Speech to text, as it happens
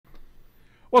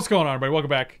What's going on, everybody? Welcome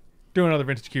back. Doing another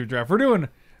Vintage Cube draft. We're doing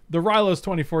the Rylos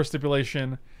 24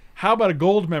 stipulation. How about a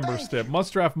gold member stip?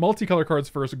 Must draft multicolor cards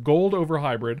first. Gold over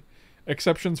hybrid.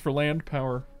 Exceptions for land,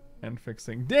 power, and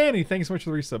fixing. Danny, thanks so much for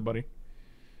the resub, buddy.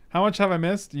 How much have I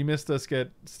missed? You missed us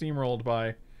get steamrolled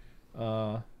by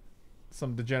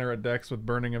some degenerate decks with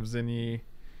Burning of Zinni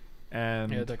and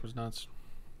yeah, that deck was nuts.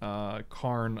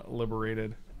 Karn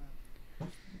Liberated.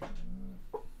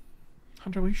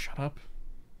 Hunter, will you shut up?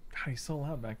 God, he's so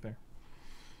loud back there.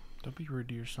 Don't be rude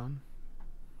to your son.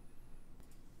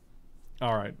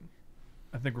 All right,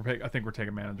 I think we're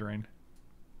taking Mana Drain.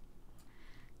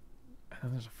 And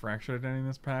then there's a Fractured Identity in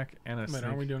this pack, and a. Wait,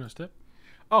 aren't we doing a stip?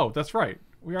 Oh, that's right.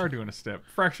 We are doing a stip.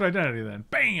 Fractured Identity then.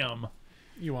 Bam!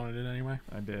 You wanted it anyway.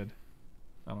 I did.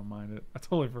 I don't mind it. I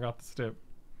totally forgot the stip.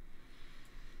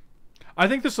 I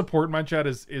think the support in my chat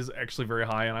is actually very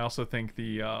high, and I also think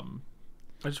the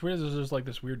I just weird there's just like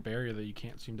this weird barrier that you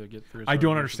can't seem to get through. I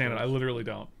don't understand it. I literally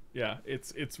don't. Yeah,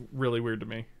 it's really weird to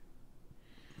me.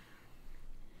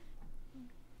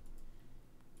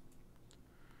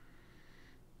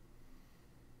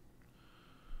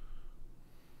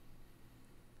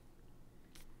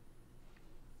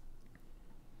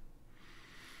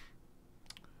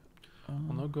 Well,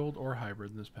 no gold or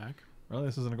hybrid in this pack. Really,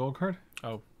 this isn't a gold card?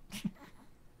 Oh,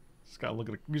 Just gotta look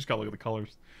at you just gotta look at the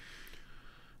colors.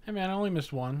 hey man, I only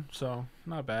missed one, so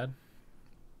not bad.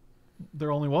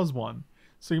 There only was one,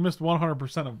 so you missed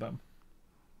 100% of them.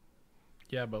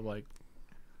 Yeah, but like,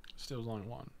 still was only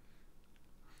one.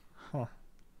 Huh.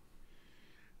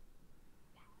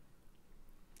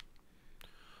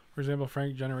 For example,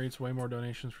 Frank generates way more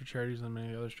donations for charities than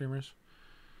many other streamers.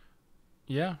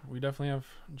 Yeah, we definitely have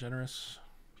generous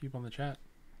people in the chat.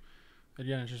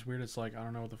 Again, it's just weird. It's like, I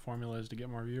don't know what the formula is to get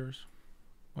more viewers.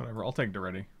 Whatever. I'll take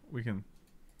Duretti.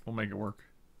 We'll make it work.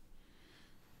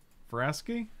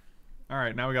 Vraski?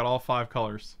 Alright, now we got all 5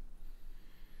 colors.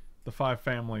 The 5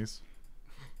 families.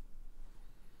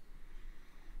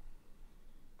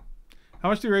 How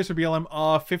much do you raise for BLM?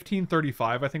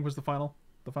 1535, I think was the final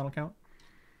count.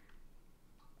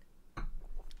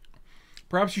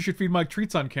 Perhaps you should feed Mike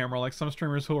treats on camera like some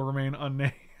streamers who will remain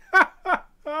unnamed.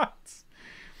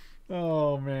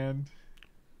 Oh, man.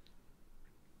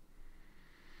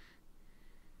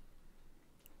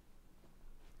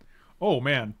 Oh,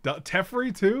 man.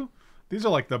 Teferi, too? These are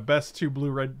like the best 2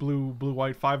 blue, red, blue, blue,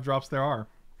 white 5 drops there are.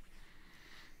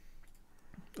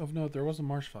 Of note, there was a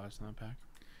Marsh Flies in that pack.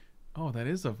 Oh, that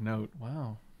is of note.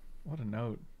 Wow. What a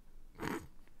note.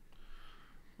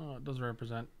 Oh, it does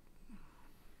represent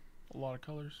a lot of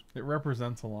colors. It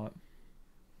represents a lot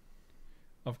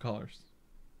of colors.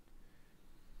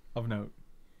 Of note.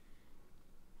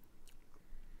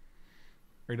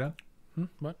 Are you done?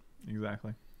 What?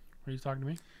 Exactly. Are you talking to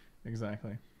me?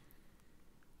 Exactly.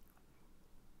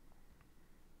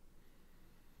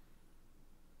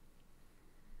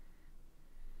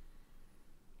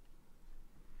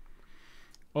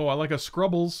 Oh, I like a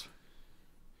Scrubbles.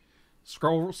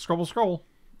 Scrubble.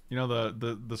 You know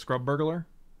the Scrub Burglar?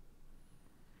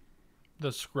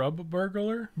 The Scrub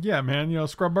Burglar? Yeah, man. You know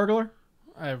Scrub Burglar?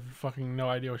 I have fucking no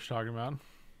idea what you're talking about.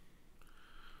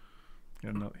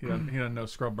 He doesn't know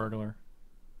Scrub Burglar.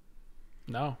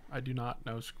 No, I do not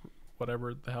know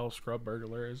whatever the hell Scrub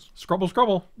Burglar is.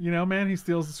 Scrubble. You know, man, he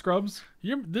steals the scrubs.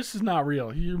 This is not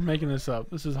real. You're making this up.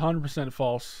 This is 100%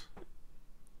 false.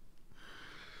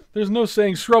 There's no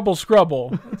saying Scrubble.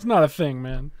 It's not a thing,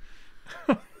 man.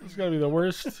 It's gotta be the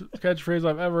worst catchphrase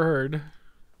I've ever heard.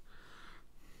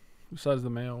 Besides the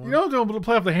male one. You know, don't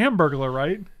play off the Hamburglar,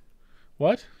 right?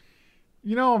 What?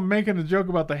 You know, I'm making a joke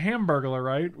about the Hamburglar,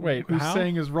 right? Wait, who's how?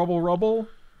 saying is rubble?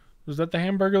 Was that the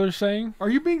Hamburglar saying? Are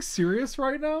you being serious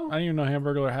right now? I didn't even know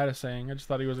Hamburglar had a saying. I just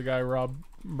thought he was a guy who robbed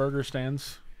burger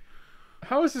stands.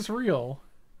 How is this real?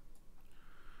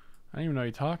 I didn't even know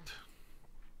he talked.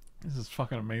 This is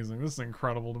fucking amazing. This is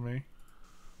incredible to me.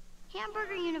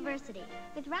 Hamburger University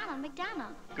with Ronald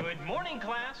McDonald. Good morning,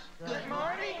 class. Good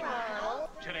morning, Ronald.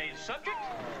 Today's subject,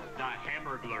 the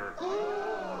Hamburglar.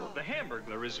 The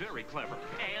Hamburglar is very clever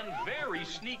and very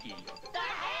sneaky. The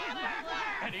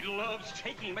Hamburglar! And he loves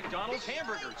taking McDonald's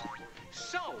hamburgers.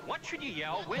 So, what should you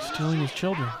yell when... Stealing his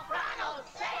children. Ronald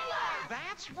Sailor!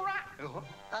 That's right.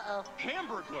 Uh-oh.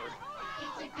 Hamburglar.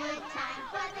 It's a good time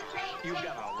for the train. You've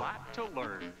got a lot to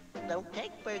learn. Don't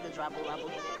take burgers, Rubble. A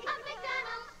McDonald's.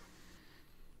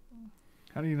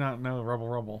 How do you not know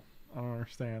Rubble? I don't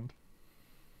understand.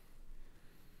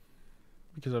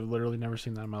 Because I've literally never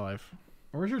seen that in my life.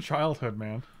 Where's your childhood,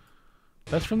 man?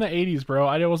 That's from the 80s, bro.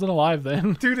 I wasn't alive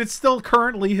then. Dude, it's still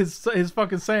currently his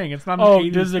fucking saying. It's not an Oh,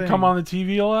 80s does it thing. come on the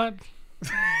TV a lot?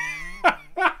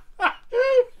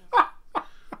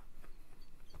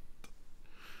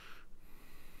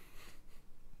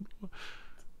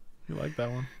 You like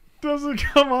that one? Does it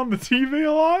come on the TV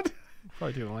a lot?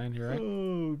 Probably do the land here, right?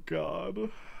 Oh, God.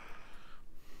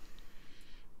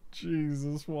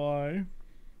 Jesus, why?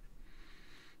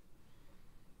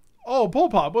 Oh, Pole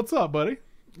Pop, what's up, buddy?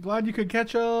 Glad you could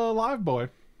catch a live boy.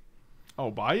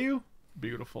 Oh, Bayou?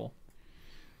 Beautiful.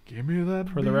 Give me that.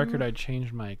 For the record, I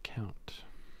changed my account.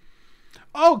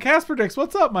 Oh, Casper Dix,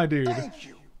 what's up, my dude? Thank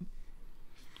you.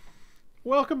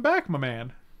 Welcome back, my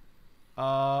man.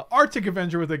 Arctic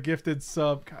Avenger with a gifted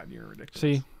sub. God, you're ridiculous.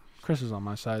 See, Chris is on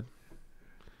my side.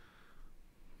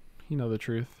 You know the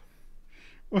truth.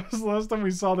 What was the last time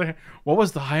we saw the... What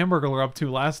was the Hamburglar up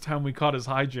to last time we caught his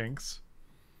hijinks?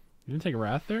 You didn't take a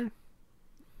Wrath there?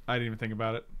 I didn't even think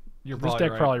about it. You're This probably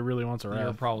deck right. probably really wants a You're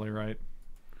Wrath. probably right.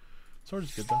 Sword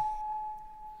is good, though.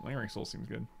 Lingering Soul seems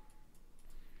good.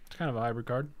 It's kind of a hybrid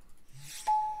card.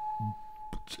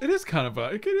 It is kind of a...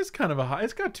 It is kind of a high...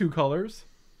 It's got two colors.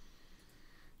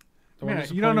 The one Man,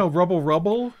 that's you don't know supporting-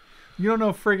 Rubble? You don't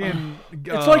know friggin...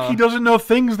 It's like he doesn't know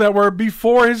things that were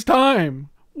before his time.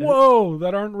 Whoa,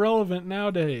 that aren't relevant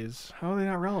nowadays. How are they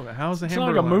not relevant? How is the It's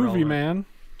Hamburglar not like a movie, relevant? man.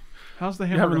 How's the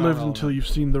You Hamburglar haven't lived relevant? until you've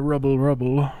seen the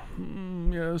rubble.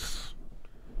 Yes.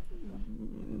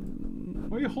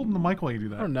 Why are you holding the mic while you do I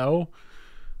that? don't know.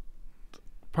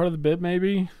 Part of the bit,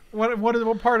 maybe? What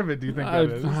part of it do you think that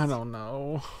is? I don't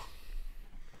know.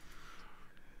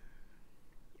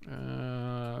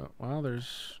 Well,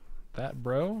 there's that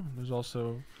bro. There's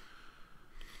also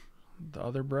the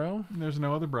other bro. There's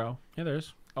no other bro. Yeah,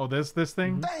 there's. Oh, this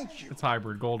thing? Thank you. It's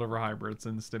hybrid. Gold over hybrid. It's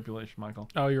in the stipulation, Michael.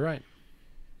 Oh, you're right.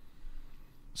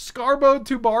 Scarbo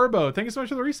to Barbo. Thank you so much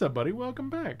for the reset, buddy. Welcome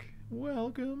back.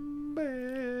 Welcome back.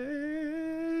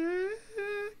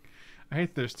 I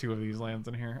hate there's two of these lands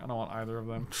in here. I don't want either of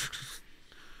them.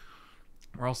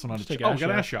 We're also not Just a... take Oh, Ash got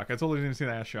Shock. Ash Shock. I totally didn't see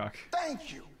the Ash Shock.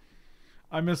 Thank you.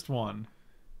 I missed one.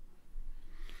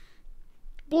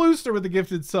 Bluester with the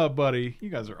gifted sub, buddy. You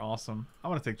guys are awesome. I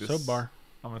want to take this. Sub bar.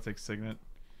 I'm going to take Signet.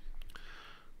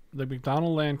 The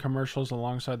McDonald land commercials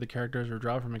alongside the characters were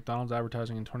dropped from McDonald's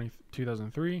advertising in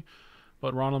 2003,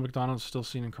 but Ronald McDonald is still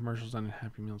seen in commercials and in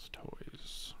Happy Meals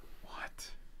toys. What?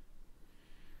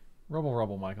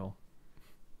 Rubble, Michael.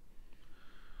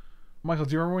 Michael,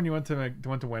 do you remember when you went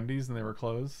to Wendy's and they were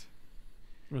closed?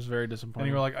 It was very And disappointing.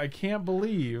 you were like, I can't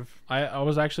believe. I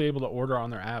was actually able to order on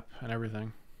their app and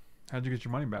everything. How'd you get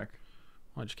your money back?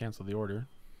 Well, I just canceled the order.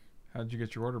 How'd you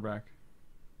get your order back?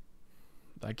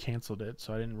 I canceled it,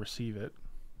 so I didn't receive it.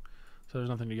 So there's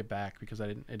nothing to get back because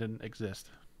it didn't exist.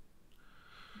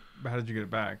 But how did you get it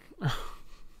back?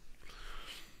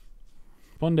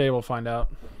 One day we'll find out.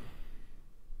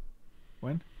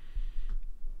 When?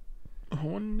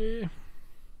 One day.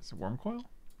 Is it Worm Coil?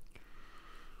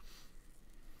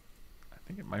 I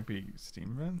think it might be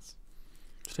Steam Events.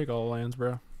 Just take all the lands,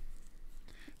 bro.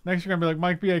 Next, you're gonna be like,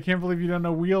 Mike B, I can't believe you don't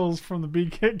know Wheels from the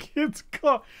BK Kids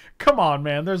Club. Come on,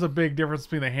 man. There's a big difference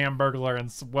between the Hamburglar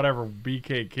and whatever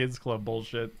BK Kids Club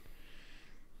bullshit.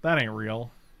 That ain't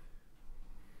real.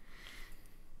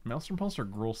 Maelstrom Pulse or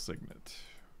Gruul Signet?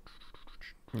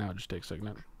 No, just take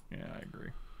Signet. Yeah, I agree.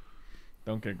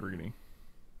 Don't get greedy.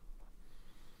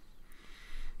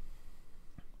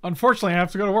 Unfortunately, I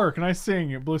have to go to work. Nice seeing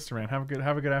you, Blisterman. Have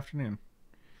a good afternoon.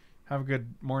 Have a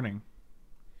good morning.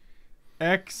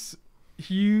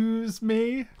 Excuse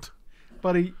me,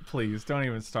 buddy. Please don't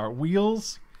even start.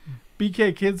 Wheels,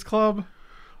 BK Kids Club.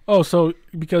 Oh, so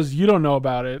because you don't know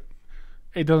about it,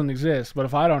 it doesn't exist. But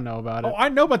if I don't know about Oh, it, I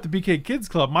know about the BK Kids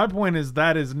Club. My point is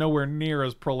that is nowhere near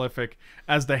as prolific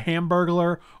as the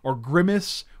Hamburglar or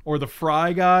Grimace or the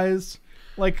Fry guys.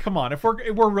 Like, come on. If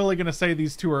we're really gonna say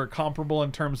these two are comparable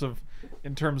in terms of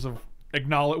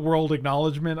world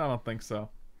acknowledgement, I don't think so.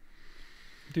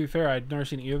 to be fair, I'd never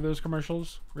seen either of those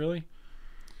commercials, really.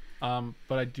 But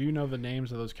I do know the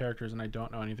names of those characters, and I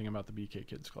don't know anything about the BK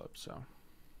Kids Club. So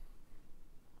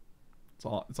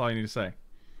That's all you need to say.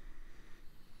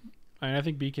 I mean, I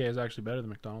think BK is actually better than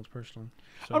McDonald's personally.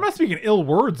 So I'm not speaking ill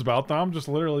words about them. I'm just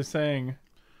literally saying,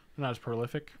 they're not as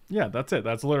prolific. yeah, that's it.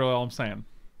 That's literally all I'm saying.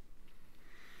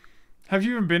 Have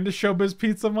you even been to Showbiz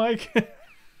Pizza, Mike?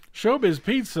 Showbiz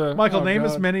Pizza. Michael, Oh, name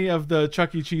as God. many of the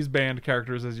Chuck E. Cheese band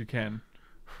characters as you can.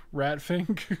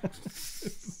 Ratfink.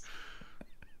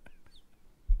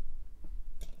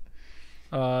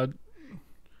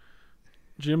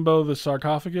 Jimbo the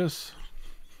Sarcophagus.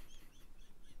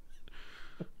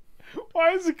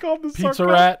 Why is he called the Pizza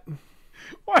sarcophagus? Rat.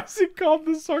 Why is he called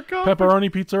the sarcophagus?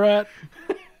 Pepperoni Pizza Rat.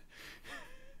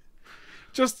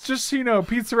 Just so you know,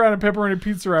 Pizza Rat and Pepperoni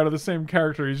Pizza Rat are the same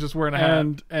character. He's just wearing a hat.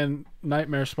 And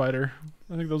Nightmare Spider.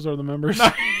 I think those are the members.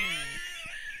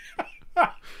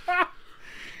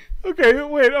 Okay,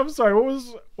 wait. I'm sorry.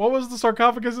 What was the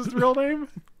sarcophagus's real name?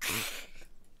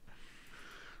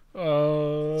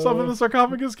 Something the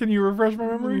sarcophagus. Can you refresh my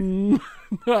memory?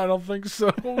 I don't think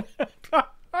so.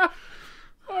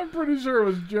 I'm pretty sure it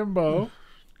was Jimbo.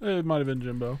 It might have been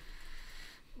Jimbo.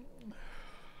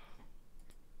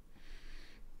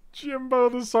 Jimbo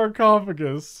the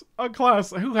sarcophagus. A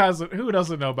class. Who hasn't? Who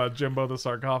doesn't know about Jimbo the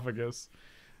sarcophagus?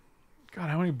 God,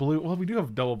 how many blue? Well, we do have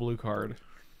a double blue card.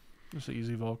 Just an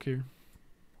easy Volk here.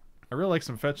 I really like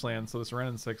some fetch lands, so this Ren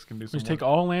and 6 can do some. Just take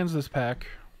all lands this pack.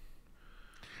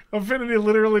 Affinity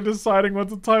literally deciding what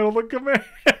to title the command.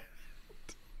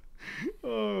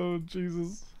 Oh,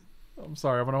 Jesus. I'm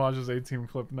sorry. I'm going to watch this 18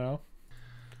 clip now.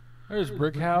 There's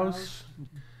Brick House.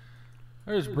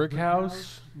 There's Brick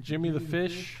House, Jimmy the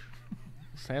Fish,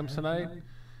 Samsonite,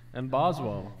 and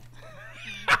Boswell.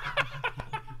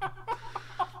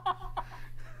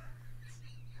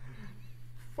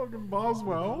 Fucking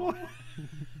Boswell.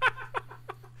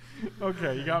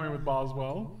 Okay, you got me with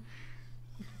Boswell.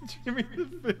 Jimmy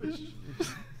the Fish.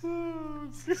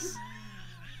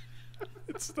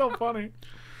 It's still funny.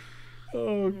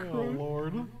 Oh,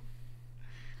 Lord.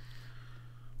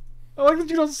 I like that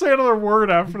you don't say another word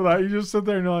after that. You just sit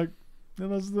there and you're like, and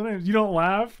those are the names. You don't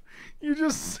laugh. You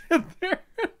just sit there.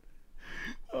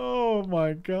 Oh,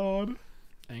 my God.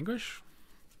 Anguish?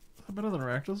 Is that better than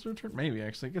Rakdos Return? Maybe,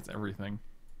 actually. It gets everything.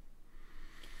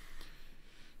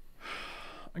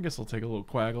 I guess I'll take a little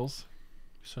Quaggles.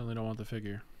 You certainly don't want the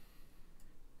figure.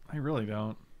 I really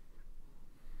don't.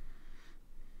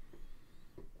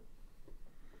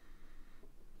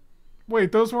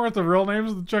 Wait, those weren't the real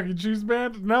names of the Chuck E. Cheese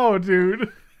band? No,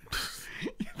 dude.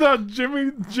 You thought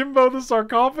Jimbo the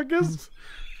sarcophagus?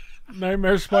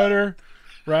 Nightmare Spider,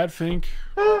 Rat Fink,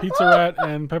 Pizza Rat,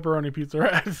 and Pepperoni Pizza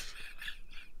Rat.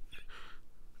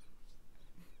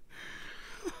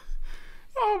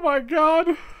 Oh my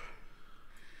God.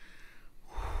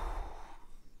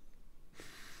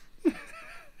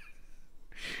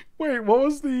 Wait, what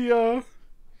was the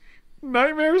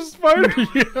Nightmare Spider?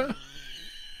 Yeah.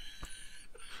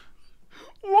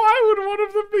 Why would one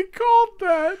of them be called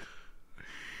that?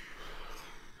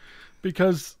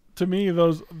 Because to me,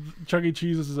 those Chuck E.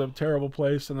 Cheese is a terrible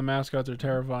place, and the mascots are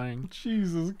terrifying.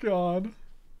 Jesus God.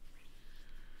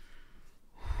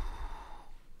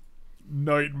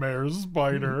 Nightmare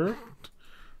Spider.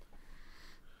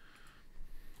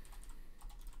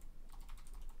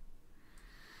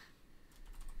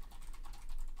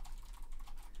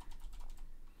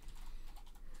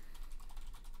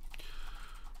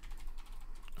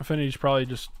 Affinity's probably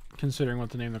just considering what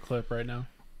to name the clip right now.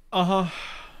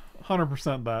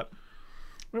 100% that.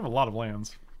 We have a lot of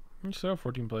lands. We still have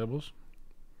 14 playables.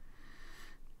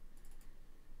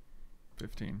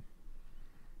 15.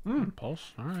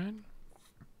 Pulse. All right.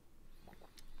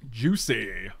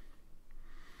 Juicy.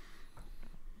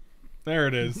 There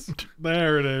it is.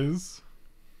 There it is.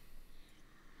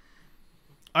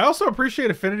 I also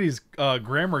appreciate Affinity's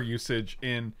grammar usage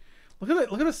in. Look at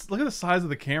that! Look at this! Look at the size of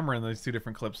the camera in these two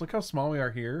different clips. Look how small we are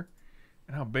here,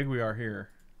 and how big we are here.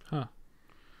 Huh.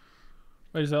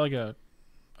 Wait, is that like a?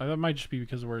 That might just be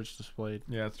because of where it's displayed.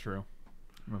 Yeah, that's true.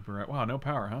 You might be right. Wow, no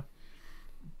power, huh?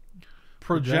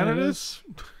 Progenitus.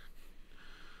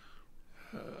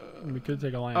 We could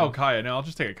take a line. Oh, Kaya. No, I'll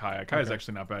just take a Kaya. Kaya's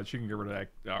actually not bad. She can get rid of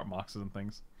Moxes and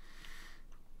things.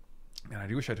 And I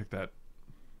do wish I took that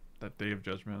Day of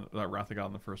Judgment, that Wrath of God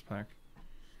in the first pack.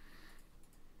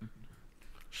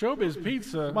 Showbiz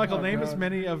Pizza. Michael, name as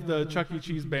many of the Chuck E.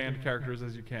 Cheese band characters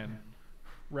as you can.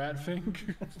 Rat Fink.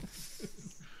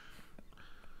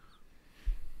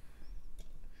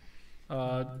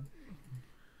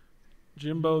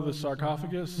 Jimbo the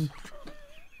Sarcophagus.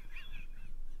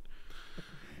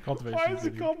 Cultivation. Why is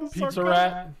it called the Pizza sarcophagus?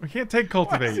 Rat. We can't take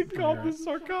Cultivate. Why is it called the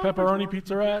sarcophagus? Pepperoni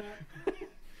Pizza Rat.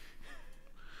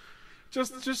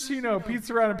 Just so you know,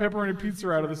 Pizza Rat and Pepperoni Pizza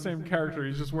Rat are the same character.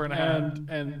 He's just wearing a hat.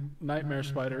 And Nightmare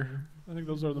Spider. I think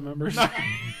those are the members.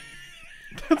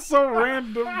 That's so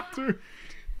random, dude.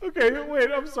 Okay,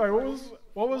 wait. I'm sorry.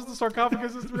 What was the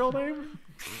sarcophagus's real name?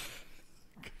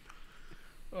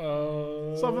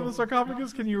 Something the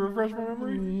sarcophagus. Can you refresh my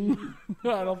memory?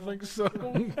 I don't think so.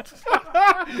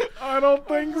 I don't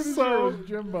think so. It was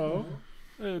Jimbo.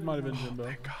 It might have been Jimbo.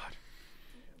 Thank God.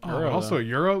 Euro, also though. a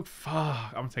Euro.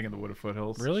 Fuck. I'm taking the Wooded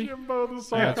Foothills. Really? Jimbo the Yeah, it's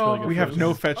sarcophagus. really good We have footage.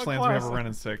 no fetch lands. We have a classic. Ren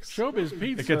and 6. Showbiz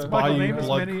Pizza. It gets Michael, Bayou, name as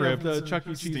Blood many Crypt, of the Chuck E.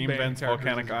 Cheese Steam band Vents, characters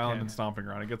Volcanic as you Island, can. and Stomping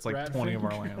Ground. It gets like Rat 20 of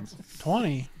Fink. our lands.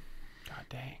 20. God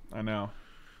dang. I know.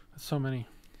 That's so many.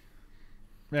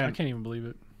 Man, I can't even believe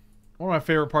it. one of my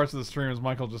favorite parts of the stream is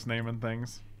Michael just naming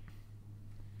things.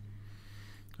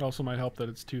 It also might help that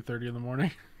it's 2:30 in the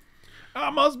morning. I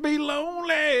must be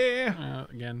lonely.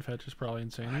 Again, fetch is probably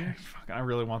insane here. Fuck, I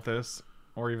really want this,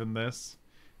 or even this,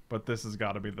 but this has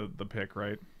got to be the pick,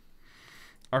 right?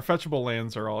 Our fetchable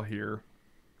lands are all here,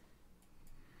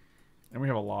 and we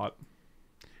have a lot,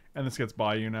 and this gets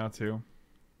Bayou now too.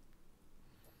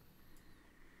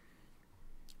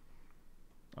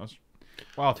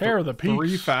 Wow, Terror of the Peaks.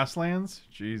 3 fast lands?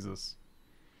 Jesus.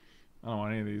 I don't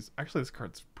want any of these. Actually, this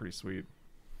card's pretty sweet.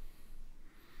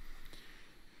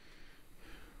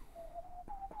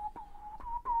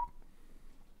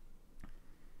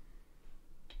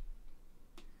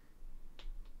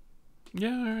 Yeah,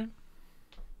 alright.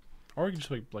 Or you can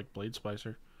just like Blade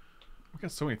Splicer. We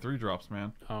got so many 3-drops,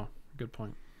 man. Oh, good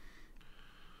point.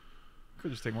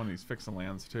 Could just take one of these fixing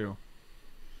lands too.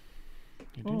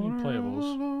 You do need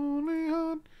playables.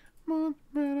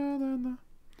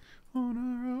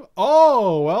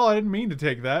 Oh, well, I didn't mean to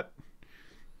take that.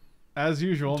 As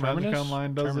usual, Magic Terminus?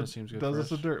 Online Terminus seems good does for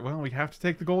us a us. dirt. Well, we have to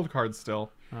take the gold card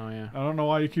still. Oh, yeah. I don't know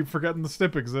why you keep forgetting the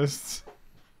stip exists.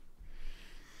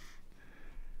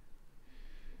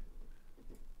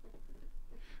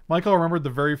 Michael remembered the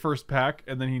very first pack,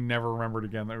 and then he never remembered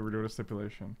again that we were doing a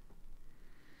stipulation.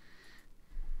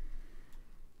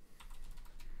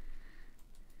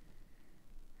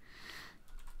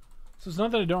 So it's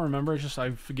not that I don't remember, it's just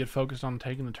I get focused on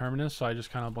taking the Terminus, so I just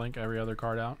kind of blank every other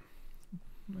card out.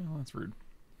 Well, that's rude.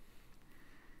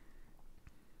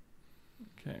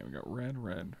 Okay, we got red.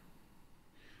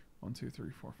 1, 2, 3,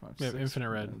 4, 5, 6. We have infinite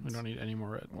red. reds. We don't need any more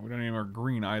red. Well, we don't need any more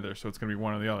green either, so it's going to be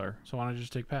one or the other. So why don't I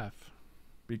just take Path?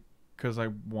 Because I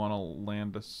want to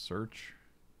land a search.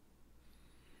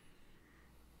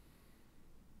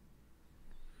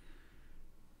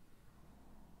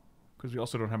 Because we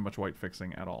also don't have much white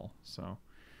fixing at all, so...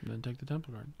 Then take the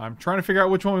Temple card. I'm trying to figure out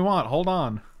which one we want. Hold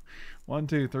on. 1,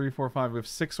 2, 3, 4, 5. We have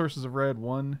 6 sources of red.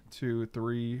 1, 2,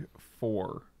 3,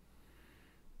 4.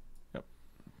 Yep.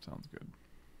 Sounds good.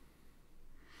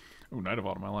 Ooh, Knight of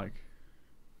Autumn I like.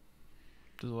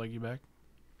 Does it like you back?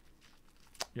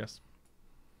 Yes.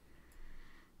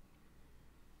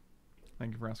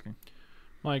 Thank you for asking.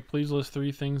 Mike, please list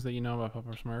 3 things that you know about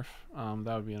Papa Smurf.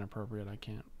 That would be inappropriate. I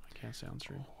can't say on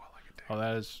stream. Oh, I like it. Oh,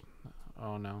 that is...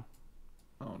 Oh, no.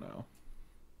 Oh no.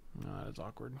 No, that is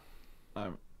awkward.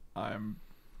 I'm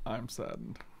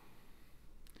saddened.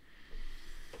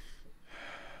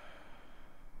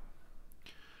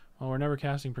 Well, we're never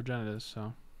casting Progenitus,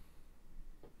 so...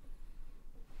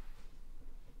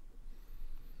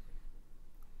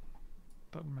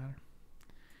 Doesn't matter.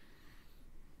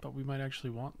 But we might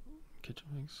actually want Kitchen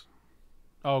Finks.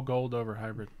 Oh, gold over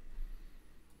hybrid.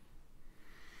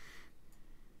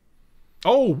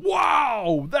 Oh,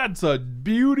 wow! That's a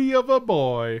beauty of a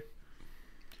boy.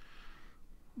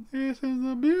 This is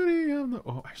the beauty of the...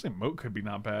 Oh, actually, Moat could be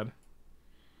not bad.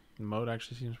 Mode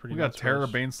actually seems pretty We got nuts for Terra,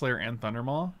 us. Baneslayer, and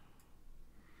Thundermaw.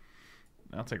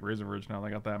 I'll take Razor Ridge now that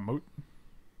I got that Moat.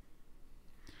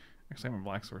 Actually, I'm in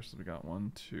black sources. We got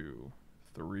 1, 2,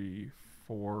 3,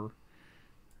 4.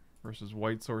 Versus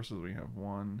white sources, we have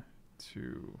 1,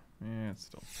 2. Yeah, it's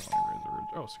still probably Razor Ridge.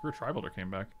 Oh, Screw Tribuilder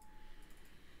came back.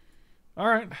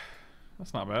 Alright.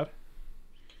 That's not bad.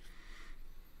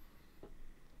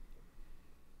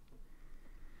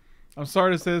 I'm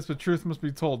sorry to say this, but truth must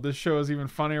be told. This show is even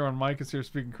funnier when Mike is here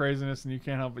speaking craziness and you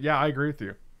can't help it. Yeah, I agree with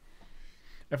you.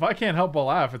 If I can't help but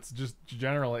laugh, it's just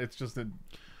generally, it's just a...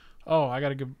 Oh, I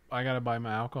gotta buy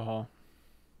my alcohol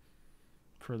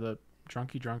for the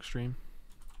Drunky Drunk stream.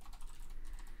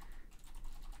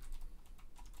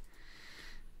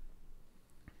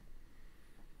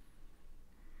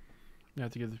 You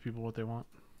have to give the people what they want.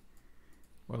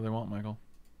 What do they want, Michael?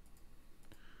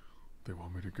 They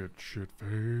want me to get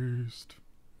shit-faced.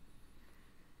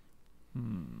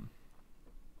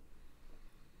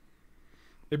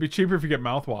 It'd be cheaper if you get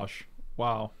mouthwash.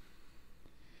 Wow.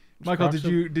 Michael, did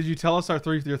you tell us your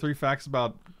 3 facts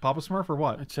about Papa Smurf or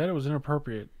what? I said it was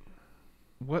inappropriate.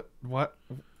 What?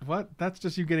 That's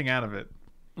just you getting out of it.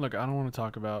 Look, I don't want to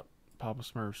talk about Papa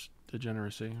Smurf's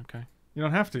degeneracy, okay? You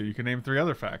don't have to. You can name 3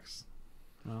 other facts.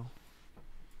 Well,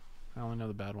 I only know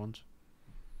the bad ones.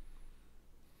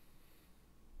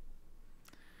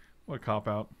 What a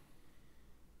cop-out.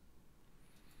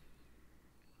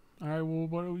 All right, well,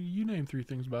 what you name 3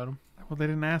 things about him? Well, they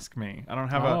didn't ask me. I don't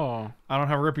have Oh. I don't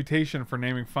have a reputation for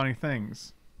naming funny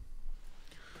things.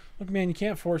 Look, man, you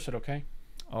can't force it, okay?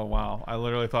 Oh wow! I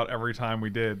literally thought every time we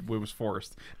did, it was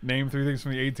forced. Name 3 things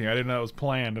from the 18. I didn't know it was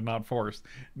planned and not forced.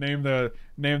 Name the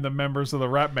members of the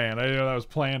rap band. I didn't know that was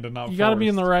planned and not forced. You got to be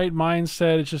in the right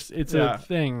mindset. It's Yeah. a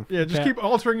thing. Yeah, just Okay? keep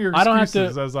altering your I don't have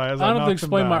excuses to. as I I don't have knock to them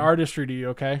explain my down. artistry to you,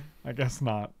 okay? I guess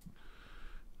not.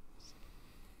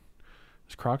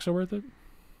 Is Croxa worth it?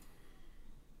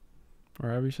 Or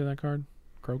however you say that card?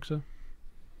 Croxa?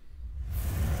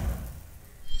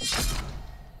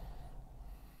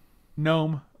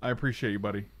 Gnome, I appreciate you,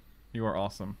 buddy. You are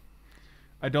awesome.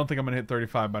 I don't think I'm going to hit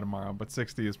 35 by tomorrow, but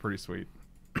 60 is pretty sweet.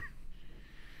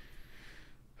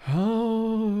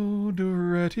 Oh,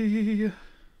 Doretti.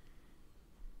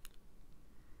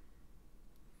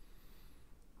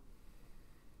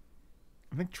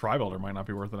 I think Tri-Builder might not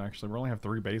be worth it, actually. We only have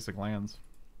 3 basic lands.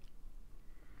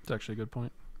 It's actually a good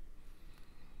point.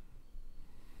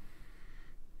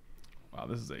 Wow,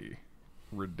 this is a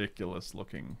ridiculous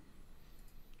looking...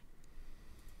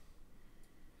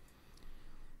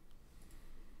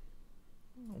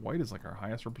 White is like our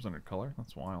highest represented color.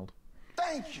 That's wild.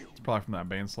 Thank you. It's probably from that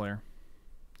Baneslayer.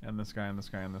 And this guy, and this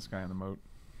guy, and this guy in the moat.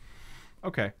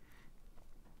 Okay.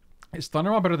 Is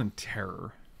Thundermaw better than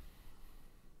Terror?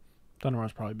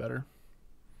 Thundermaw's probably better.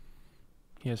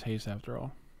 He has haste after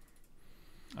all.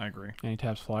 I agree. And he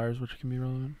taps flyers, which can be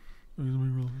relevant.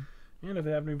 And if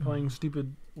they happen to be playing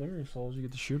stupid Linear Souls, you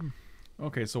get to shoot them.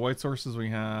 Okay, so white sources we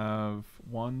have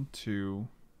 1, 2,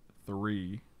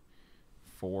 3,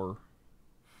 4,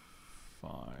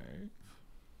 5.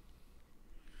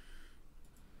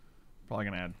 Probably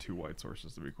gonna add 2 white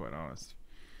sources to be quite honest.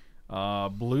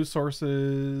 Blue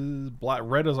sources, black,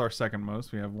 red is our second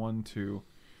most. We have 1, 2,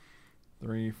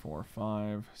 3, 4,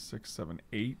 5, 6, 7,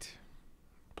 8.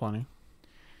 Plenty.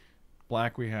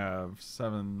 Black we have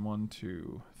 7, 1,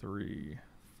 2, 3,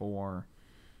 4,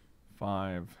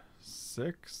 5,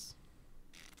 6.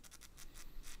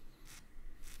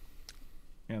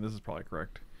 Yeah, this is probably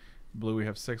correct. Blue we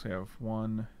have 6. We have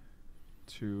 1,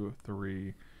 2,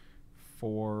 3,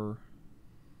 4.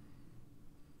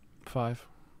 5.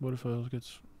 What if it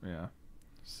gets... Yeah.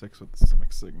 6 with the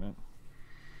Simic Signet.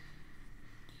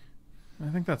 I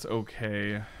think that's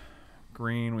okay.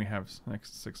 Green we have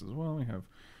next 6 as well. We have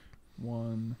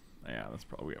 1. Yeah, that's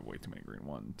probably, we have way too many green.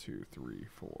 1, 2, 3,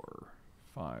 4,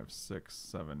 5, 6,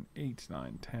 7, 8,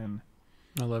 9, 10.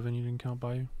 11 you didn't count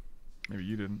by you? Maybe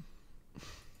you didn't.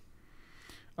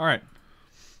 Alright.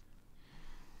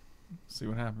 See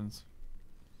what happens.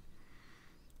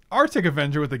 Arctic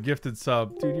Avenger with a gifted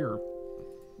sub. Dude, you're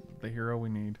the hero we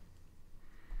need.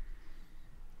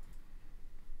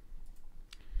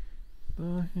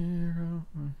 The hero.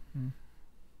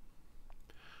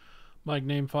 Mike,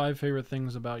 name 5 favorite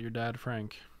things about your dad,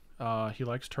 Frank. He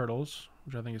likes turtles,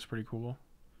 which I think is pretty cool.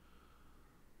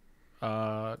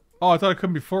 Oh, I thought it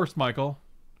couldn't be forced, Michael.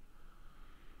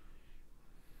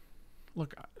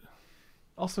 Look,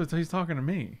 Also, he's talking to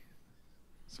me.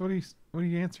 So what are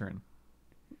you answering?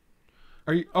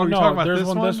 Are you? Oh, you're no, talking about there's this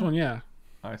one. one. This one, yeah.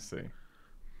 I see.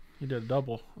 He did a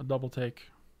double take.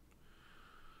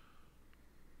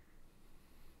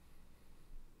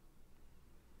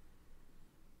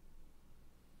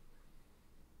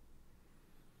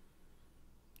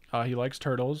 He likes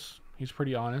turtles. He's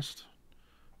pretty honest.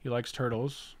 He likes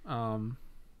turtles.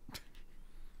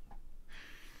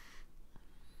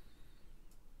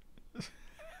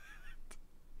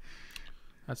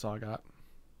 That's all I got.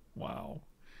 Wow.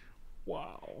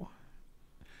 Wow.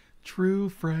 True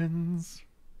friends.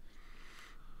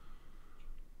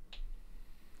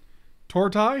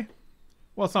 Tortai?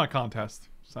 Well, it's not a contest,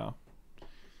 so.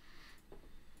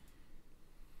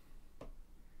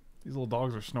 These little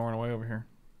dogs are snoring away over here.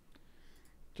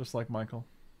 Just like Michael.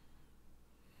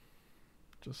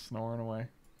 Just snoring away.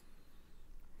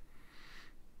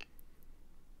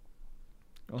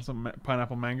 You want some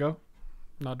pineapple mango?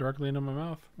 Not directly into my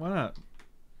mouth. Why not?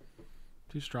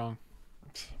 Too strong.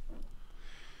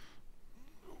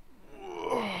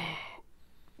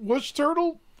 Which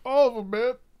turtle? All of them,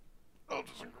 man. I'll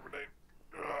discriminate.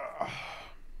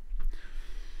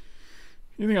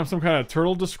 You think I'm some kind of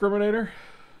turtle discriminator?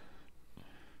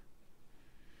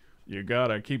 You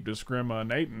gotta keep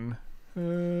discriminating.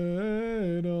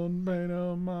 I don't pay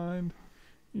no mind.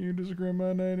 You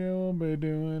discriminate, you won't be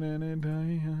doing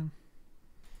anything.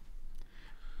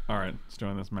 Alright, let's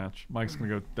doing this match. Mike's gonna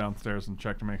go downstairs and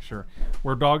check to make sure.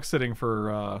 We're dog sitting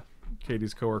for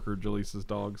Katie's coworker Jaleesa's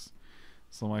dogs.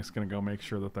 So Mike's gonna go make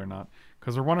sure that they're not.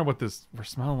 Because we're wondering what this, we're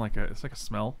smelling like it's like a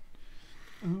smell.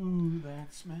 Ooh,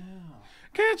 that smell.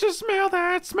 Can't you smell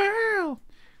that smell?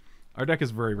 Our deck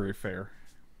is very, very fair.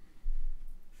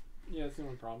 Yeah, that's the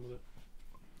only problem with it.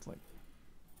 It's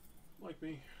like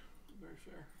me. Very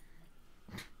fair.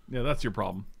 yeah, that's your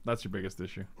problem. That's your biggest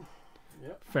issue.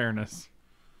 Yep. Fairness.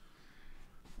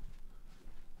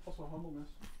 Also humbleness.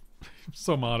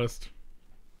 So modest.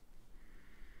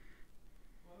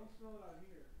 I don't smell it out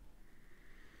here.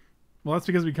 Well, that's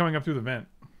because we're coming up through the vent.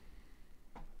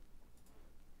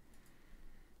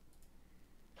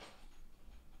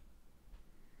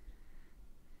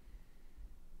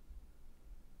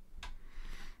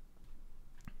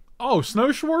 Oh,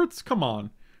 Snow Schwartz? Come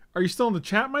on. Are you still in the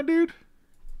chat, my dude?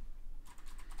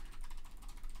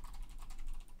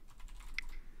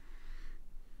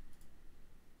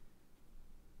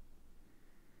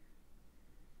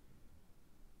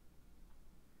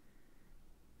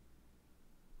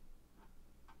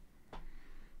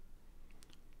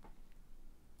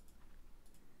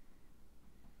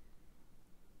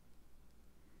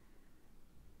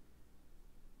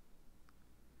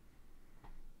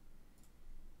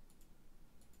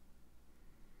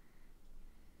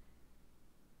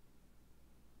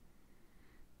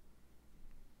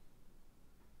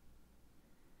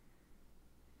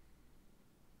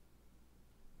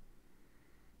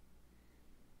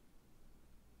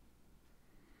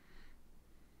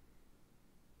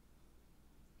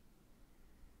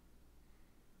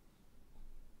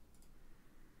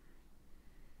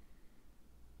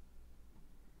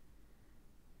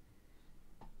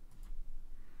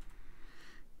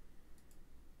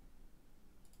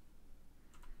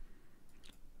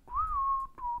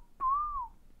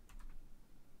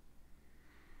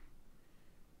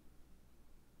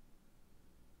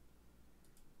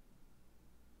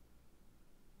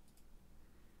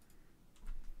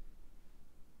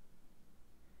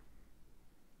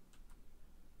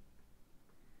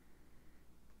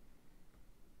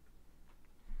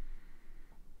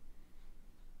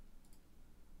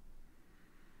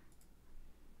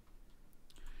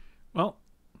 Well,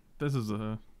 this is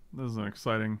an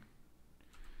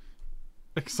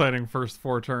exciting first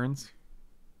 4 turns.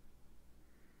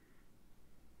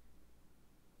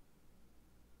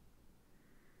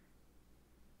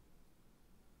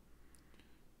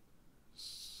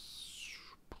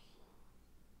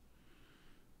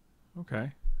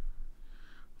 Okay.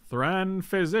 Thran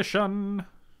Physician.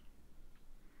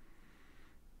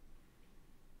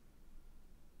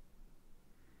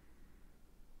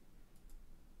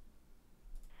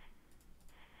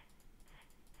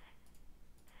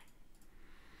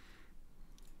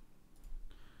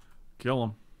 Kill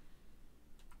him.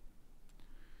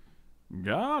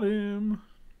 Got him.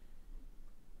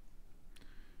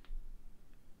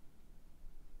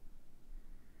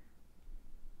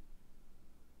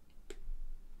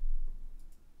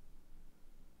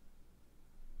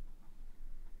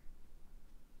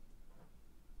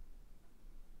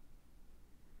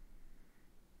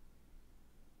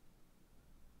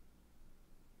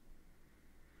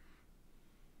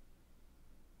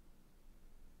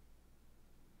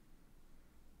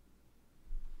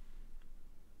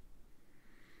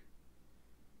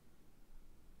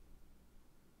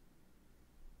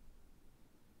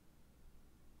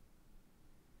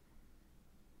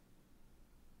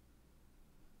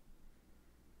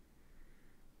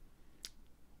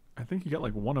 I think you get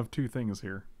like one of 2 things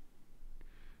here.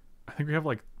 I think we have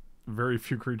like very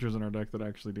few creatures in our deck that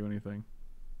actually do anything.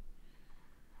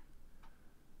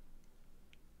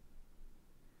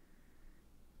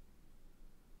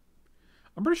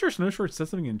 I'm pretty sure Snow Short said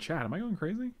something in chat. Am I going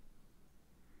crazy?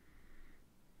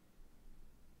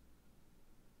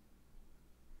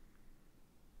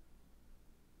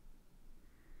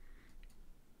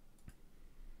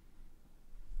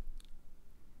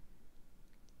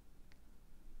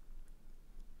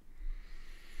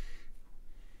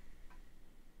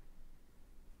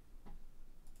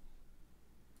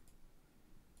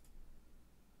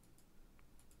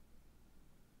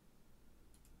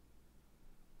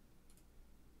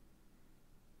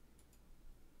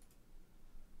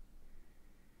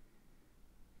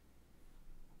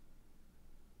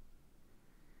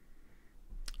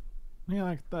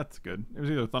 Yeah, that's good. It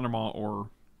was either Thundermaw or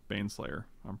Baneslayer,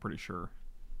 I'm pretty sure.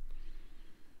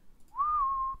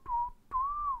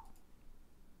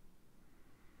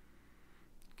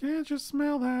 Can't you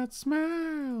smell that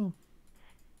smell?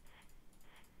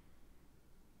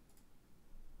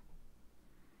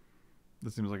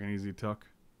 This seems like an easy tuck.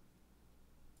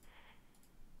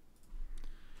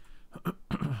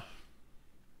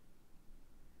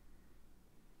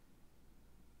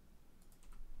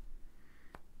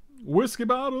 Whiskey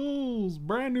bottles,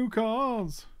 brand new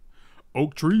cars.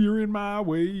 Oak tree, you're in my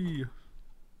way.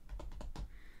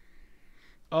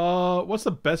 What's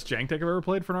the best jank deck I've ever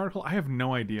played for an article? I have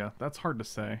no idea. That's hard to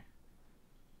say.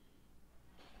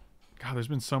 God, there's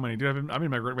been so many. Dude, I've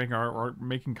been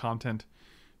making content,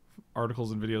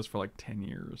 articles and videos for like 10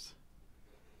 years.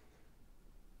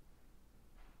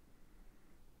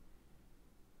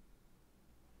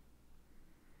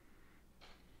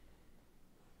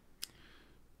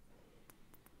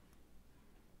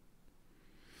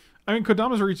 I mean,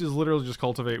 Kodama's Reach is literally just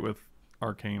cultivate with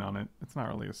Arcane on it. It's not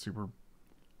really a super...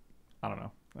 I don't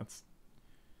know. That's...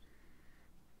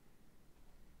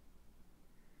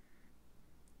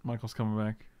 Michael's coming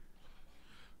back.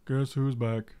 Guess who's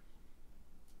back?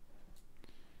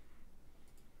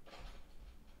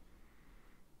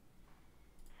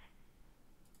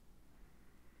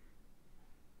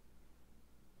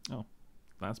 Oh,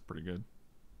 that's pretty good.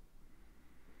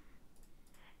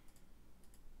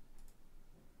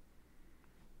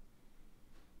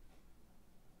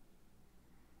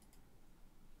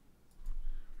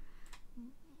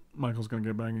 Michael's gonna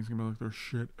get back. He's gonna be like, "There's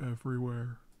shit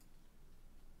everywhere."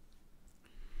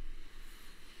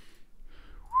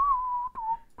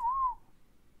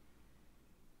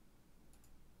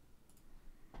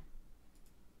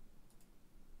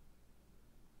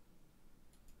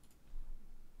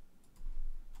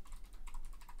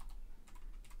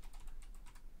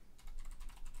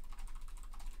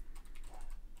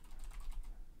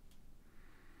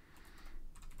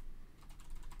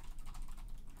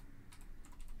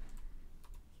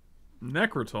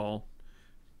 Necrotol.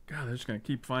 God, they're just gonna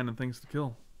keep finding things to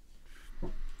kill.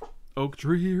 Oak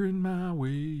tree here in my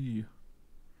way.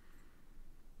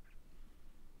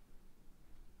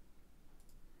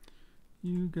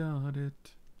 You got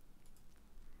it.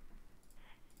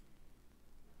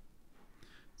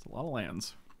 It's a lot of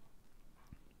lands.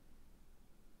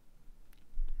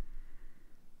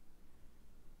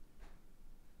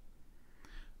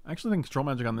 I actually think Control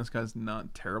Magic on this guy's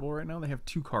not terrible right now. They have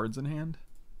 2 cards in hand.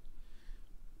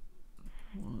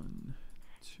 1,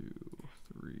 2,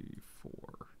 3,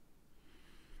 4.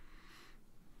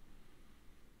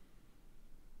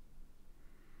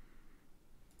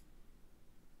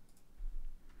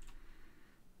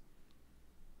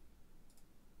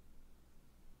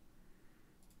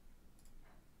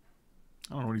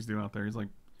 I don't know what he's doing out there. He's like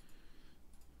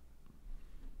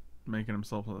making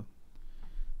himself a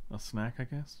snack, I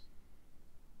guess.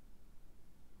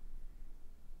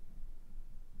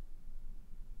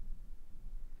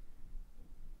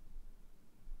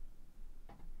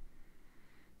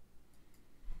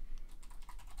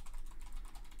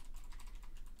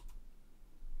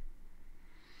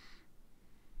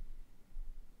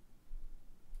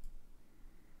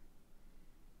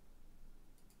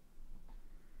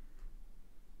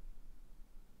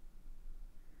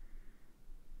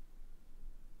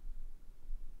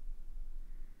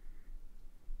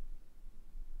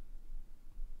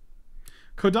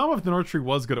 Kodama of the North Tree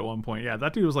was good at one point. Yeah,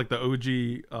 that dude was like the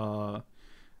OG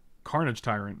Carnage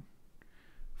Tyrant.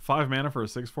 5 mana for a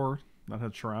 6/4 that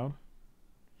had Shroud.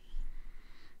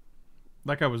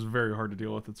 That guy was very hard to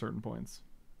deal with at certain points.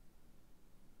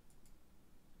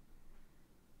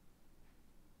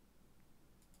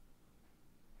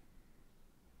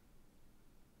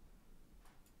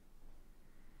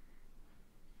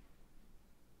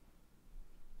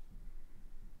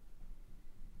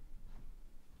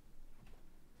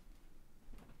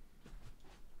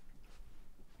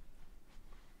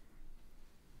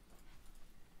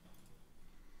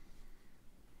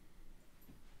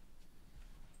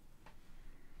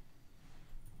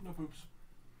 No poops.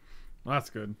 Well, that's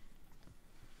good.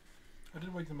 I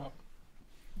did wake them up.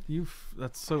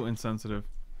 That's so insensitive.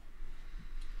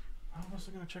 How was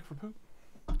I gonna check for poop?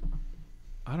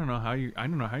 I don't know how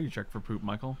you check for poop,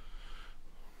 Michael.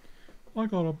 I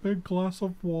got a big glass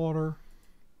of water.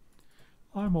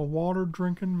 I'm a water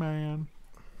drinking man.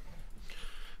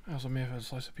 I also may have had a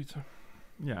slice of pizza.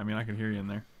 Yeah, I mean, I could hear you in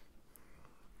there.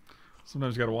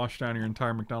 Sometimes you gotta wash down your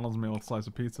entire McDonald's meal with a slice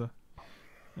of pizza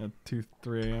at 2,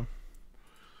 3 a.m.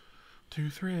 2,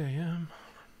 3 a.m.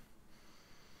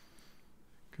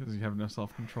 Because you have no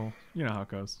self-control. You know how it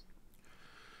goes.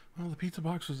 Well, the pizza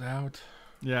box was out.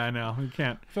 Yeah, I know. You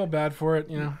can't. Felt bad for it,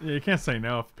 you know. Yeah, you can't say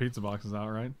no if the pizza box is out,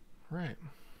 right? Right.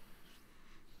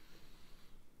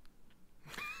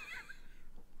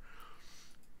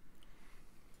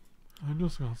 I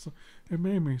just got so. It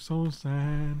made me so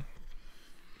sad.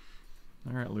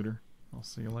 All right, Looter. I'll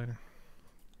see you later.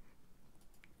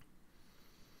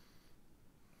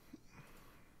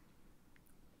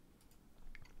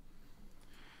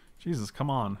 Jesus, come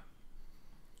on.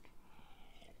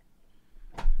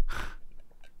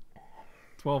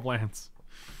 12 lands.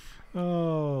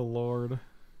 Oh, Lord.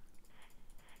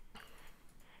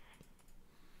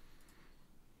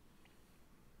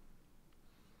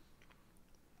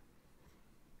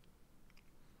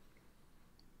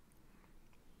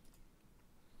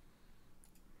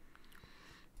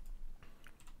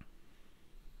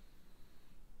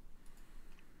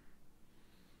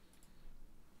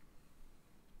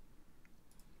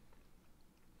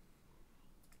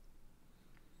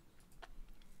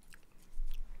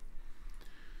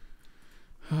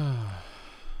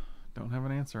 Don't have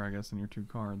an answer, I guess, in your 2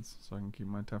 cards, so I can keep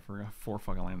my Teferi. I have 4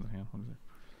 fucking lands in hand. What is it?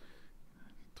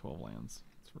 12 lands.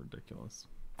 It's That's ridiculous.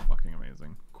 Fucking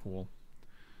amazing. Cool.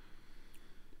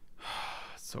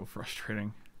 It's so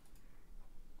frustrating.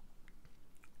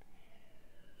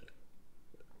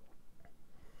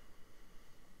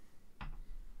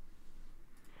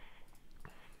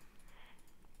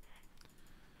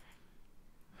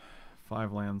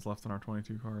 Five lands left in our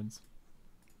 22 cards.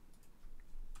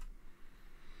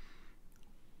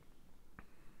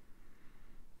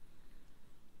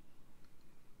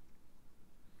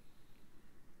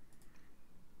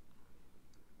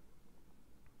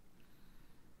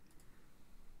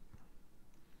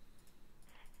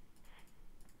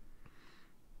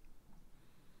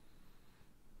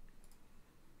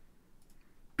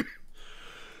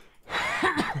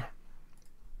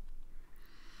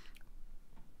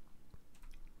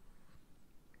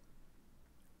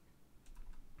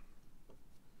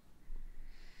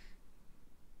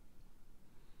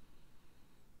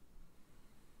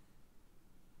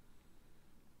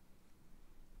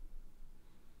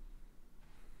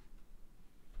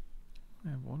 I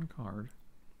have one card.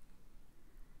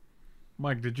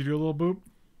 Mike, did you do a little boop?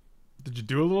 Did you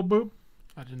do a little boop?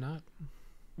 I did not.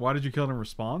 Why did you kill it in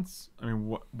response? I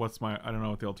mean, what's my... I don't know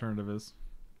what the alternative is.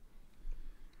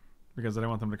 Because I didn't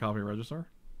want them to copy Regisaur?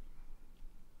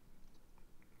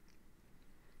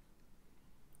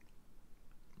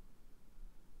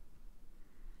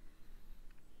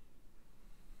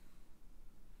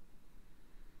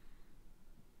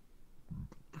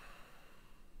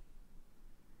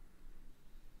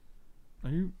 Are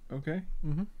you okay?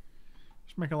 Mm-hmm.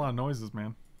 Just making a lot of noises,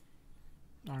 man.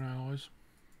 Aren't I always?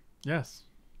 Yes.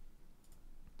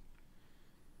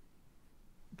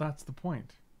 That's the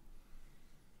point.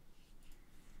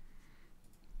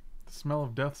 The smell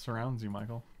of death surrounds you,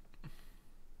 Michael.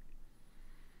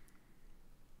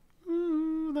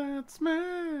 Ooh, that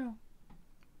smell.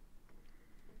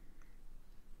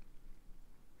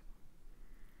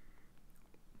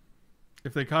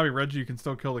 If they copy Reggie, you can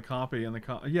still kill the copy and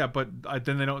the yeah, but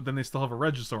then they don't. Then they still have a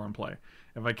Regisaur in play.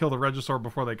 If I kill the Regisaur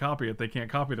before they copy it, they can't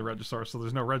copy the Regisaur, so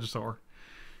there's no Regisaur.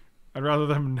 I'd rather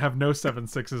them have no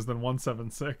 7/6s than 1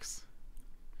 7/6.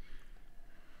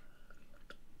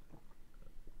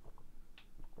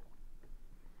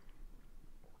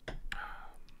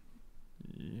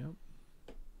 Yep.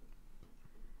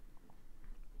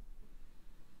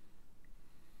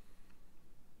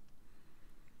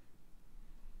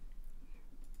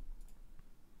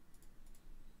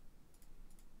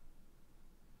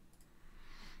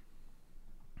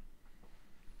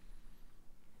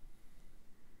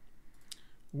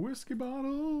 Whiskey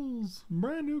bottles,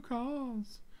 brand new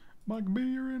cars, like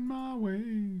beer in my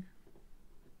way.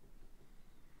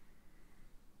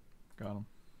 Got him.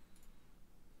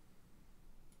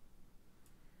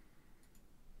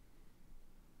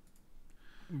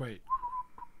 Wait.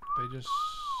 They just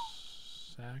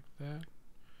sacked that?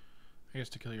 I guess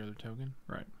to kill your other token?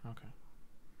 Right. Okay.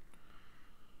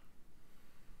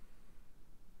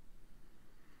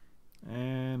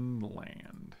 And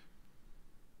land.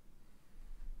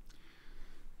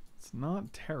 It's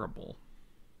not terrible.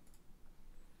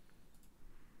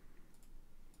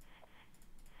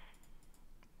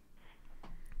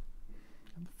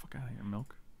 Get the fuck out of here,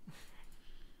 Milk.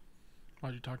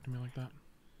 Why'd you talk to me like that?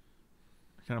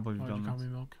 I cannot believe you've Why'd you done call this.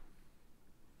 me Milk?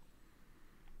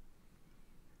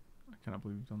 I cannot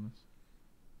believe you've done this.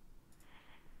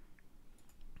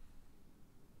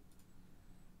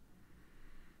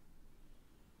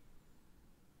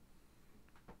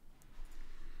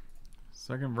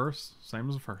 Second verse, same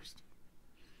as the first.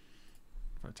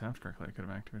 If I tapped correctly, I could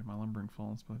have activated my Lumbering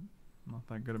Falls, but I'm not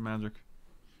that good at magic.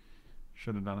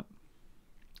 Should have done it.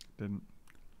 Didn't.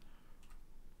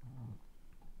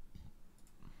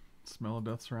 Smell of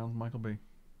death surrounds Michael B.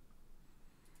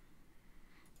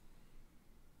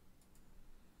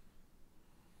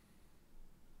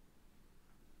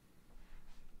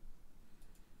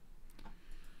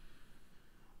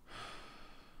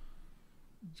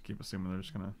 Just keep assuming they're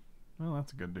just gonna... Well,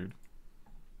 that's a good dude.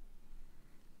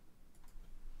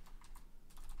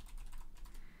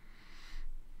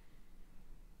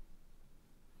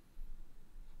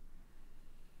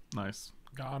 Nice.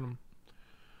 Got him.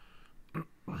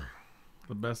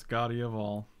 The best Gotti of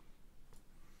all.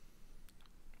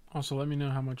 Also, let me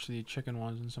know how much the chicken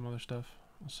was and some other stuff.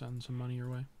 I'll send some money your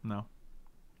way. No.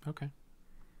 Okay.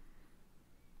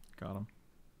 Got him.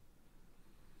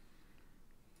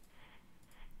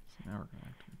 So now we're gonna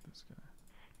activate this guy.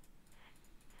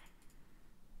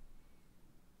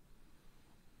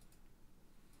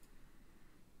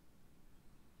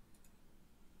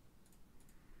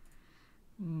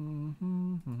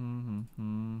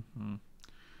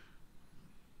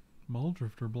 Ball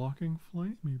Drifter blocking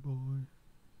Flamey Boy.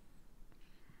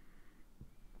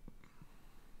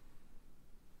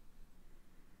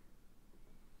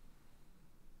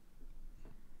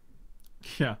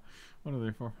 Yeah. 1, 2,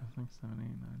 3, 4, 5, 6, 7, 8, 9,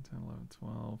 10, 11,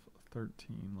 12,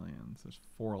 13 lands. There's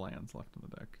 4 lands left in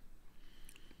the deck.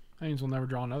 That means we'll never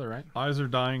draw another, right? Eyes are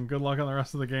dying. Good luck on the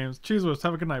rest of the games. Cheese Whiz,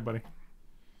 have a good night, buddy.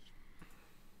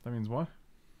 That means what?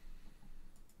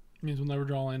 Means we'll never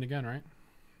draw a land again, right?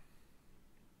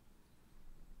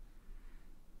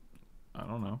 I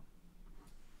don't know.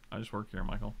 I just work here,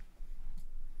 Michael.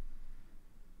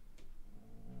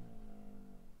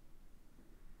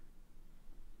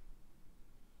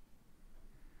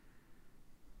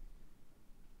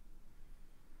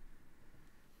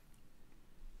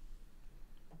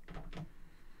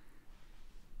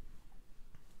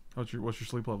 What's your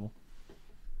sleep level?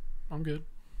 I'm good.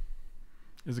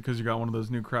 Is it because you got one of those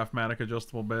new Craftmatic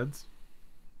adjustable beds?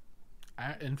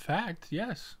 In fact,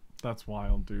 yes. That's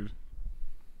wild, dude.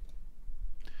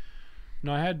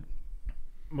 No, I had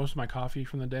most of my coffee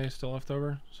from the day still left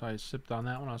over, so I sipped on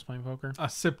that when I was playing poker. I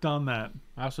sipped on that.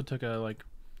 I also took a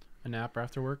nap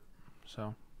after work,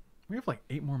 so. We have like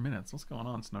 8 more minutes. What's going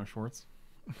on, Snow Schwartz?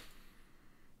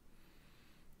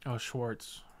 Oh,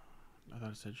 Schwartz. I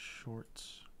thought it said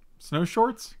shorts. Snow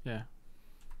Shorts? Yeah.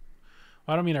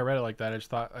 Well, I don't mean I read it like that. I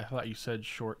thought you said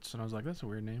shorts, and I was like, that's a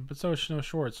weird name. But so is Snow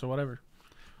Schwartz, so whatever.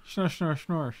 Snor, snor,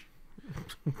 snor.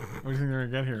 What do you think they're gonna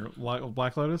get here?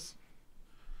 Black Lotus?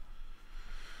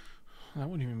 That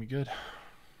wouldn't even be good.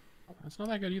 That's not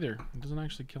that good either. It doesn't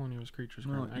actually kill any of his creatures.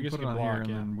 No, I you guess put it it can on here, block, and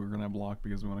yeah. then we're gonna have block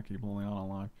because we want to keep Liliana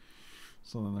alive.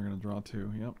 So then they're gonna draw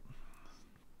 2. Yep.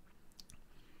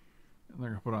 And they're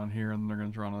gonna put it on here, and then they're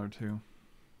gonna draw another 2.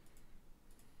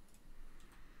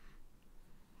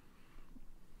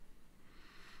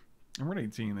 And we're at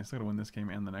 18. They still gotta win this game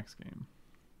and the next game.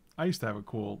 I used to have a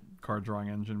cool card drawing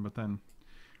engine, but then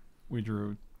we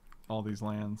drew all these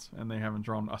lands, and they haven't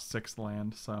drawn a 6th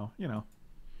land. So you know.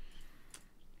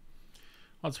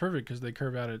 Well, it's perfect because they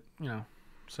curve out at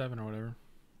 7 or whatever.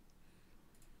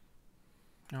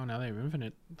 Oh, now they have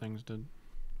infinite things to.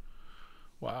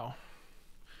 Wow.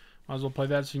 Might as well play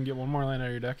that so you can get one more land out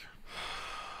of your deck.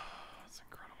 That's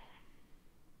incredible.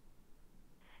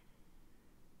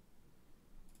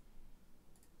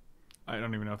 I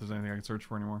don't even know if there's anything I can search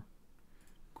for anymore.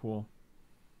 Cool.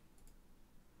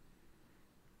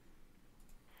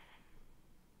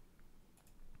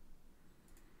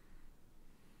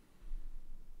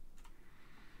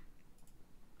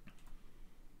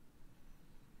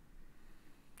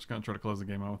 Just gonna try to close the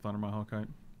game out with Thunder Mile Hellkite.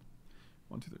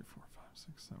 1, 2, 3, 4, 5,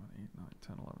 6, 7, 8, 9,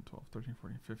 10, 11, 12, 13,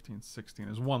 14, 15, 16.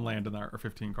 There's 1 land in there, or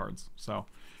 15 cards. So,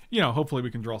 hopefully we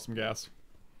can draw some gas.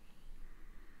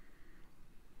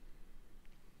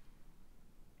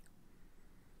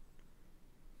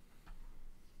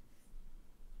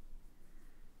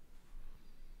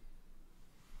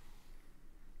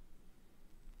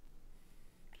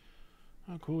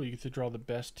 Oh, cool. You get to draw the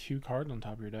best 2 cards on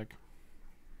top of your deck.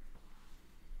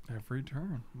 Every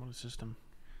turn. What a system.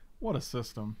 What a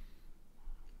system.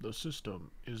 The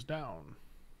system is down.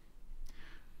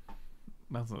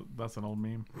 That's an old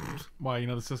meme. Why, you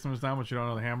know the system is down, but you don't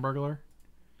know the Hamburglar?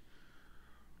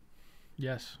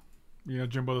 Yes. You know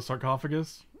Jimbo the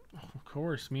Sarcophagus? Of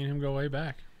course. Me and him go way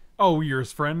back. Oh, you're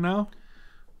his friend now?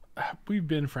 We've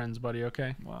been friends, buddy,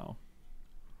 okay? Wow.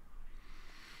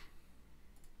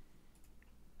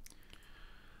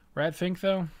 Rad Fink,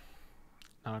 though,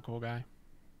 not a cool guy.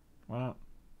 Why not?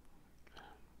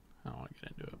 I don't want to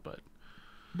get into it, but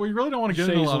Well, you really don't want to get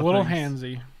say into a he's lot a little of things.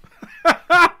 handsy.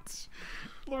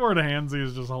 Lord Handsy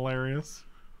is just hilarious.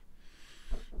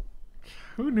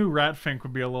 Who knew Ratfink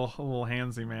would be a little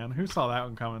handsy, man? Who saw that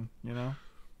one coming, you know?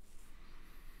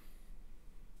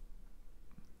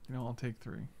 I'll take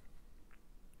 3.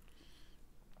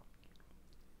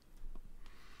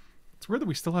 It's weird that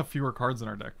we still have fewer cards in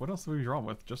our deck. What else did we draw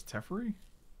with? Just Teferi?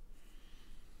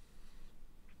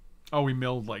 Oh, we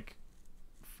milled like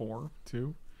 4,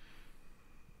 2.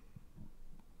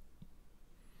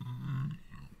 Oh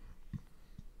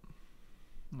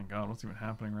my god, what's even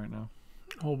happening right now?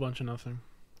 A whole bunch of nothing.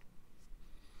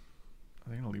 Are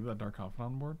they going to leave that Dark Confidant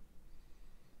on board?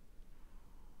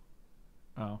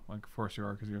 Oh, like, of course you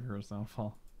are, because you have Hero's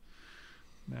Downfall.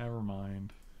 Never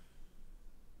mind.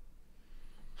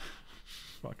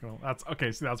 Fucking hell. That's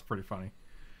okay, see, that's pretty funny.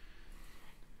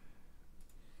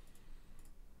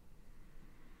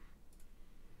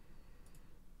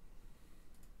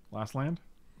 Last land?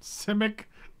 Simic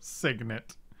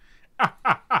Signet.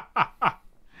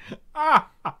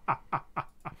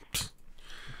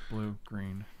 Blue,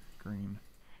 green, green,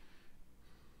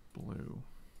 blue.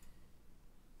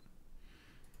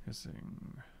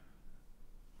 Hissing.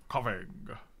 Coughing.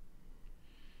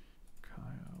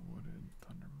 Kaya, Wooded,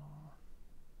 Thundermaw.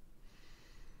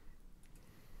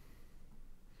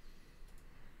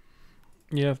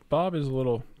 Yeah, Bob is a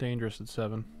little dangerous at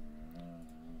 7.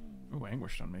 Ooh,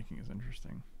 Anguished Unmaking is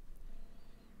interesting.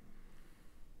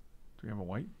 Do we have a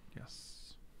white?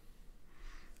 Yes.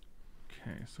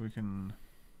 Okay, so we can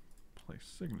play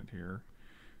Signet here.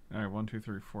 Now I have 1, 2,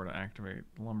 3, 4 to activate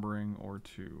Lumbering or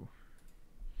to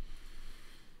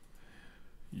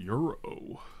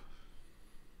Euro.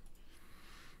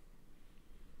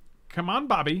 Come on,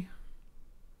 Bobby.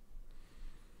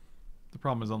 The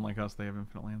problem is, unlike us, they have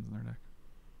infinite lands in their deck.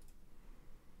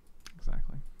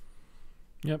 Exactly.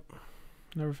 Yep.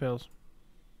 Never fails.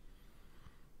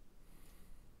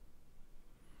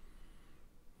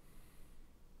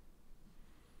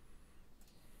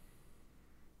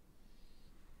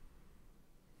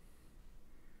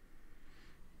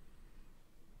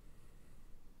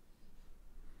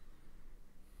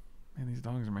 Man, these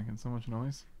dogs are making so much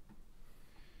noise.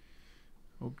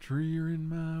 Oak tree, you're in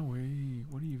my way.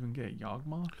 What do you even get?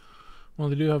 Yawgmoth? Well,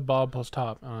 they do have Bob plus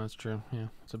top. Oh, that's true. Yeah,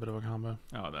 it's a bit of a combo.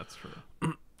 Oh, that's true.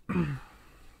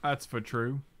 That's for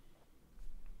true.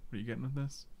 What are you getting with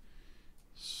this?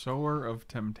 Sower of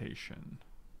Temptation.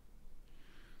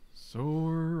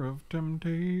 Sower of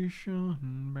Temptation.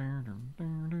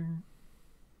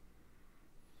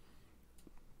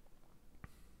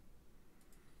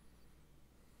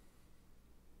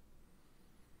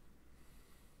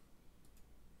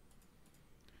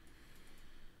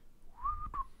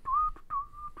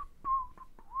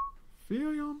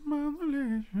 Feel your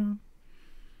modulation.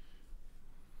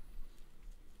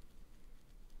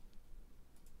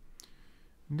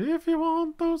 And if you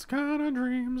want those kind of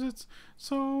dreams, it's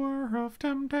Sower of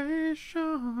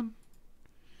Temptation.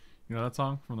 You know that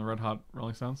song from the Red Hot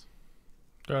Rolling Stones?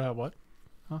 Red Hot what?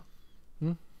 Huh?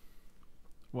 Hmm?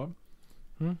 What?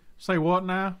 Hmm? Say what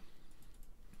now?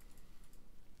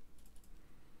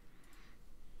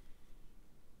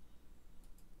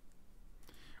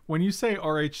 When you say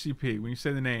RHCP, when you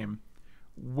say the name,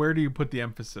 where do you put the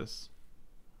emphasis?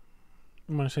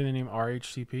 I'm going to say the name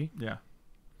RHCP. Yeah.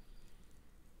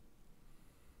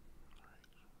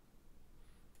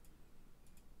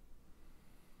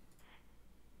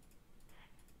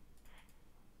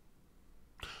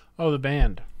 Oh, the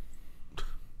band.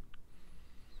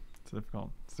 It's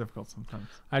difficult. It's difficult sometimes.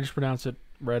 I just pronounce it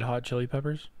Red Hot Chili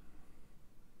Peppers.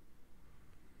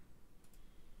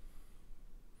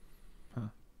 Huh.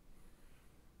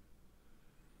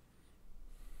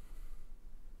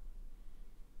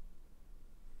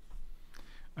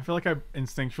 I feel like I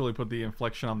instinctually put the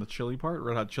inflection on the chili part.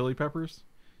 Red Hot Chili Peppers.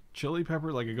 Chili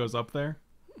pepper, like it goes up there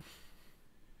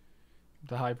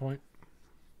The high point.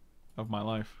 of my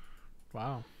life.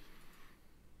 Wow.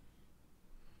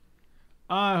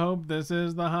 I hope this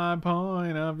is the high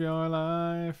point of your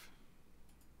life.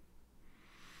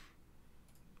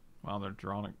 Wow, they're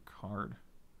drawing a card.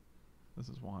 This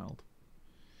is wild.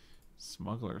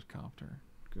 Smuggler's Copter.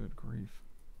 Good grief.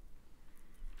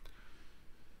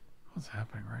 What's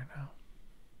happening right now?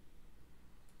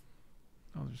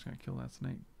 Oh, they're just gonna kill that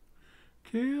snake.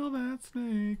 Kill that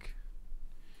snake.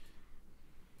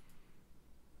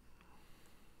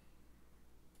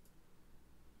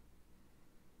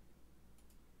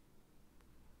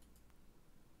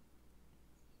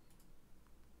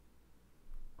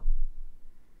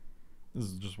 This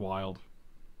is just wild.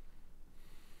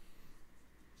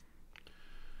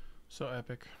 So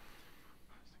epic.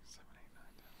 6, 7, 8, 9,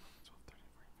 10, 11, 12, 13,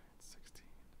 14, 15,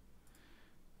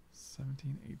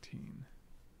 16, 17, 18.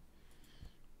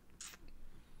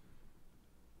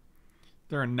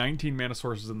 There are 19 mana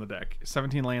sources in the deck.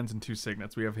 17 lands and 2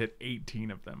 signets. We have hit 18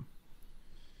 of them.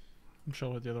 I'm sure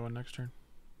I'll hit the other one next turn.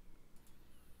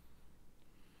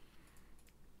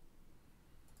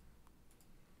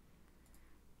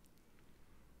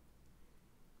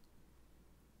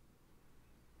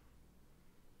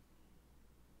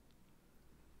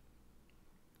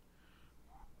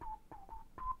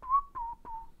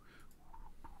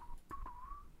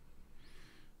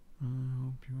 I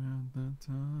hope you had the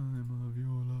time of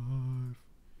your life.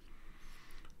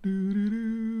 Do, do,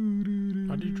 do, do, do,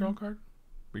 How do you draw a card?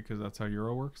 Because that's how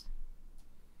Euro works.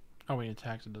 Oh, when he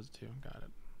attacks, it does it too. Got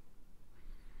it.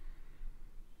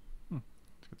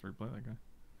 Let's get to replay that guy.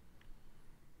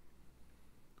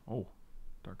 Oh,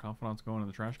 Dark Confidant's going in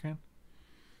the trash can?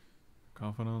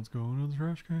 Confidant's going in the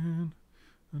trash can.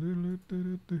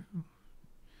 Do-do-do-do-do.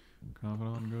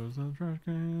 Confidant goes in the trash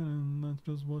can, and that's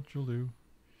just what you'll do.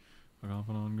 A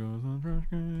confidant goes in the trash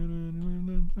can, and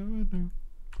that's how it do.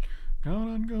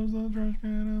 On goes the trash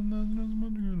can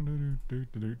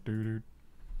and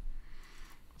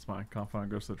that's my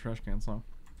Confidant Goes to the Trash Can song.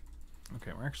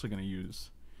 Okay, we're actually going to use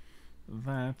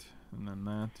that, and then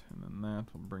that, and then that.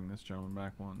 We'll bring this gentleman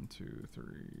back. 1, 2, 3,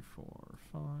 4,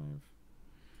 5.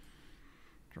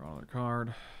 Draw another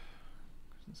card.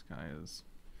 This guy is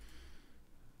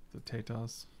the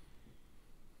Tatas.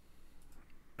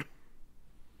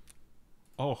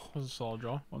 Oh, That was a solid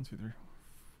draw. 1, 2, 3.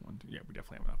 1, 2. Yeah, we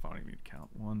definitely have enough. I don't even need to count.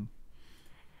 1,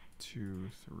 2,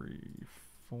 3,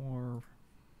 4.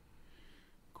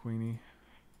 Queenie.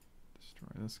 Destroy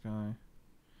this guy.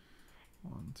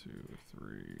 1, 2, 3,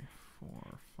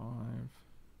 4, 5.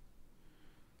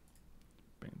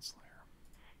 Baneslayer.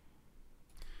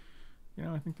 You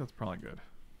know, I think that's probably good.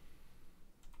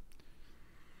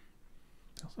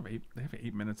 They also have 8. They have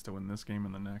 8 minutes to win this game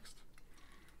and the next.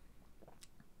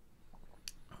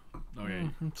 Oh yeah,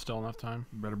 Still enough time.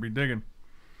 you better be digging.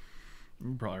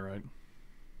 You're probably right.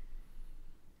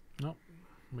 Nope.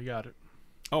 We got it.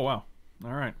 Oh wow.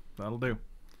 All right, that'll do.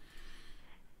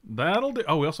 That'll do.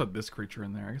 Oh, we also have this creature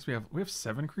in there. I guess we have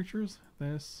 7 creatures.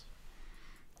 This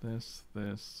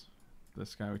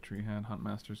guy which we had.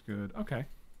 Huntmaster's good. Okay,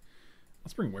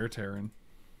 let's bring Wear Tear in.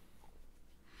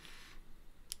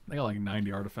 They got like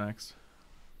 90 artifacts.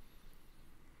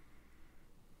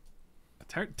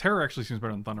 Terror actually seems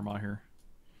better than Thundermaw here.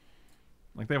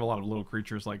 Like they have a lot of little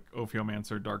creatures like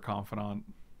Ophiomancer, Dark Confidant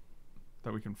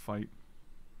that we can fight.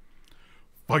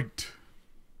 Fight.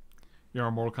 You're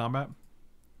on Mortal Kombat?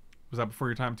 Was that before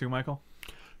your time too, Michael?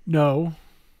 No.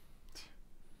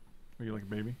 Were you like a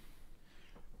baby?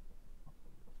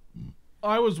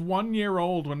 I was 1 year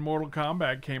old when Mortal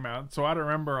Kombat came out, so I don't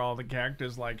remember all the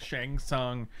characters like Shang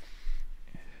Tsung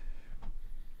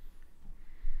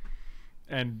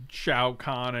and Shao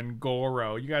Kahn and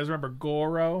Goro. You guys remember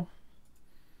Goro?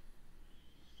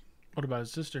 What about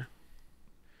his sister?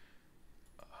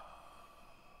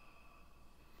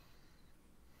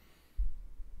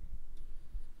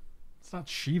 It's not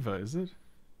Shiva, is it?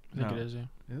 I think No. it is, yeah.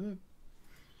 Is it?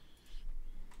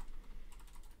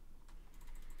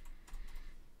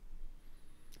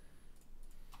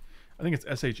 I think it's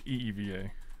Sheeva,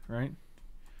 right?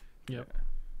 Yep.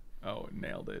 Oh, it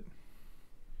nailed it.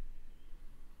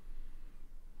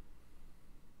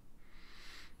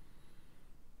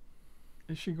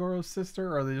 Is she Goro's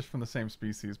sister, or are they just from the same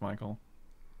species, Michael?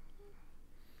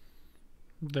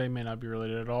 They may not be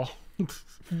related at all.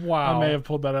 Wow. I may have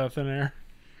pulled that out of thin air.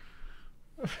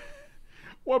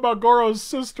 What about Goro's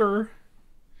sister?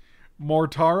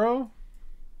 Mortaro?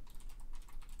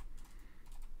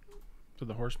 To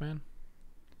the horseman?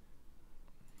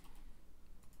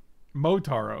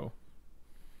 Motaro.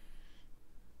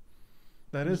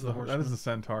 That Who's is the that horseman? is the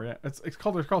centaur. Yeah, it's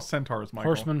called centaurs. Michael.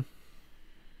 Horseman.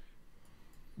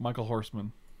 Michael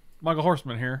Horseman. Michael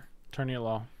Horseman here. Attorney at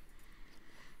law.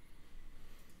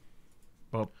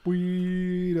 Bup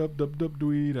dweed up dub dub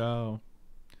dweed ow.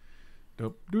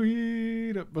 Dub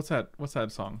dweed up. What's that? What's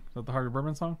that song? Is that the Harvey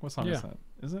Birdman song? What song is Yeah. that?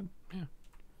 Is it? Yeah.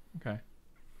 Okay.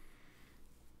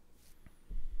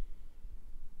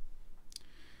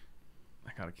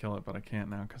 I gotta kill it, but I can't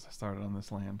now because I started on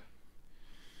this land.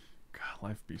 God,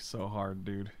 life be so hard,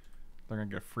 dude. They're gonna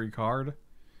get a free card.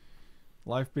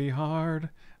 Life be hard.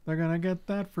 They're gonna get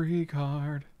that free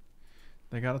card.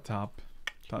 They got a top.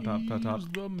 Top, top, top, top, He's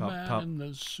the top, man top. in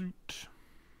the suit.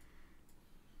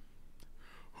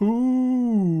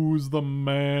 Who's the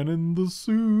man in the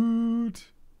suit?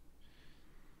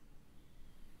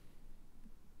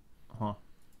 Huh.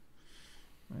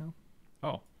 Well.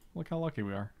 Oh, look how lucky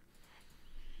we are.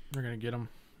 We're gonna get him.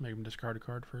 Make him discard a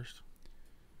card first.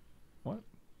 What?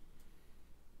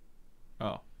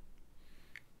 Oh.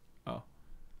 Oh.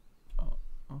 Oh.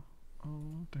 Oh.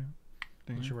 Oh, damn.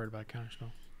 Unless you're Damn. worried about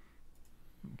counterspell.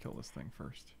 Kill this thing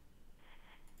first.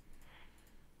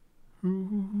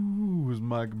 Who's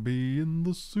Mike B in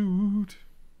the suit?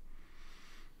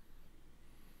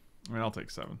 I mean, I'll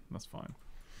take 7. That's fine.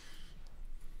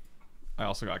 I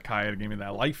also got Kaya to give me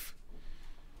that life.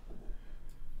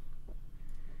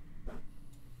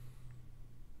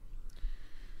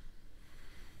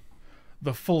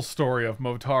 The full story of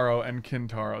Motaro and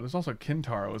Kintaro. There's also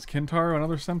Kintaro. Is Kintaro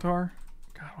another centaur?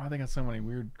 God, why they got so many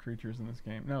weird creatures in this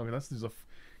game? No, that's just a.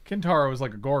 Kintaro is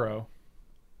like a Goro.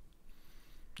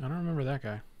 I don't remember that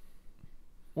guy.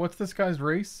 What's this guy's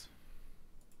race?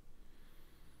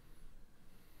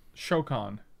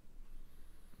 Shokan.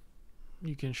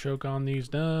 You can choke on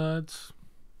these nuts.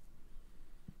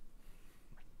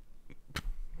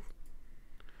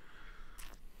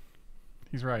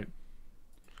 He's right.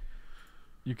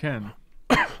 You can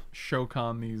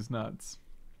Shokan these nuts.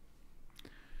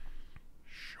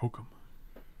 Choke 'em.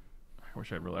 I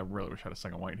really wish I had a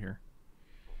second white here.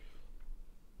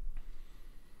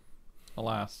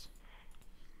 Alas.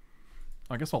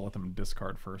 I guess I'll let them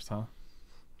discard first, huh?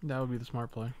 That would be the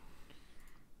smart play.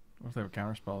 What if they have a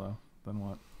counterspell, though? Then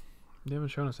what? They haven't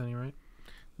shown us any, right?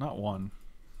 Not one.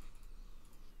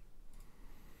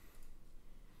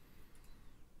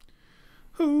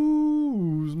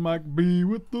 Who's Mike B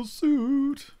with the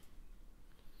suit?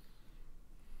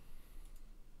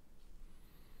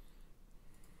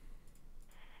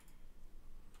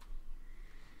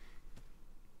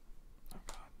 Oh,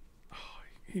 God. Oh,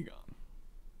 he gone.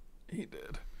 He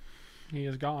did. He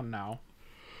is gone now.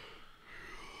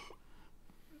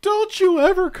 Don't you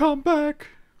ever come back.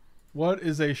 What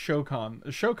is a Shokan? A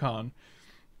Shokan,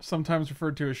 sometimes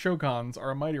referred to as Shokans,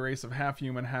 are a mighty race of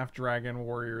half-human, half-dragon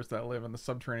warriors that live in the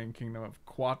subterranean kingdom of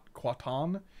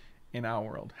Quatan in our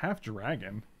world.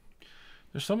 Half-dragon?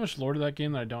 There's so much lore to that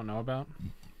game that I don't know about.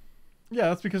 Yeah,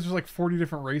 that's because there's like 40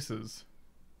 different races.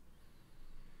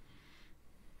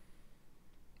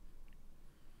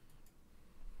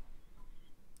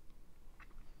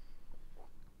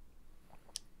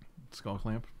 Skull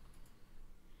Clamp.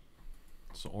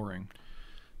 Soul Ring.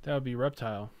 That would be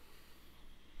Reptile.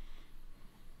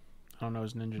 I don't know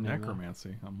his ninja name.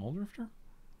 Necromancy. A Moldrifter?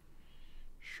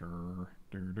 Sure.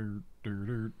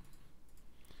 Dur.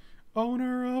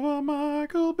 Owner of a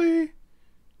Michael B.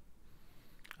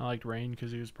 I liked Rain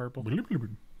because he was purple.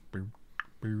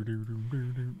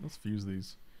 Let's fuse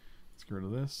these. Let's get rid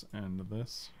of this and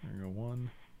this. There you go. 1.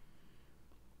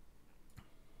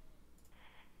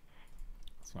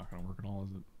 It's not going to work at all,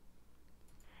 is it?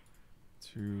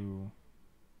 2,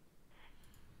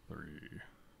 3.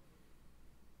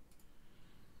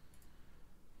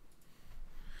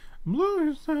 Blow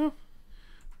yourself.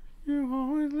 You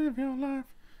always live your life.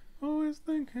 Always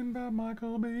thinking about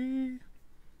Michael B.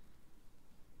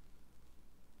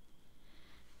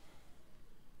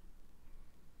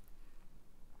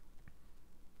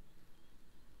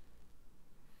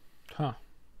 Huh.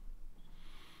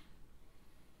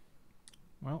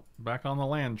 Well, back on the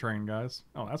land train, guys.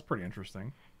 Oh, that's pretty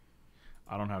interesting.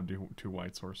 I don't have two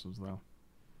white sources, though.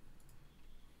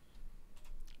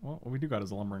 Well, what we do got is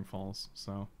the Lumbering Falls,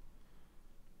 so...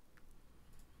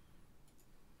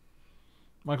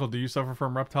 Michael, do you suffer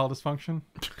from reptile dysfunction?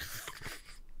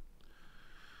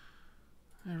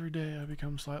 Every day I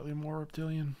become slightly more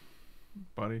reptilian.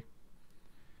 Buddy.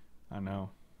 I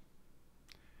know.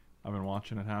 I've been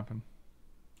watching it happen.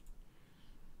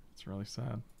 It's really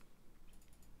sad.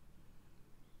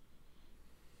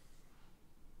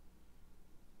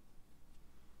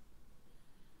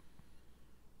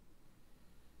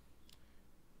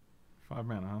 Five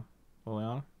mana, huh?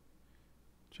 Liliana?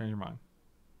 Change your mind.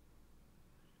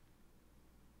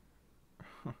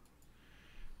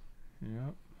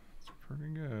 Yep. It's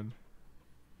pretty good.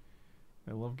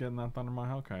 They love getting that Thunder My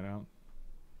Hellkite out.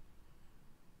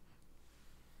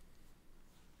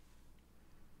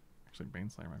 Actually,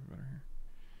 Baneslayer might be better here.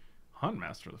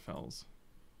 Huntmaster of the Fells.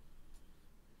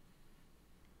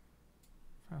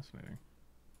 Fascinating.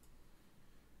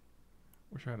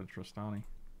 Wish I had a Tristani.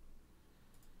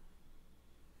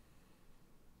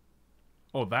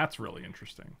 Oh, that's really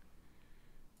interesting.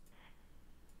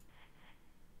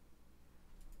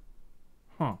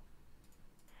 Huh.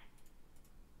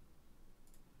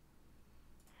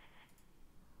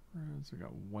 Reds, we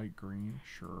got white, green,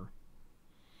 sure.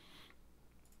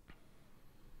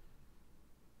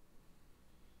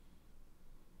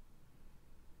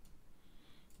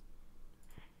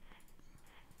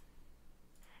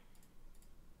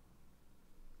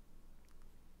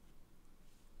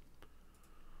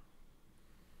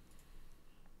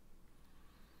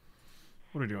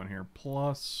 What are we doing here?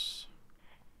 Plus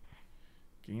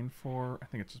gain 4. I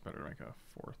think it's just better to make a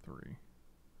 4/3.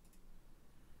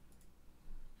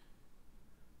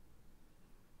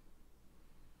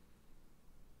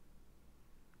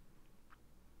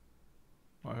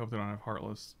 Oh, I hope they don't have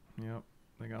Heartless. Yep,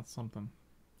 they got something.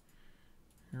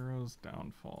 Hero's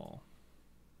Downfall.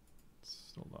 It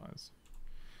still dies.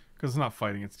 Because it's not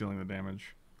fighting, it's dealing the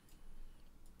damage.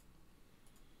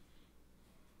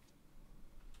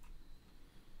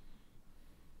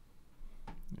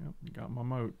 Yep, you got my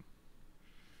moat.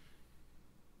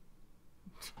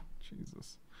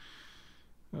 Jesus.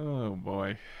 Oh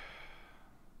boy.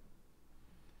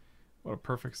 What a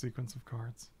perfect sequence of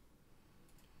cards.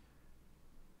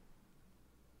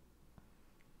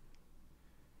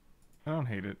 I don't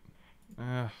hate it.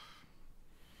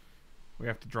 We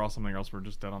have to draw something else, we're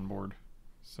just dead on board.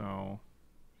 So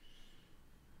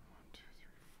 1, 2,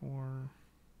 3, 4.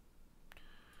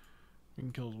 We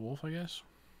can kill his wolf, I guess.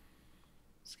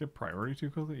 Skip priority too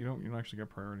quickly? You don't actually get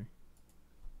priority.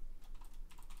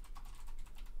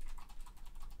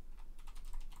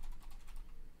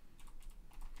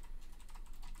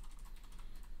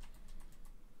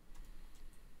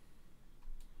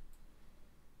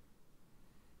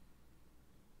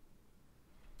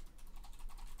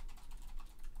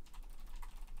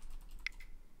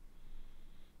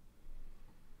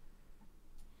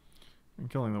 And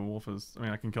killing the wolf is, I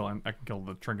mean, I can kill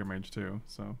the trinket mage too,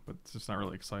 so, but it's just not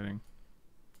really exciting.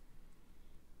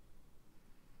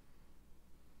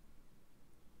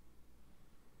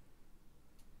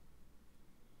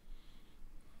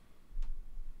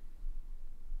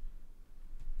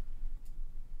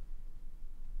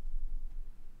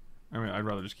 I mean, I'd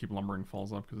rather just keep lumbering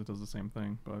falls up because it does the same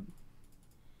thing, but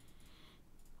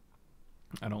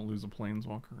I don't lose a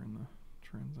planeswalker in the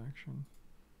transaction.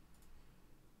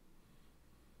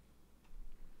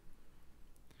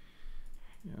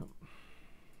 Yep.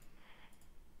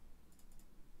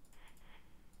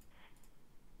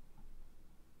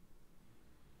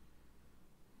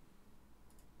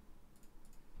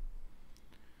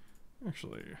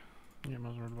 Actually, Yeah,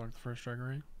 might as well block the first striker,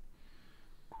 right?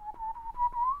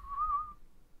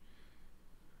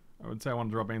 I would say I want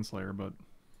to draw Baneslayer, but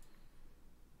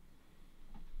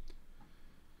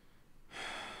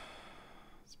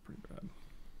it's pretty bad.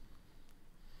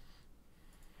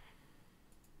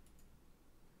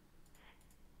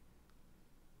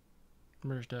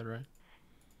 Murder's dead, right?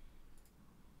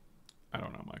 I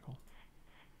don't know, Michael.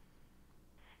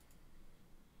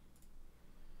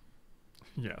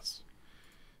 Yes.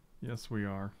 Yes, we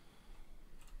are.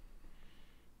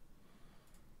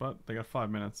 But they got 5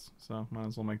 minutes, so might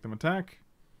as well make them attack.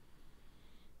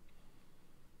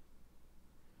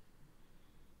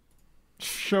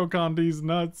 Shokan D's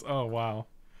nuts. Oh, wow.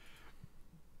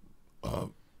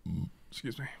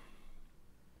 Excuse me.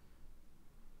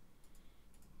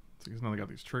 So now they got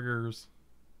these triggers.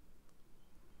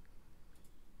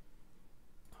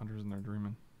 Hunters in there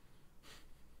dreaming.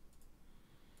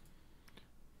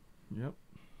 Yep.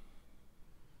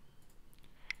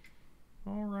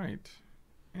 All right.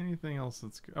 Anything else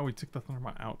that's good? Oh, we took the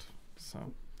Thunderbolt out.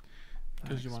 So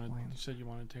Because you said you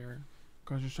wanted terror.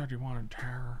 Because you said you wanted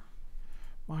terror.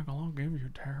 Michael, I'll give you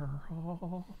terror.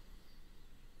 Oh.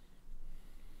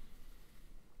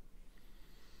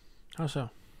 How so?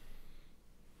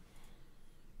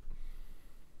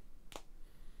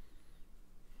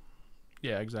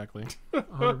 Yeah, exactly.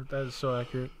 That is so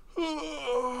accurate.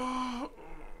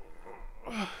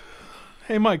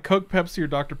 Hey, Mike, Coke, Pepsi, or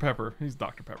Dr. Pepper? He's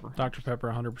Dr. Pepper. Dr. Pepper,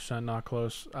 100% not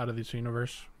close. Out of this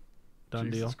universe.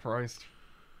 Done Jesus deal. Christ.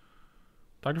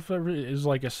 Dr. Pepper is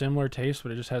like a similar taste,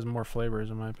 but it just has more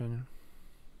flavors, in my opinion.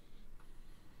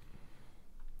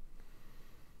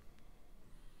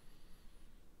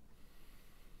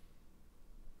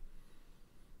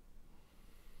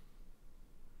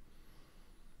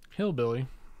 Hillbilly.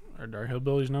 Are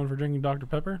hillbillies known for drinking Dr.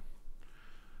 Pepper?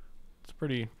 It's a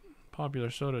pretty popular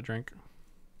soda drink.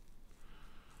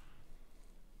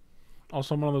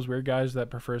 Also, I'm one of those weird guys that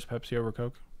prefers Pepsi over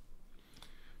Coke.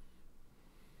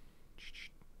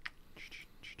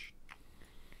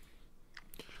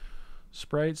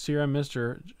 Sprite, Serum,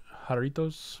 Mr.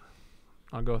 Jarritos.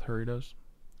 I'll go with Jarritos.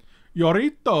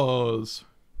 Yorritos.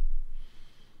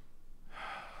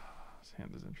 This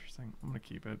hand is interesting. I'm going to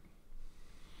keep it.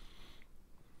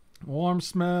 Warm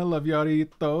smell of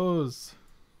Yorritos.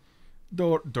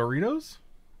 Doritos?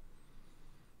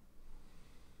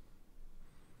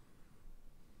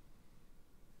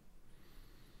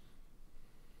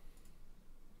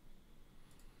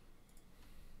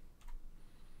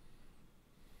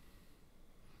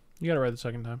 You got it right the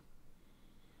second time.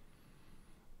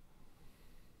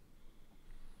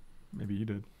 Maybe you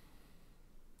did.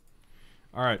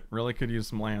 All right, really could use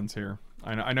some lands here.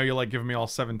 I know you like giving me all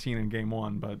 17 in game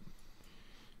 1, but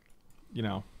you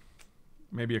know,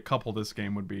 maybe a couple this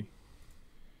game would be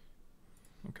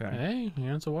okay. Hey,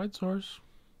 yeah, it's a white source.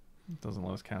 It doesn't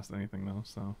let us cast anything though,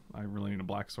 so I really need a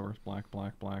black source. Black,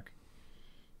 black, black.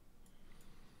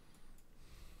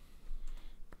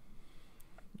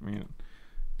 I mean,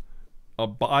 a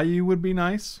bayou would be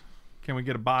nice. Can we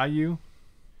get a bayou?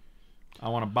 I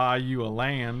want to buy you a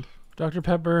land. Dr.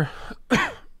 Pepper,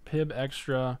 Pib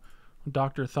Extra,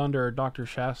 Dr. Thunder, or Dr.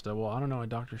 Shasta. Well, I don't know why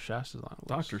Dr. Shasta's on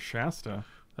the list. Dr. Shasta?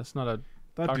 That's not a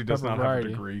That Dr. dude does Pepper not variety.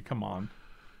 have a degree. Come on.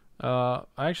 I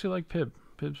actually like Pib.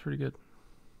 Pib's pretty good.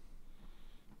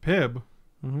 Pib?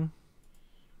 Mm-hmm.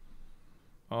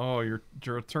 Oh, you're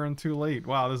turn too late.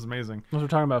 Wow, this is amazing. Unless we're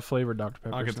talking about flavored Dr.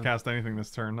 Pepper. I don't get to so- cast anything this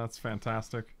turn. That's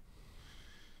fantastic.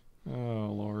 Oh,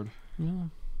 Lord. Yeah,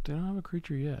 they don't have a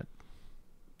creature yet.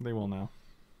 They will now.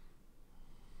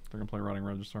 They're gonna play Rotting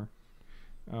Register.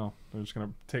 Oh, they're just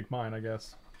gonna take mine, I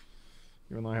guess.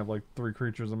 Even though I have like 3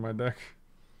 creatures in my deck.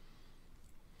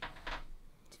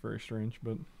 It's very strange,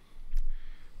 but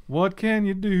what can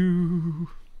you do?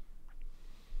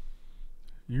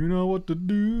 You know what to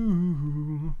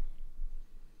do.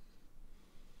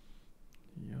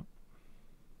 Yep.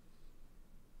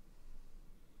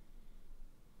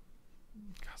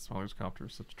 God, Smuggler's Copter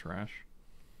is such trash.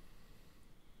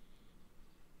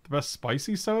 The best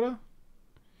spicy soda?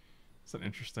 It's an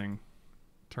interesting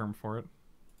term for it.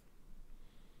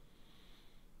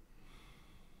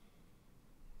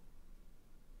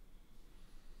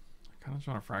 I kind of just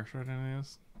want to fracture identity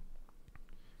is.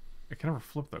 It can never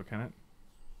flip though, can it?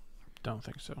 Don't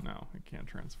think so. No, it can't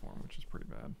transform, which is pretty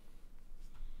bad.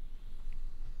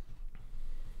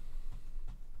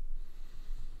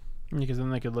 Because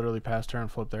then they could literally pass turn,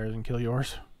 flip theirs, and kill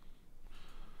yours.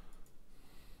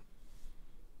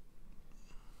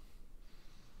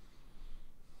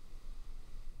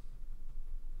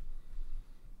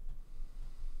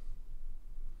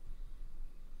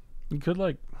 You could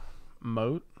like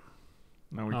moat.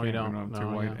 No, we No, can't. we We don't don't. have 2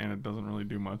 No, white, yeah. and it doesn't really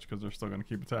do much because they're still going to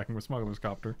keep attacking with Smuggler's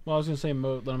Copter. Well, I was gonna say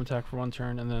moat, let them attack for 1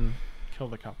 turn, and then kill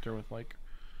the copter with like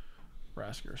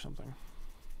Rasker or something.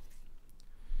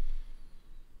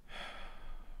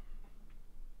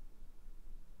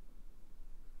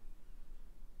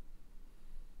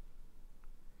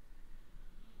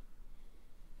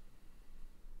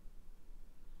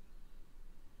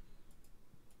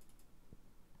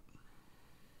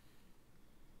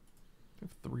 We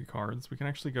have 3 cards. We can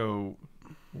actually go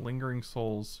Lingering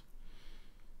Souls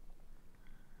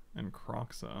and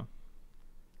Croxa.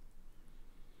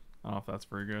 I don't know if that's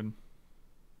very good.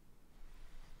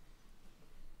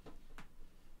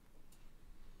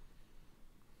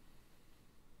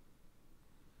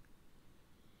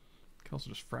 Can also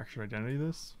just Fractured Identity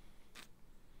this.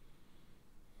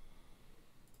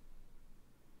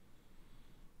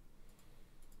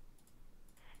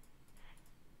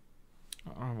 I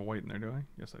don't have a white in there, do I?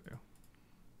 Yes, I do.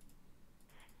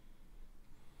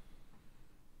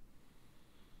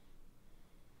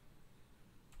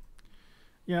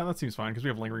 Yeah, that seems fine because we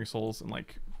have Lingering Souls and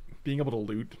like being able to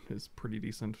loot is pretty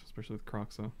decent, especially with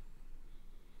Croxa.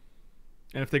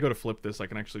 And if they go to flip this, I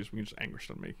can actually we can just Anguish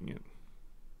on making it.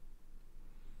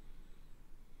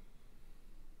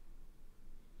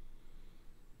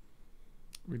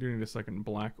 We do need a second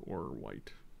black or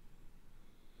white.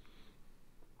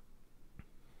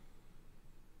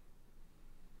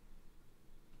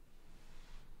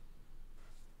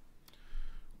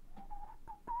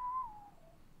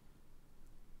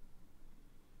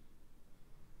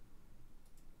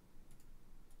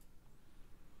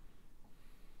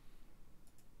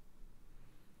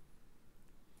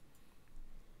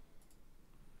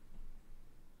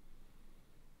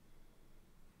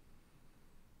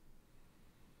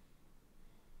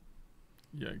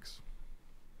 Yikes.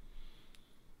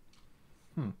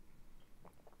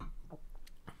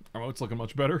 Oh, it's looking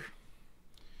much better.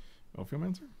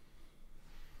 Ophiomancer?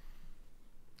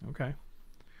 Okay.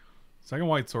 Second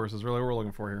white source is really what we're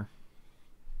looking for here.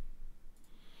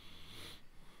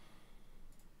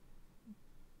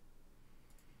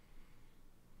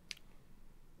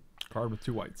 Card with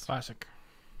 2 whites. Classic.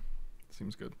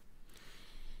 Seems good.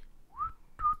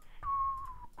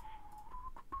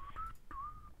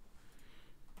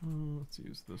 Let's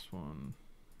use this one.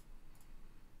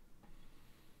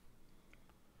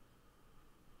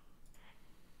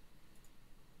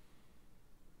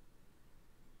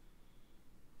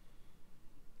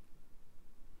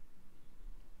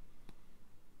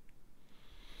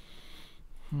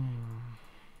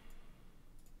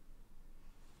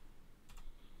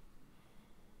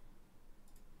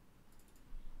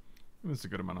 This is a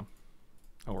good amount of...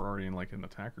 Oh, we're already in like an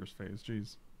attacker's phase.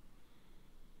 Jeez.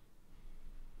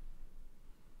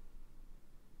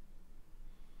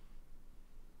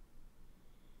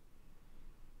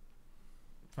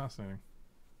 Fascinating.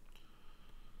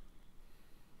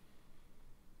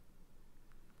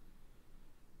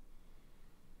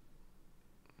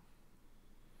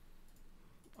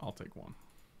 I'll take one.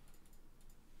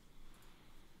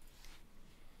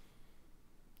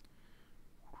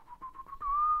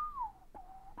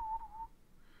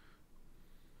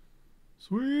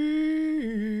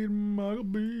 Sweet Michael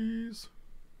B's.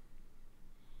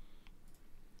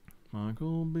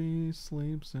 Michael B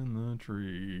sleeps in the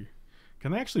tree.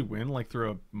 Can they actually win like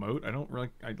through a moat? I don't really.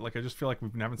 I just feel like we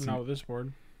haven't seen. Not with this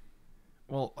board.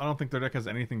 Well, I don't think their deck has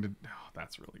anything to. Oh,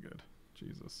 that's really good.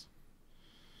 Jesus.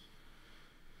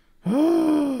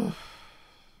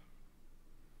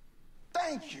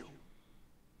 Thank you.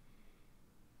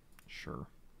 Sure.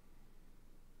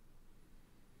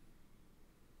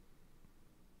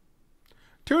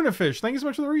 Tuna Fish, thank you so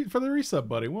much for the resub,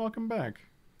 buddy. Welcome back.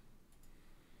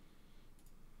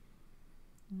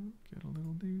 Get a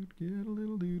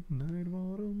little dude, night of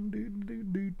autumn, dude,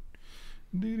 dude, dude.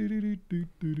 Do do do do do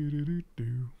do do do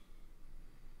do.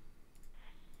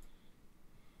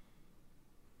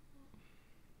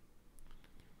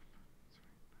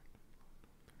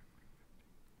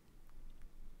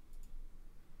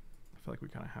 I feel like we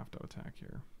kind of have to attack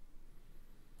here.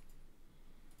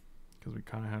 Because we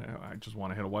kind of had... I just want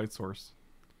to hit a white source.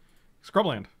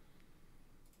 Scrubland.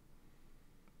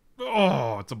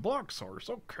 Oh, it's a black source.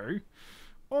 Okay.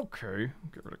 Okay.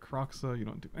 Get rid of Croxa. You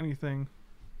don't do anything.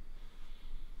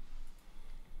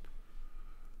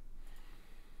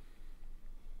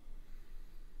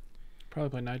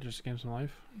 Probably play Night just to gain some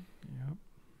life. Yep.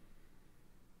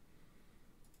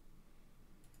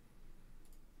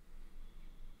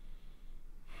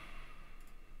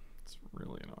 It's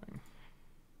really annoying.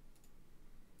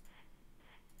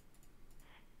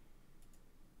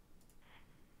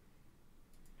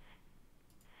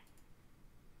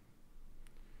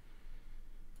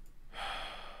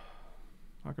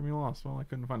 How come you lost? Well, I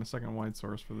couldn't find a second white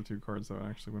source for the 2 cards that would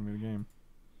actually win me the game.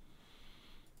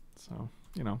 So,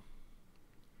 you know.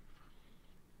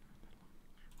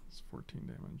 It's 14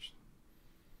 damage.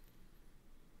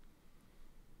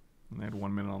 And they had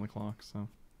 1 minute on the clock, so...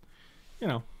 You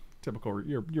know, typical,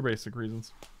 your basic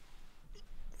reasons.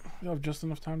 You have just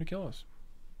enough time to kill us.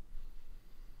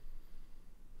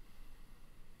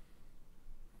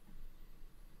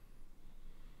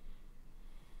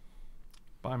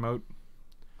 Bye, Moat.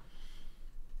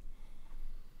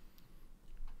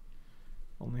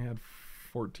 Only had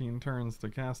 14 turns to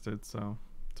cast it, so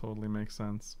totally makes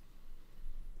sense.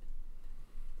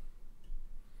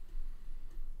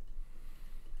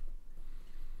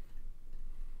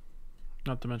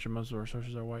 Not to mention most of our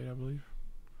sources are white, I believe.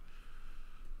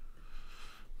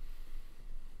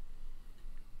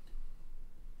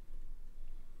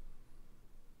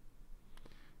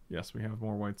 Yes, we have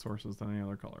more white sources than any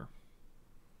other color.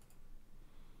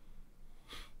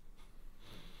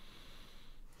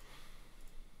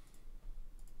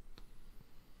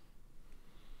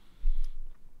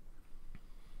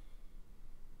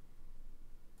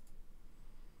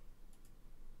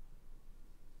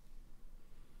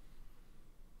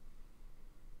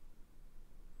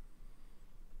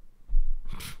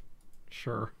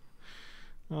 Sure.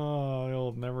 Oh,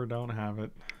 you'll never don't have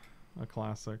it. A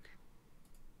classic.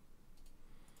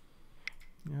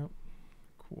 Yep.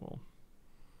 Cool.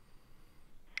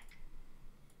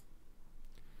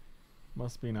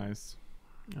 Must be nice.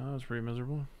 Oh, that was pretty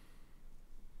miserable.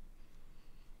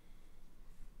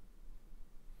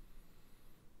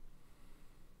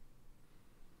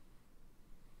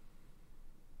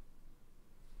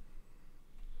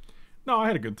 No, I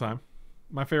had a good time.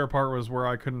 My favorite part was where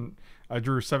I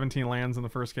drew 17 lands in the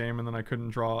first game, and then I couldn't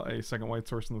draw a second white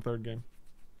source in the third game.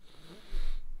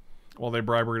 Well, they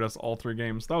briberied us all 3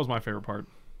 games. That was my favorite part.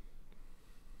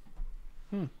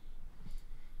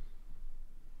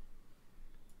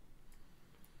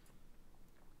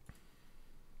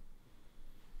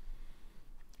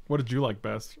 What did you like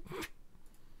best?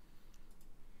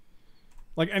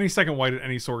 Like any second white at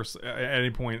any source at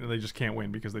any point, they just can't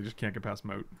win because they just can't get past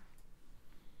Moat.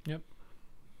 Yep.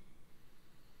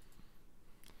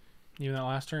 Even that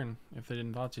last turn, if they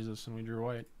didn't Thoughtseize us and we drew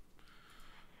white.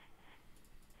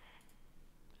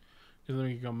 Because then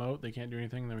we could go Moat, they can't do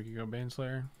anything, then we could go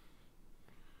Baneslayer.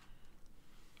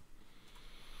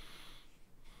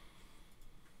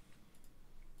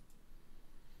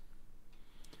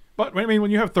 But I mean, when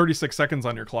you have 36 seconds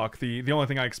on your clock, the only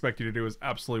thing I expect you to do is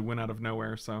absolutely win out of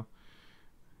nowhere. So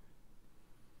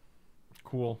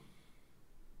cool,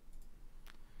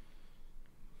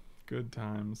 good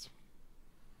times.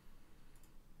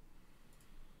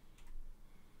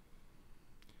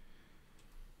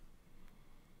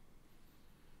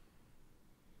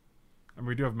 And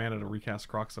we do have mana to recast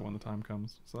Croxa when the time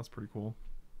comes, so that's pretty cool.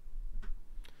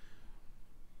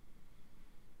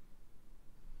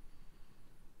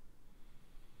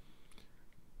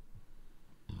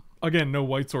 Again, no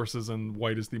white sources, and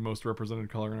white is the most represented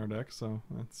color in our deck, so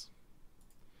that's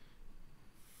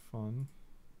fun.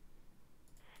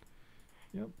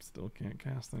 Yep, still can't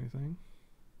cast anything.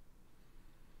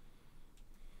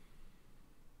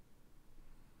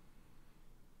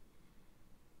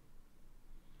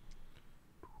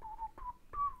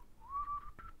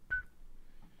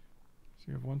 So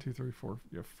you have 1, 2, 3, 4.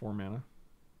 You have 4 mana.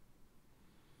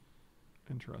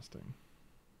 Interesting.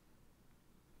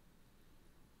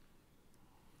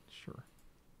 Sure.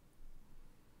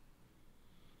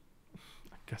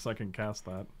 I guess I can cast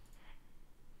that.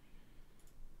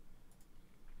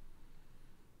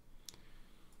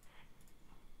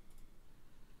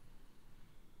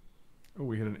 Oh,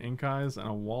 we hit an Ink Eyes and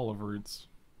a Wall of Roots.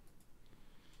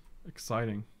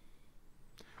 Exciting.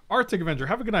 Arctic Avenger,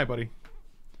 have a good night, buddy.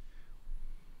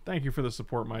 Thank you for the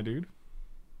support, my dude.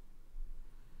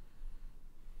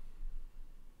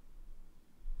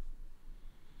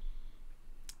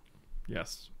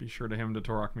 Yes, be sure to him to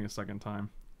Torok me a second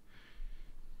time.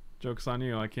 Joke's on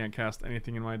you, I can't cast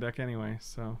anything in my deck anyway,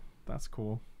 so that's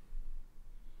cool.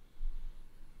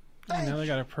 And now they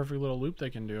got a perfect little loop they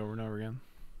can do over and over again.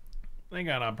 They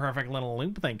got a perfect little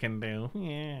loop they can do.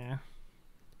 Yeah.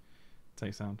 That's how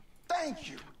you sound. Thank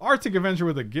you. Arctic Avenger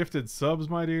with a gifted subs,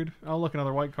 my dude. Oh, look,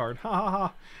 another white card. Ha ha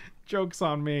ha. Joke's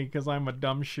on me, because I'm a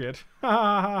dumb shit. Ha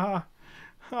ha ha ha.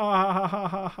 Ha ha ha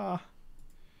ha ha.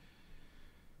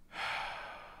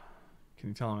 Can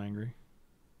you tell I'm angry?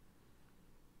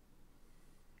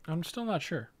 I'm still not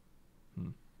sure. Hmm.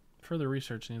 Further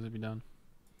research needs to be done.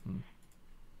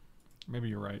 Maybe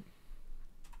you're right.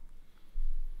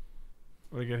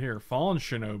 What do we get here? Fallen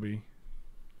Shinobi.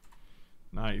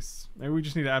 Nice. Maybe we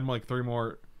just need to add like 3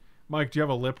 more. Mike, do you have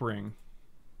a lip ring?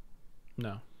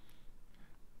 No.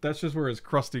 That's just where his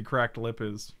crusty, cracked lip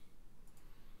is.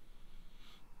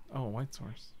 Oh, a white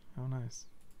source. How nice.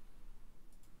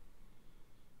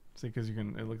 See, because you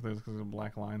can. It looks like there's a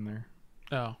black line there.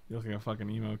 Oh. You look like a fucking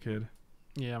emo kid.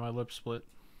 Yeah, my lip split.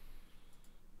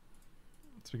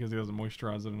 It's because he doesn't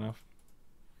moisturize it enough.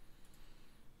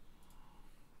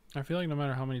 I feel like no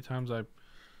matter how many times I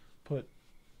put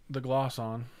the gloss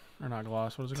on, or not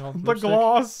gloss, what is it called? The Lipstick?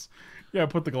 gloss. Yeah,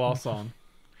 put the gloss on.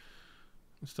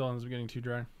 It still ends up getting too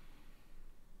dry.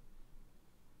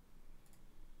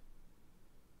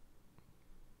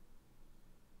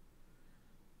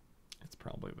 It's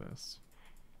probably this.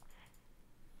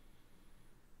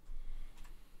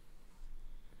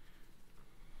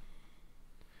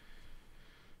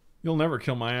 You'll never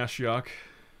kill my ass, yuck.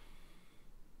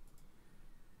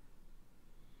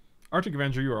 Arctic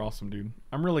Avenger, you are awesome, dude.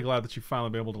 I'm really glad that you finally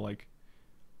be able to like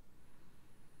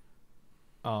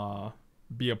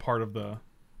be a part of the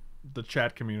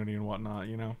chat community and whatnot,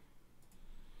 you know.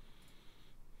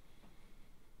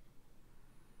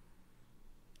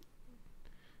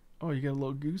 Oh, you get a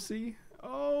little goosey?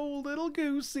 Oh, little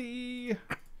goosey.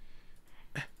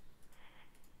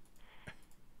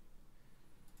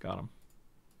 Got him.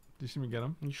 Did you see me get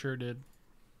him? You sure did.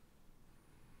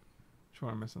 Which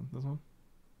one am I missing? This one?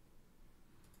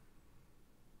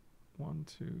 1,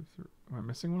 2, 3. Am I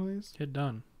missing one of these? Hit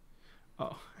done.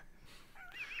 Oh.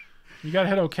 You gotta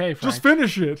hit okay, Frank. Just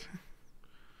finish it!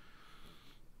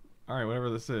 Alright, whatever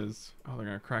this is. Oh, they're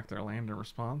gonna crack their land in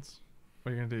response?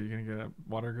 What are you gonna do? You gonna get a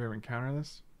water grave and counter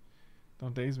this?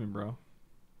 Don't daze me, bro.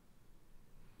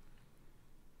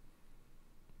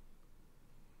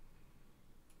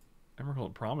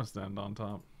 Emerald Promised End on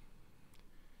top.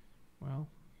 Well,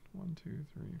 1, 2,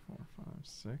 3, 4, 5,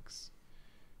 6.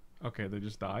 Okay, they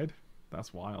just died?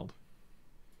 That's wild.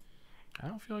 I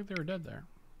don't feel like they were dead there.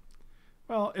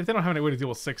 Well, if they don't have any way to deal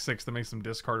with 6/6 that makes them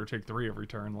discard or take 3 every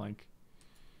turn, like...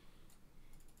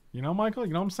 You know, Michael?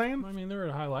 You know what I'm saying? I mean, they were at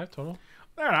a high life total.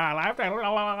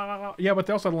 Yeah, but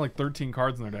they also had like 13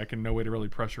 cards in their deck and no way to really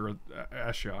pressure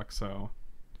Ashiok, so...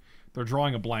 They're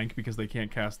drawing a blank because they can't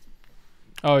cast...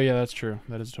 Oh, yeah, that's true.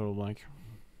 That is a total blank.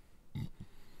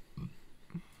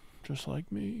 Just like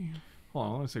me. Hold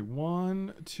on, let me see.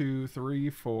 1, 2, 3,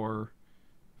 4,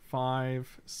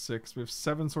 5, 6. We have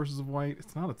 7 sources of white.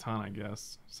 It's not a ton, I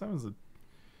guess. 7's a...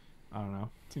 I don't know.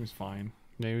 Seems fine.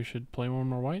 Maybe we should play one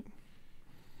more white?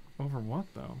 Over what,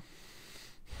 though?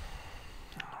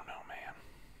 I don't know, man.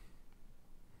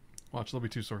 Watch, there'll be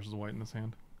 2 sources of white in this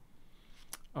hand.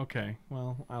 Okay,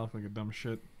 well, I look like a dumb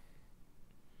shit.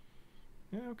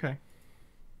 Yeah, okay.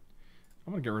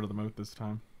 I'm gonna get rid of the moat this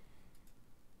time.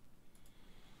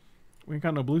 We ain't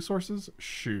got no blue sources?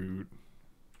 Shoot.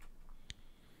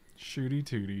 Shooty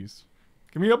tooties.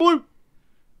 Give me a blue!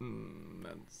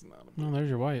 That's not a blue. Oh, there's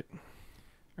your white.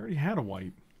 I already had a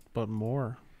white. But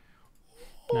more.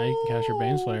 Now you can cast your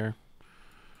Baneslayer.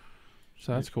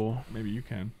 So that's cool. Maybe you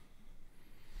can.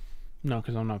 No,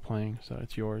 because I'm not playing, so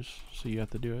it's yours. So you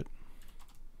have to do it.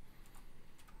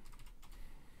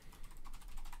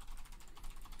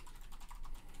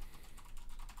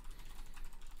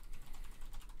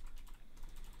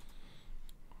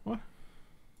 What?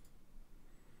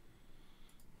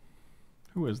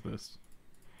 Who is this?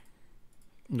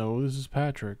 No, this is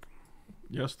Patrick.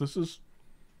 Yes, this is...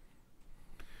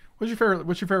 What's your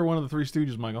favorite one of the Three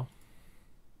Stooges, Michael?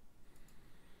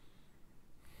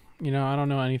 You know, I don't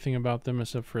know anything about them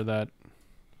except for that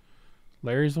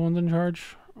Larry's the one in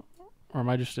charge? Or am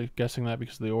I just guessing that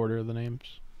because of the order of the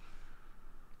names?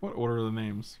 What order are the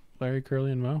names? Larry,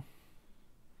 Curly, and Mo.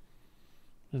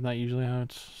 Isn't that usually how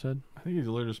it's said? I think he's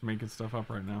literally just making stuff up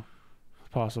right now.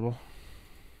 Possible.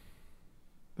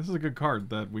 This is a good card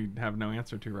that we have no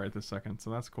answer to right this second, so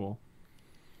that's cool.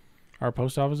 Our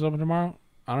post office is open tomorrow?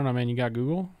 I don't know, man. You got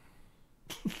Google?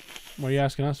 What are you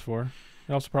asking us for?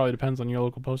 It also probably depends on your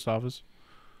local post office.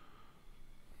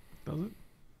 Does it?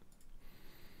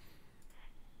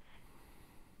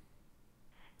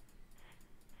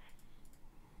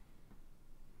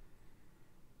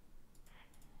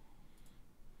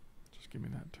 Just give me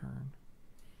that turn.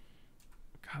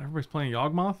 God, everybody's playing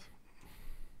Yawgmoth?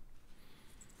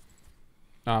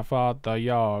 I fought the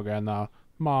Yogg and the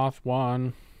Moth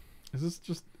won. Is this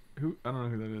just who? I don't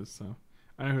know who that is. So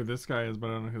I know who this guy is, but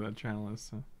I don't know who that channel is.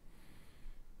 So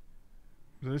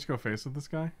did they just go face with this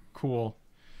guy? Cool,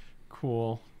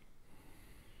 cool,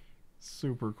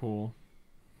 super cool.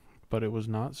 But it was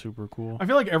not super cool. I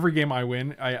feel like every game I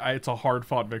win, I it's a hard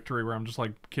fought victory where I'm just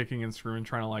like kicking and screwing,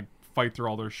 trying to like fight through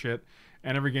all their shit.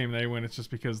 And every game they win, it's just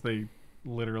because they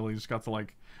literally just got to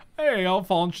like, hey, I'll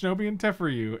Fallen Shinobi and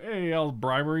Teffer you. Hey, I'll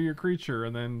bribery your creature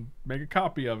and then make a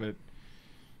copy of it.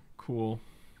 Cool.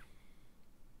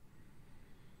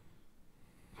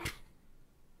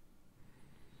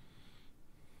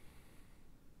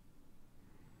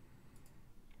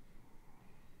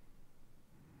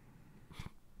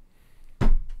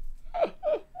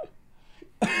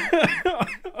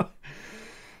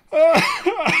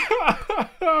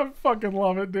 I fucking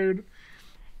love it, dude.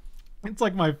 It's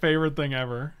like my favorite thing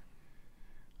ever.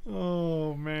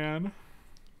 Oh, man.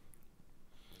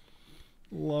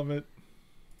 Love it.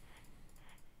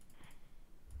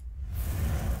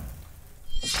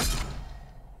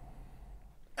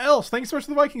 Else, thanks so much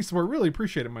for the Viking support. Really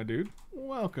appreciate it, my dude.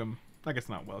 Welcome. I guess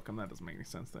not welcome. That doesn't make any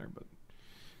sense there, but...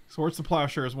 Swords to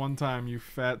Plowshares one time, you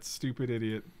fat, stupid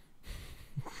idiot.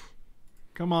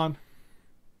 Come on.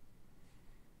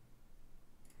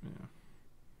 Yeah.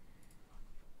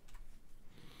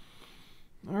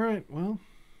 Alright, well.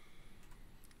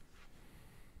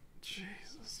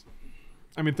 Jesus.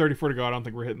 I mean, 34 to go. I don't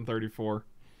think we're hitting 34.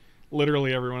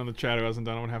 Literally everyone in the chat who hasn't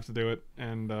done it would have to do it.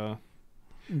 And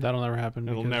That'll never happen.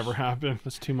 it'll never happen.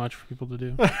 That's too much for people to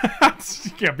do.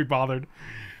 You can't be bothered.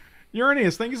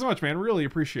 Uranius, thank you so much, man. Really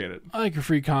appreciate it. I like your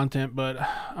free content, but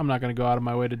I'm not going to go out of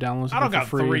my way to download something I don't got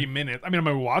for free. 3 minutes. I mean,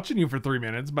 I'm watching you for 3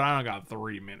 minutes, but I don't got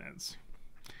 3 minutes.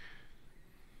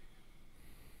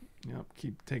 Yep,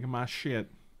 keep taking my shit.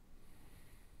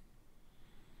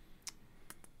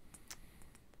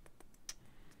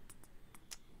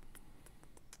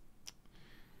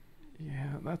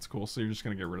 Yeah, that's cool. So you're just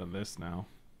going to get rid of this now.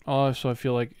 Oh, so I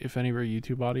feel like if any of our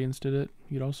YouTube audience did it,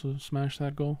 you'd also smash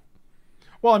that goal.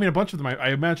 Well, I mean, a bunch of them, I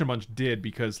imagine a bunch did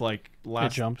because, like,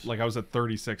 last... It jumps. Like, I was at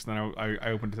 36, and then I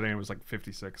opened today and it was, like,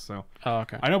 56, so... Oh,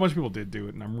 okay. I know a bunch of people did do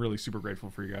it, and I'm really super grateful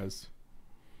for you guys.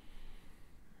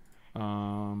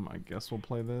 I guess we'll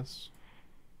play this.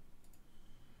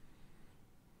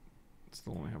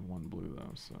 Still only have one blue,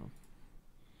 though, so...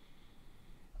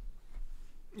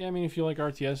 Yeah, I mean, if you like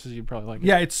RTSs, you'd probably like it.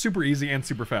 Yeah, it's super easy and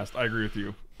super fast. I agree with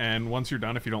you. And once you're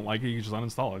done, if you don't like it, you just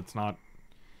uninstall it.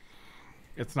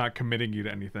 It's not committing you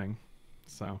to anything.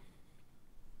 So.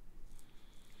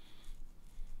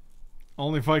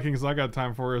 Only Vikings I got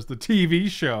time for is the TV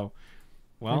show.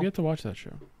 Well, I get to watch that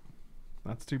show.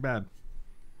 that's too bad.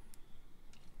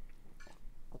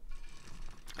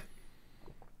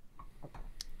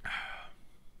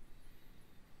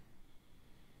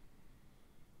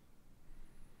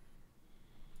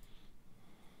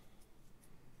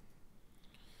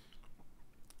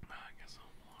 I guess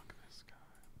I'll block this guy.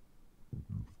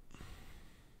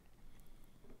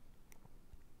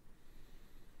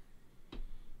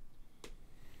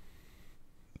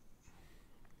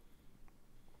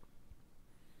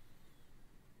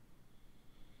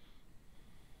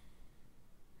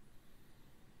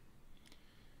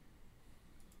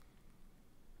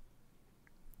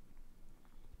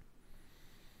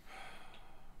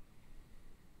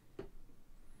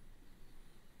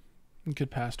 You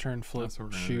could pass, turn, flip, That's what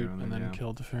we're gonna shoot, do, and then yeah.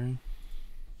 kill the fairy.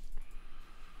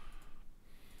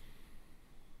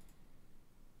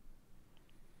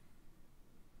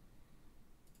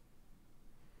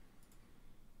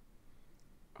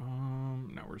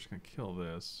 No, we're just gonna kill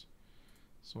this.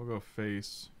 So we'll go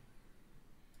face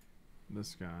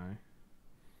this guy.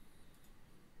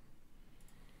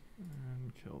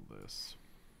 And kill this.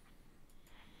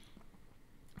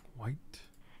 White,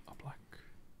 a black,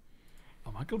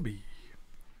 a Michael B.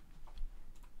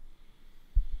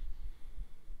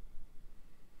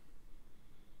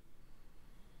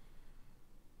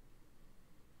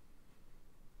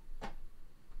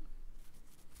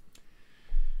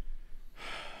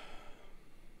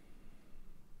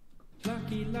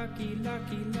 lucky,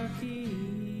 lucky, lucky.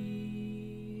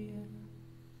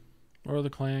 Or the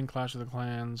Clan, Clash of the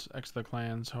Clans, X of the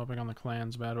Clans, Hopping on the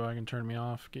Clans, Bandwagon, turn me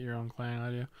off, get your own clan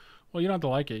idea. Well, you don't have to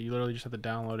like it. You literally just have to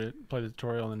download it, play the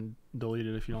tutorial, and then delete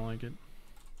it if you don't like it.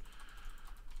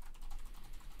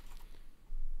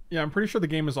 Yeah, I'm pretty sure the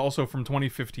game is also from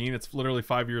 2015. It's literally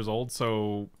 5 years old,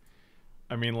 so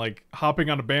I mean, like, hopping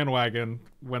on a bandwagon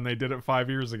when they did it 5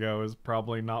 years ago is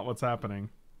probably not what's happening.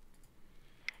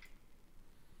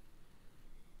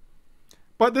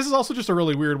 But this is also just a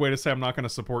really weird way to say I'm not going to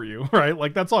support you, right?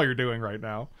 Like, that's all you're doing right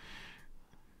now.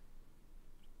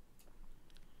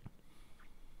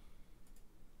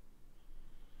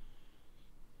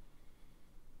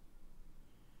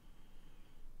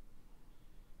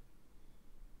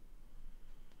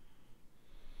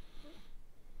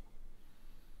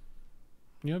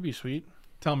 You know, it'd be sweet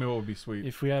Tell me what would be sweet.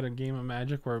 if we had a game of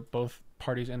Magic where both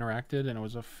parties interacted and it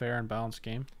was a fair and balanced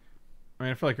game. I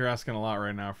mean, I feel like you're asking a lot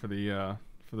right now for the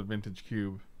vintage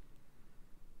cube.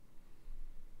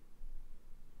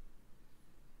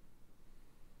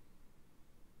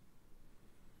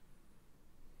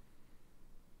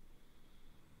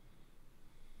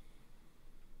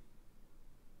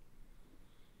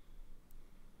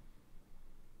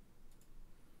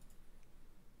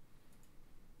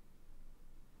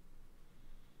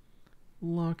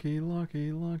 Lucky,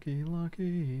 lucky, lucky,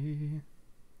 lucky.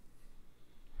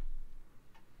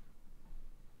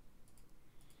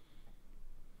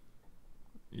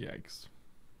 Yikes.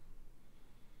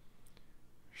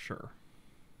 Sure.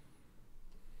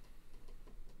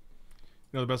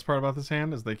 You know the best part about this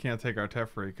hand is they can't take our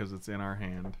Teferi because it's in our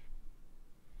hand.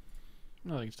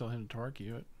 No, they can still hit a torque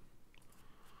you.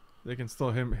 They can still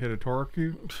hit a torque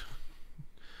you?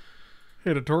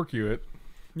 Hit a torque you it.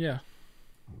 Yeah.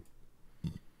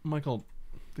 Michael,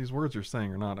 these words you're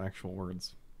saying are not actual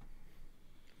words.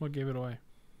 What gave it away?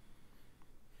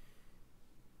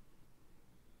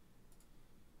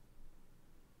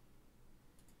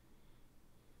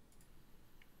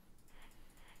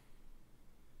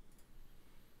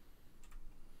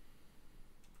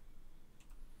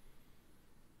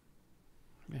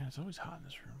 Man, it's always hot in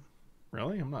this room.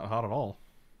 Really? I'm not hot at all.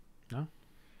 No?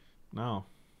 No.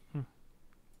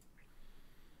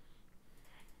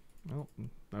 Well,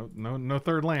 no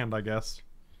third land, I guess.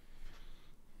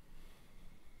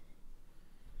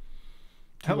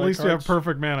 At white least we have cards?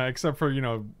 perfect mana, except for, you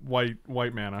know, white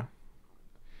mana.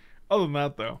 Other than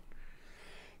that, though.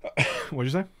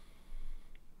 What'd you say?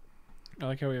 I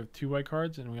like how we have 2 white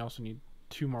cards and we also need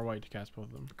 2 more white to cast both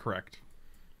of them. Correct.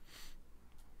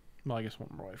 Well, I guess 1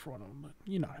 more white for one of them, but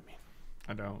you know what I mean.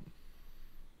 I don't.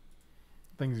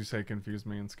 Things you say confuse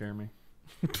me and scare me.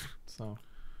 So.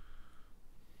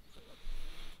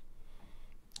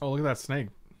 Oh, look at that snake.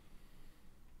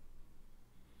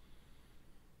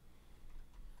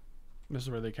 This is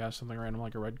where they cast something random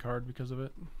like a red card because of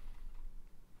it.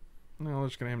 No, they're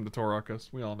just gonna aim him to Torok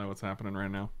us. We all know what's happening right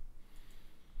now.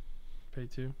 Pay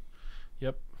 2.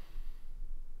 Yep.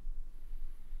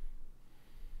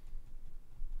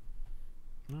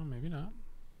 No, maybe not.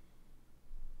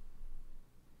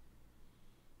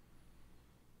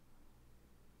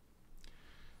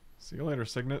 See you later,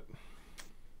 Signet.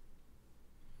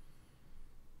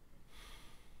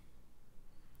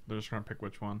 They're just gonna pick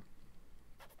which one.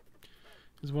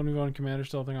 Is one we go on Commander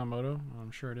still a thing on Moto?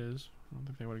 I'm sure it is. I don't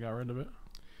think they would have got rid of it.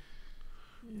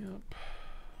 Yep.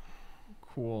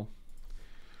 Cool.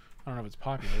 I don't know if it's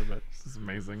popular, but This is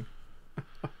amazing.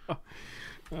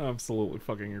 Absolutely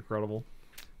fucking incredible.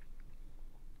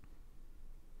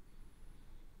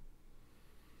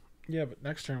 yeah. But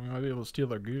next turn we might be able to steal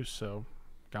their goose. So,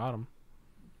 got him.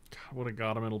 God, what a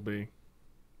goddamn it'll be.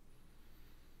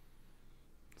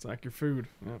 Sack your food.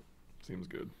 Yep. Seems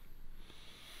good.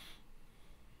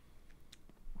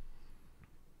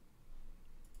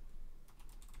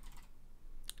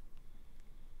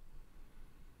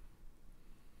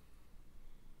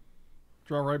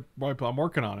 Draw right. I'm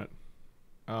working on it.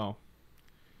 Oh.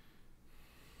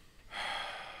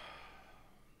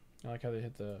 I like how they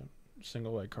hit the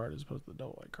single white card as opposed to the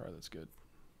double white card. That's good.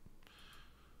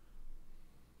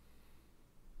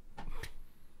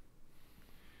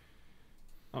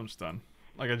 I'm just done.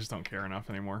 Like, I just don't care enough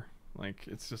anymore. Like,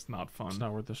 it's just not fun. It's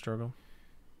not worth the struggle.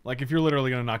 Like, if you're literally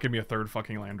gonna not give me a third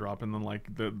fucking land drop, and then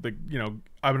like the you know,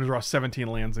 I'm gonna draw 17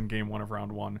 lands in game 1 of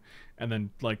round 1, and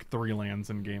then like 3 lands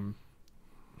in game.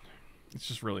 It's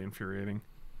just really infuriating.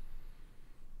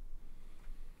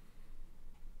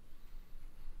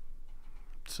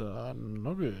 It's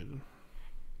no good.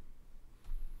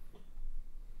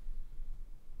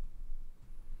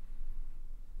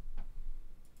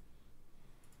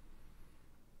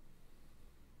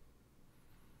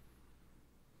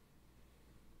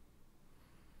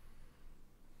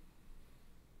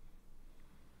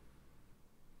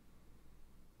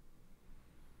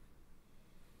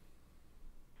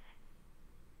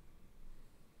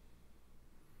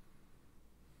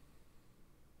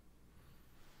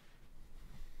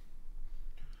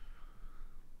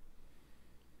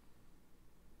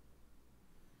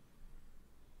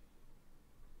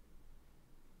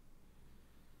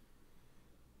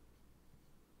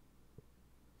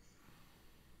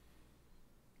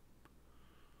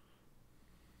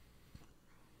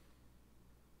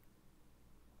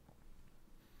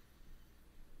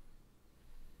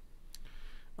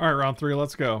 All right, round 3.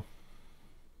 Let's go.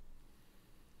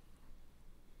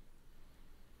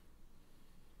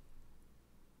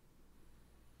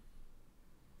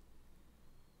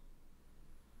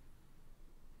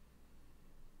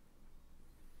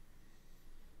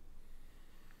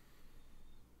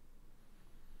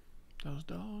 Those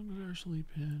dogs are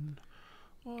sleeping.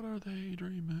 What are they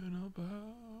dreaming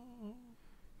about?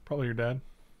 Probably your dad.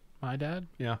 My dad?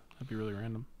 Yeah. That'd be really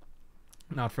random.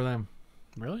 Not for them.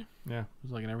 Really? Yeah. It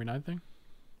was like an every night thing?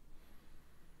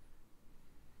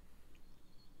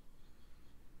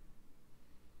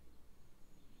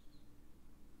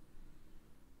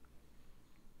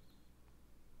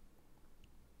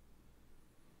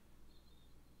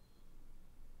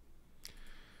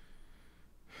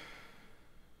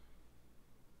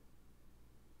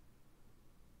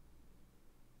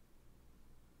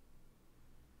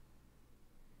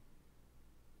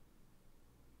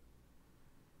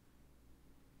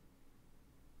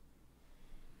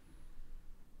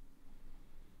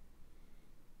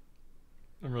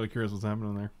 I'm really curious what's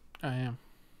happening there. I am.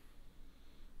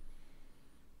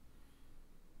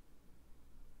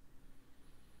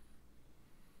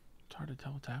 It's hard to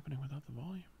tell what's happening without the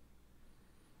volume.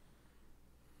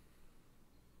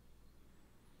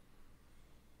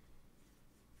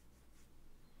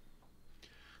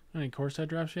 Any core set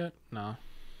drafts yet? No.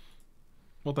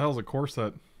 What the hell's a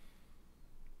corset?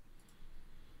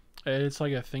 It's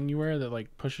like a thing you wear that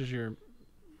like pushes your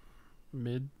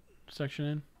mid section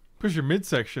in. Push your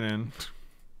midsection in.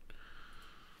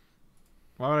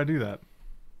 Why would I do that?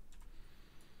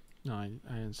 No, I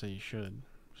didn't say you should.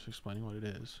 Just explaining what it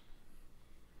is.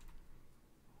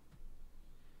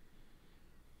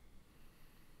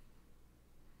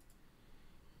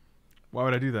 Why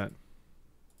would I do that?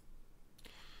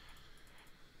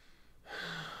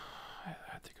 I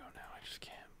have to go now. I just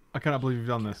can't. I cannot believe you've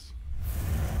done this.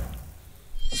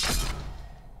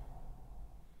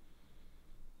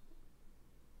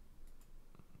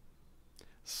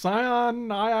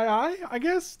 Scion I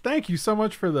guess. Thank you so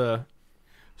much for the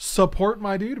support,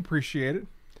 my dude. Appreciate it.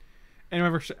 Any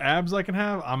extra abs I can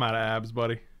have? I'm out of abs,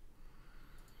 buddy.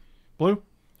 Blue?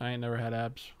 I ain't never had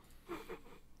abs.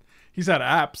 He's had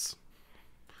apps.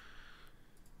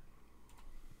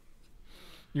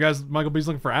 You guys, Michael B's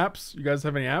looking for apps? You guys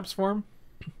have any apps for him?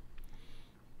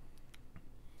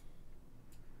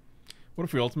 What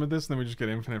if we ultimate this and then we just get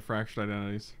infinite fractured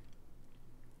identities?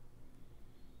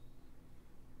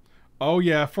 Oh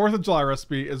yeah, 4th of July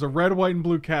recipe is a red, white, and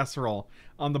blue casserole.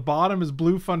 On the bottom is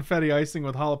blue funfetti icing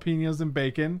with jalapenos and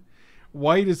bacon.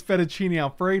 White is fettuccine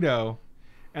alfredo.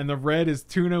 And the red is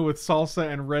tuna with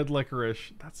salsa and red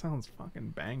licorice. That sounds fucking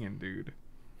banging, dude.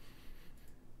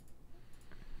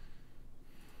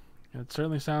 It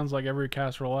certainly sounds like every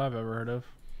casserole I've ever heard of.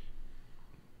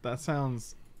 That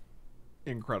sounds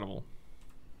incredible.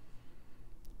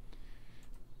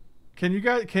 Can you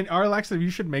guys, our Alexa, you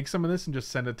should make some of this and just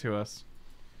send it to us.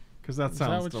 Because that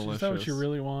sounds delicious. Is that what you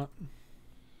really want?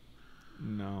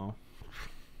 No.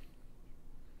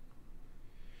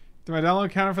 Did my download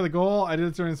counter for the goal? I did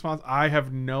it during the response. I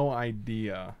have no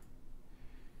idea.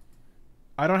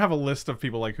 I don't have a list of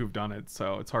people like who've done it,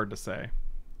 so it's hard to say.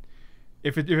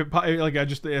 If it like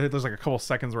there's like a couple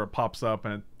seconds where it pops up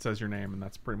and it says your name, and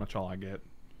that's pretty much all I get.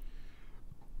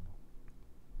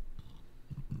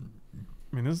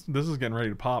 I mean, this is getting ready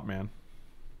to pop, man.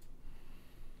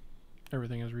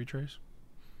 Everything is retrace.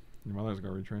 Your mother's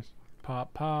gonna retrace.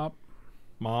 Pop, pop.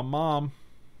 Mom.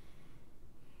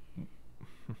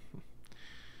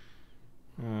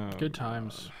 Oh, Good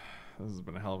times. God. This has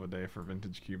been a hell of a day for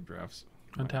vintage cube drafts.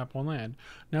 Untap one land.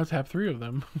 Now tap 3 of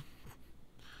them.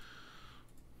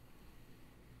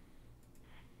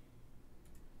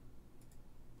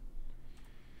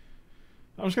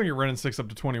 I'm just gonna get Ren and 6 up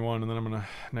to 21, and then I'm gonna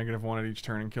 -1 at each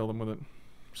turn and kill them with it.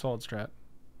 Solid strat.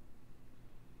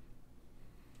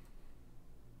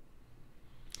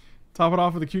 Top it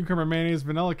off with a cucumber mayonnaise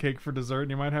vanilla cake for dessert,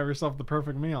 and you might have yourself the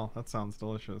perfect meal. That sounds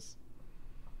delicious.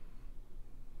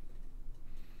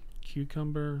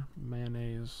 Cucumber,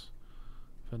 mayonnaise,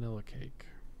 vanilla cake.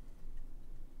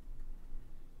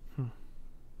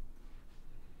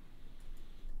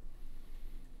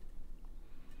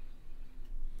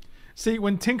 See,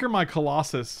 when Tinker My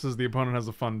Colossus says the opponent has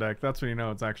a fun deck, that's when you know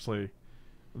it's actually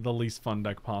the least fun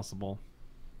deck possible.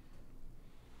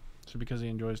 So because he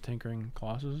enjoys tinkering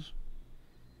Colossus?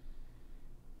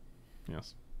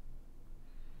 Yes.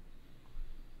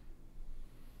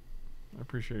 I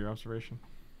appreciate your observation.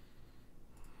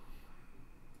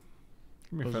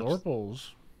 Give me a Those fetch.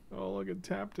 Orpals. Oh, look, it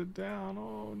tapped it down.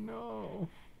 Oh, no.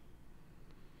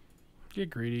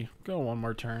 Get greedy. Go one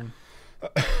more turn.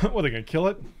 What, are they going to kill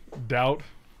it? Doubt.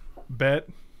 Bet.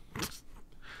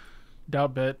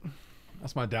 Doubt bet.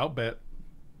 That's my doubt bet.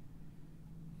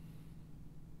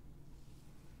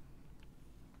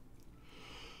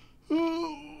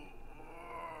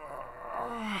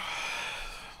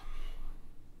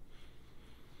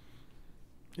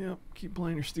 Yep, keep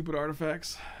playing your stupid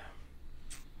artifacts.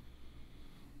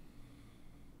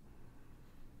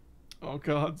 Oh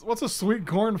god, what's a sweet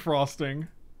corn frosting?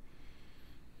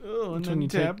 Oh, and That's then when you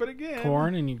tap take it again.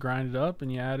 corn and you grind it up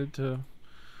and you add it to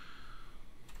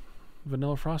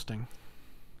vanilla frosting.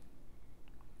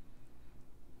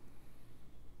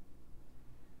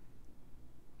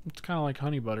 It's kind of like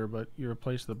honey butter, but you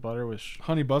replace the butter with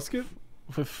Honey biscuit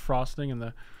with frosting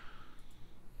and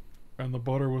and the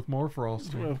butter with more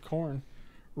frosting. with corn.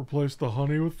 Replace the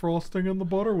honey with frosting and the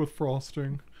butter with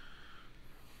frosting.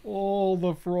 Oh,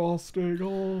 the frosting.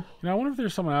 Oh. You know, I wonder if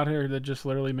there's someone out here that just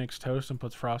literally makes toast and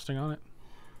puts frosting on it.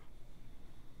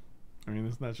 I mean,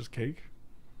 isn't that just cake?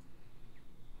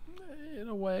 In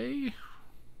a way.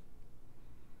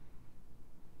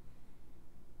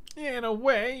 In a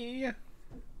way.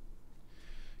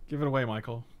 Give it away,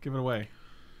 Michael. Give it away.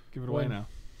 Give it away When? now.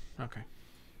 Okay.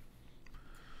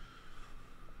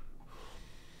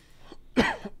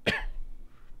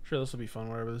 Sure, this will be fun,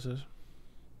 whatever this is.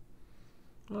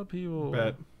 Upheaval.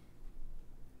 Bet.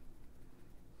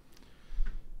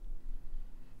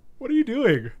 What are you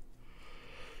doing?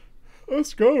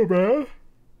 Let's go, man.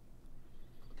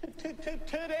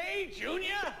 Today, Junior?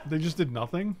 They just did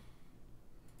nothing?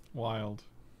 Wild.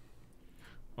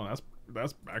 Well,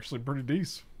 that's actually pretty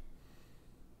decent.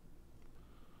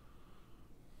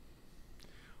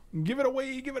 Give it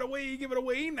away, give it away, give it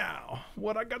away now.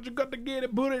 What I got, you got to get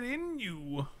it, put it in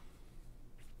you.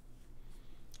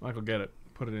 Michael, get it.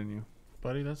 Put it in you.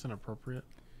 Buddy, that's inappropriate.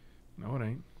 No, it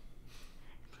ain't.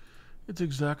 It's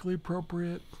exactly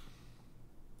appropriate.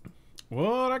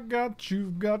 What I got,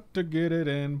 you've got to get it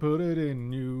and put it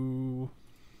in you.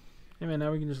 Hey man,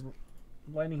 now we can just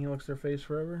lightning helix their face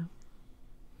forever.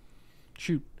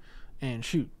 Shoot and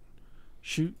shoot.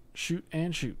 Shoot, shoot,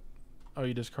 and shoot. Oh,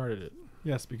 you discarded it.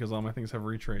 Yes, because all my things have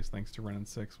retrace thanks to Renin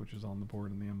 6, which is on the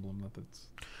board in the emblem that it's...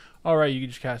 Alright, you can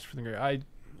just cast it from the grave.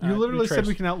 You literally said retrace.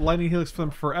 we can out lightning helix for them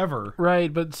forever.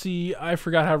 Right, but see, I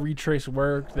forgot how retrace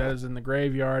worked. That is in the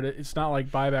graveyard. It's not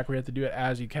like buyback where you have to do it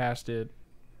as you cast it.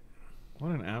 What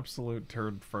an absolute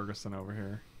turd Ferguson over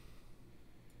here.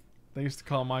 They used to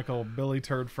call Michael Billy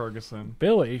Turd Ferguson.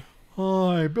 Billy,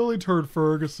 Hi, Billy Turd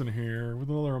Ferguson here with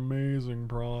another amazing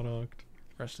product.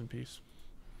 rest in peace.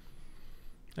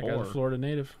 That guy's a Or- Florida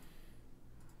native.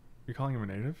 You're calling him a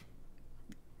native?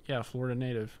 Yeah, Florida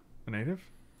native. A native?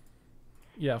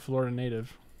 Yeah, Florida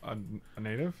native. A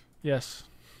native? Yes.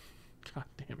 God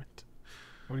damn it.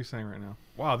 What are you saying right now?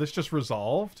 Wow, this just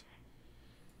resolved?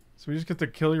 So we just get to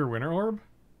kill your winter orb?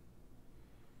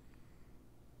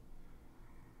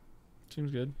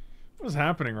 Seems good. What is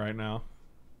happening right now?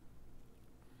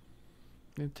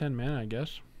 They have 10 mana, I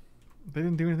guess. They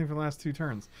didn't do anything for the last 2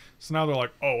 turns. So now they're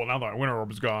like, oh, well, now that my winter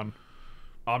orb is gone,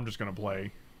 I'm just going to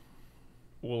play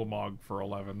Ulamog for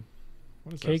 11.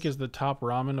 What is Cake this? is the top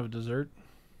ramen of dessert.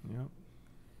 Yep.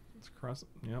 It's crust.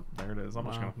 Yep, there it is. I'm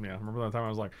just Wow. gonna. Yeah, remember that time I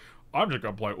was like, I'm just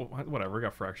gonna play. Whatever. We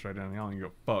got fractured identity. I don't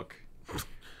give a fuck.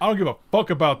 I don't give a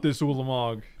fuck about this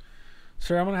Ulamog.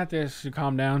 Sir, I'm going to have to ask you to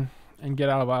calm down and get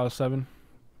out of aisle 7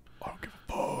 I don't give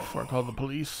a fuck. before I call the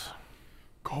police.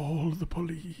 Call the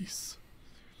police.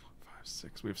 5,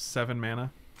 6. We have 7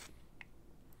 mana.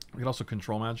 We can also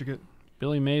control magic it.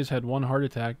 Billy Mays had 1 heart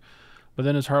attack, but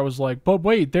then his heart was like, but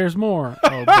wait, there's more.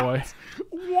 Oh, boy.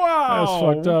 Wow. That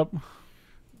was fucked up.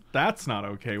 That's not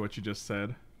okay. What you just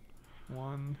said.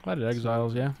 1. Glad it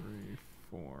exiles, yeah. 3,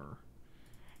 4,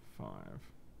 5.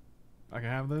 I can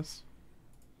have this.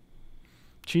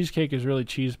 Cheesecake is really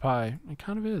cheese pie. It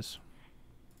kind of is.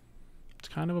 It's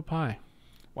kind of a pie.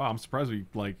 Wow, I'm surprised we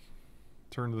like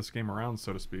turned this game around,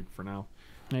 so to speak. For now,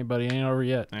 Hey, buddy, ain't over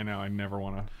yet. I know I never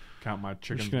want to count my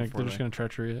chickens. They're before just they- gonna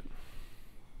treachery it.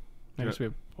 I Yeah. guess we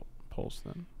have pulse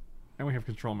then. And we have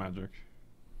control magic,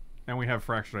 and we have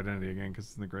fractured identity again because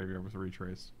it's in the graveyard with a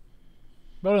retrace,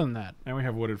 But other than that, and we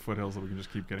have wooded foothills that we can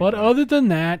just keep getting. but back. other than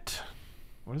that,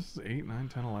 What is this? 8, 9,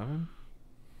 10, 11?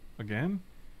 Again?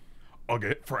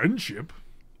 Again? Friendship?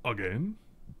 Again?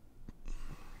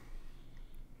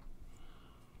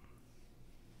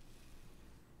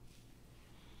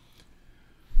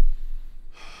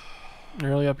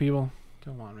 early upheaval.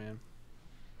 Come on, man.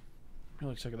 I'm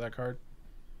really sick of that card.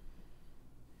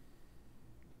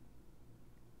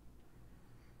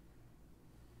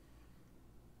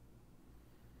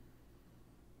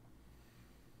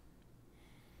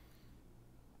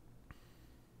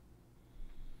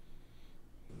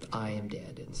 I am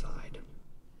dead inside.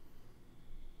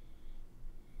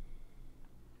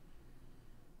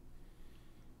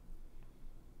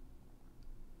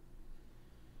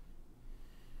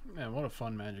 Man, what a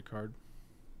fun Magic card.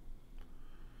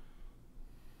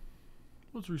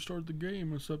 Let's restart the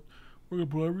game, except we're gonna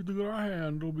put everything in our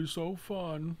hand. It'll be so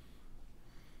fun.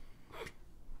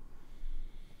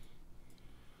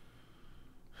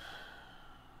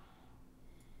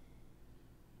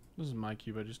 This is my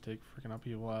cube. I just take freaking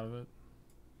upheaval out of it.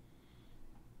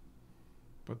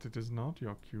 But it is not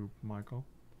your cube, Michael.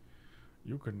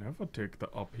 You can never take the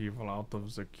upheaval out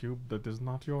of the cube that is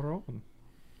not your own.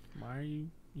 Why are you?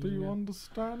 Do you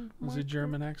understand? Was it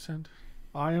German accent?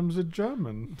 I am the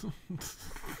German.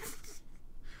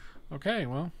 Okay,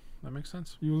 well, that makes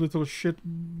sense. You little shit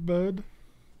bird.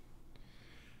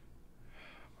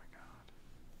 Oh my god.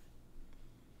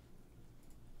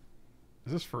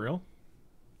 Is this for real?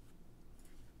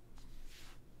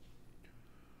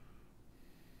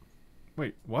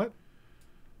 Wait, what?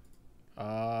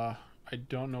 I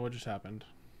don't know what just happened.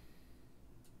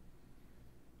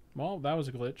 Well, that was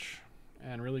a glitch.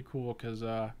 And really cool, because,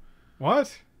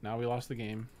 What? now we lost the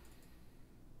game.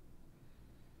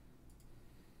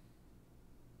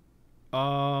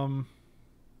 No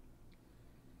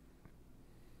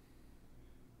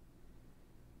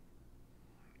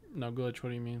glitch, what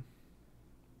do you mean?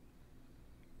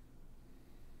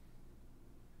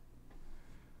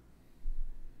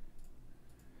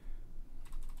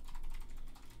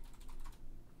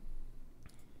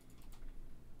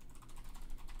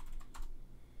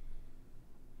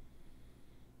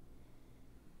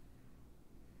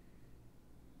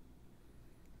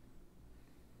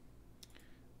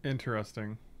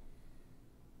 Interesting.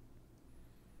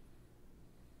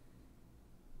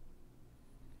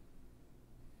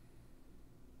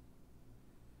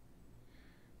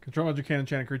 Control magic can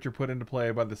enchant a creature put into play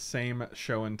by the same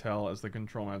show and tell as the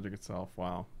control magic itself.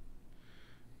 Wow.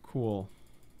 Cool.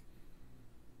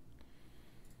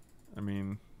 I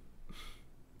mean,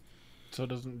 So it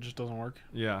just doesn't work?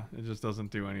 yeah, it just doesn't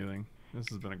do anything. This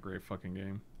has been a great fucking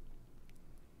game.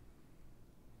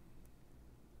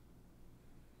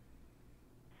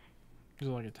 Is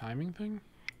it like a timing thing?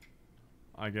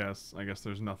 I guess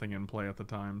there's nothing in play at the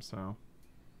time, so.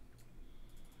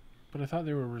 But I thought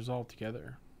they were resolved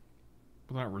together.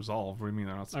 But they're not resolved. What do you mean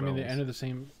they're not spells? I mean, they ended at the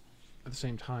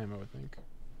same time, I would think.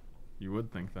 You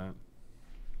would think that.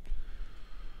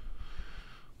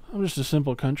 I'm just a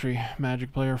simple country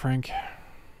Magic player, Frank. I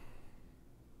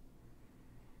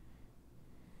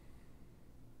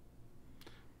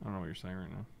don't know what you're saying right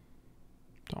now.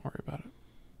 Don't worry about it.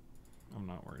 I'm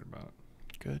not worried about it.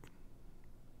 Good.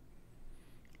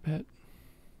 Bet.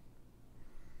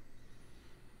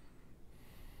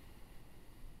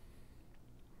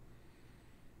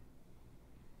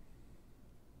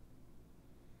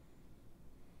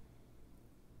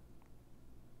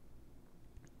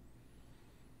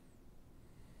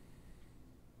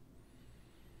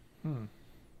 Hmm.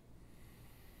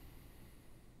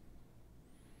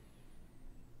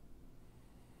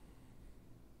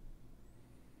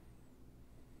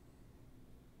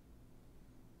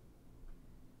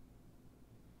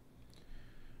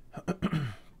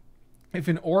 If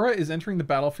an aura is entering the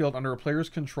battlefield under a player's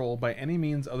control by any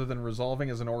means other than resolving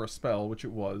as an aura spell, which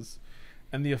it was,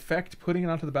 and the effect putting it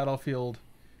onto the battlefield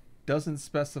doesn't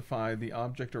specify the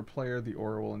object or player the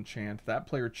aura will enchant, that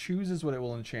player chooses what it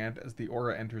will enchant as the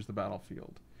aura enters the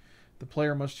battlefield. The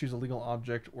player must choose a legal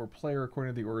object or player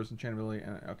according to the aura's enchantability.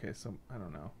 And okay, so I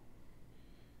don't know.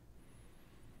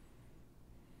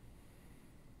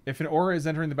 If an aura is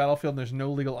entering the battlefield and there's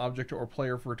no legal object or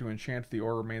player for it to enchant, the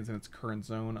aura remains in its current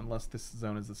zone unless this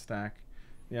zone is a stack.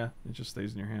 Yeah, it just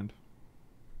stays in your hand.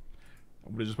 I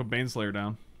would have just put Baneslayer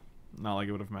down. Not like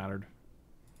it would have mattered.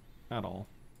 At all.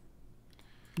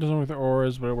 Doesn't work with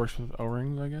auras, but it works with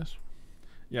O-rings, I guess.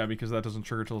 Yeah, because that doesn't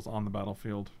trigger till it's on the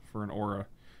battlefield for an aura.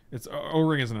 It's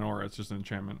O-ring isn't an aura, it's just an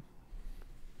enchantment.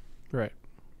 Right.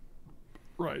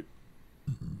 Right.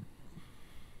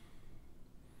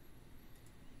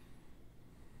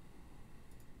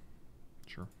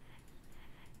 Sure.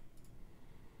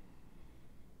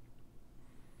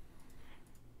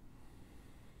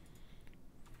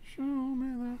 Show me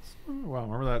that smile. Wow,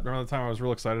 remember the time I was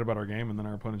real excited about our game and then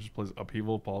our opponent just plays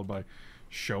Upheaval followed by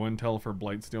Show and Tell for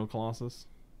Blightsteel Colossus?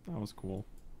 That was cool.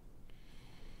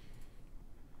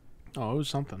 Oh, it was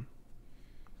something.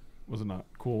 Was it not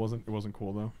cool? It wasn't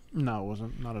cool though. No, it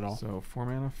wasn't. Not at all. So 4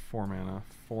 mana, 4 mana,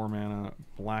 4 mana,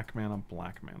 black mana,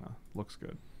 black mana. Looks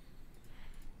good.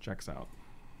 Checks out.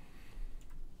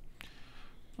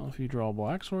 Well, if you draw a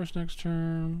black source next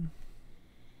turn.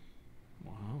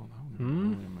 Wow, that would be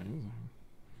really amazing.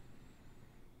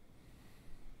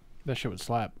 That shit would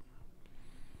slap.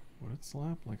 Would it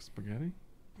slap like spaghetti?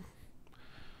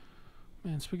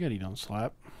 Man, spaghetti don't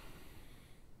slap.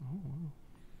 Oh, wow.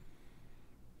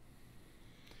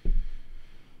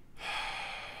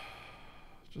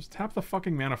 Just tap the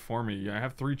fucking mana for me. I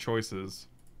have 3 choices.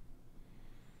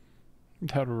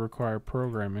 That would require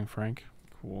programming, Frank.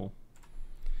 Cool.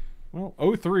 Well,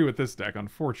 0-3 with this deck,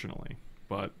 unfortunately.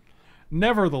 But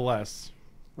nevertheless,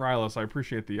 Rylos, I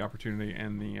appreciate the opportunity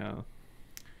and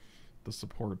the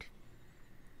support.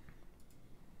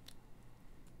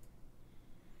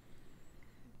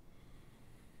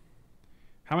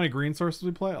 How many green sources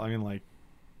we play? I mean, like,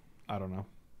 I don't know.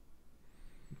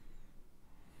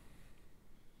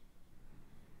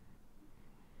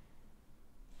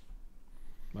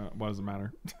 What does it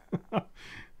matter?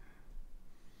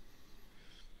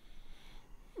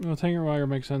 Well, Tanker Wire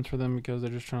makes sense for them because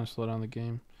they're just trying to slow down the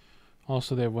game.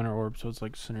 Also, they have Winter Orb, so it's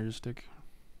like synergistic.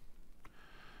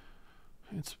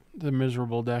 It's the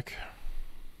miserable deck.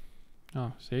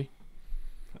 Oh, see?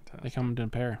 Fantastic. They come in a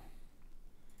pair.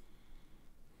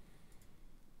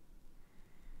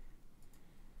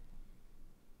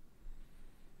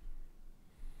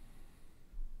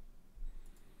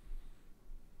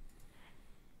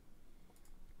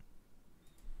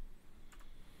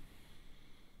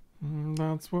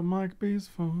 That's what Mike B's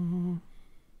for.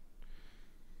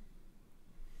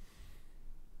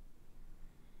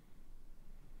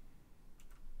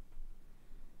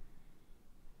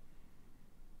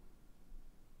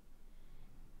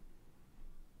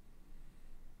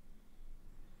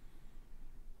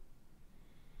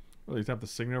 Well, you tap the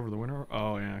signet over the winter?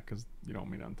 Oh, yeah, because you don't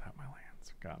mean to untap my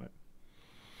lands. Got it.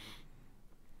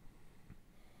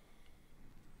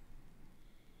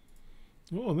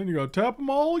 Oh, and then you gotta tap them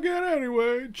all again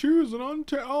anyway. Choose and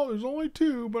untap. Oh, there's only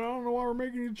 2, but I don't know why we're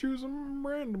making you choose them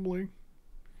randomly.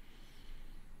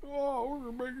 Oh, we're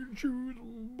gonna make you choose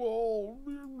them all.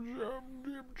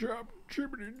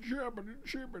 Chippity, chappity,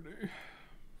 chippity.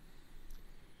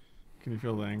 Can you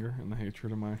feel the anger and the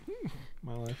hatred of my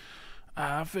life?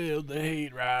 I feel the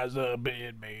heat rise up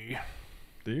in me.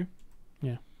 Do you?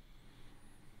 Yeah.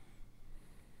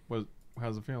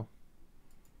 How's it feel?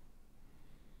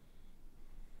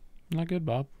 Not good,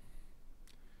 Bob.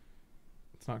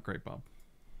 It's not great, Bob.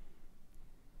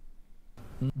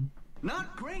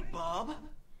 Not great, Bob.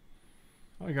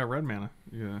 Oh, you got red mana.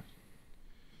 Yeah.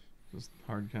 Just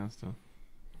hard cast to.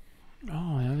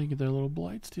 Oh, yeah, they get their little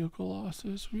Blightsteel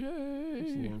Colossus. Just a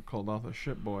Yay! little called off the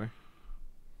ship, boy.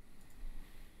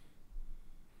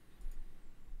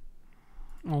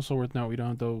 Also worth note, we don't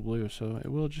have double blue, so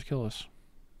it will just kill us.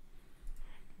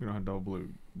 We don't have double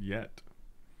blue yet.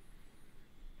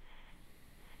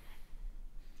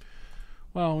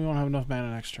 Well, we won't have enough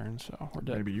mana next turn, so we're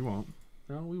dead. Maybe you won't.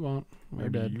 No, we won't. We're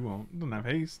Maybe dead. you won't. Doesn't have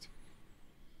haste.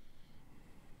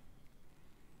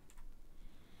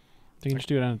 They can just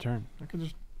do it on a turn. I could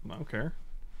just. I don't care.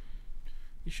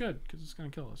 You should, because it's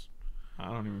going to kill us.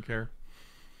 I don't even care.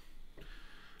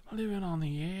 Living on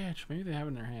the edge. Maybe they have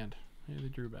it in their hand. Maybe they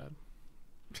drew bad.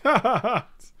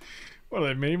 What are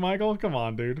they, me, Michael? Come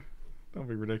on, dude. Don't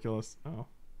be ridiculous. Oh.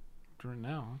 Drew it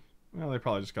now. Well, they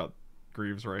probably just got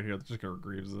Greaves right here. They're just going to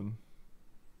Greaves in.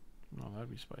 No,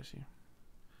 that'd be spicy.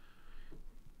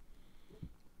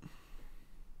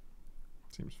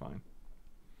 Seems fine.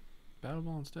 Battle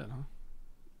Ball instead, huh?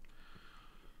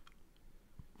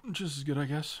 Just as good, I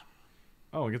guess.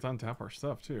 Oh, we get to untap our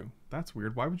stuff, too. That's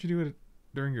weird. Why would you do it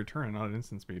during your turn and not at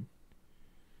instant speed?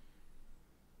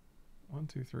 1,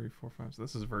 2, 3, 4, 5. So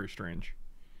this is very strange.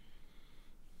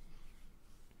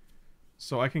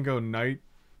 So I can go Knight,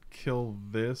 kill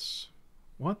this.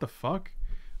 What the fuck?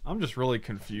 I'm just really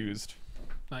confused.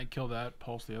 Knight kill that,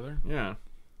 pulse the other. Yeah.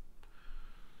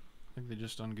 I think they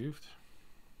just ungoofed.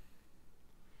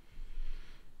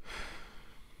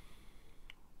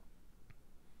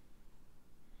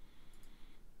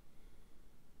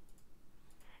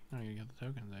 Now you get the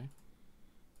tokens, eh?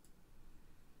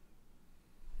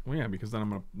 Well, yeah, because then I'm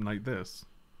going to Knight this.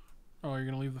 Oh, you're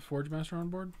going to leave the Forge Master on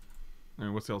board? I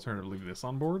mean, what's the alternative? Leave this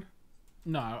on board?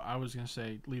 No, I was going to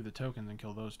say leave the tokens and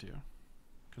kill those 2.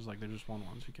 Because, like, they're just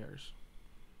 1/1s. Who cares?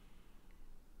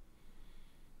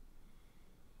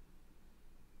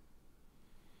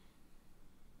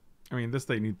 I mean, this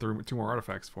they need 2 more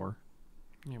artifacts for.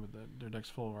 Yeah, but their deck's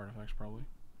full of artifacts, probably.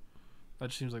 That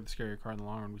just seems like the scarier card in the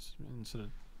long run instead of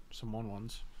some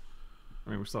 1/1s. I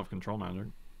mean, we still have control magic.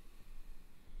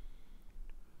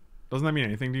 Doesn't that mean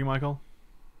anything to you, Michael?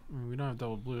 I mean, we don't have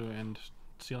double blue, and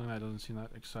sealing that doesn't seem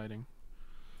that exciting.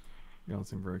 Yeah, doesn't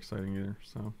seem very exciting either,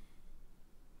 so.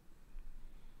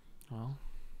 Well,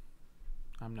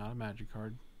 I'm not a magic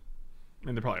card. I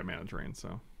mean, they probably have mana drain,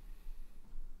 so.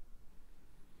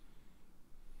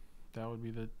 that would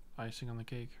be the icing on the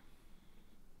cake.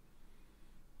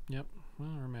 Yep. Well,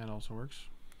 or mad also works.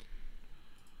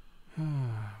 Oh,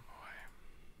 boy.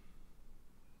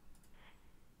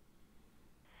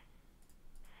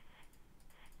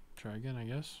 Try again, I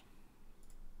guess.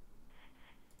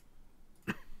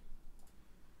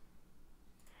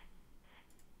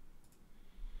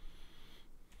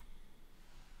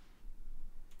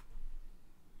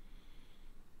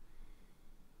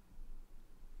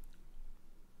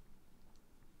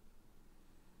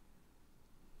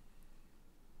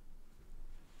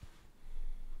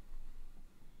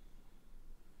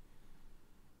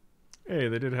 Hey,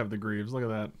 they did have the Greaves. Look at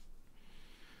that.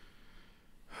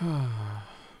 1, 2,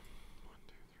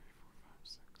 3, 4, 5,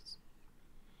 6.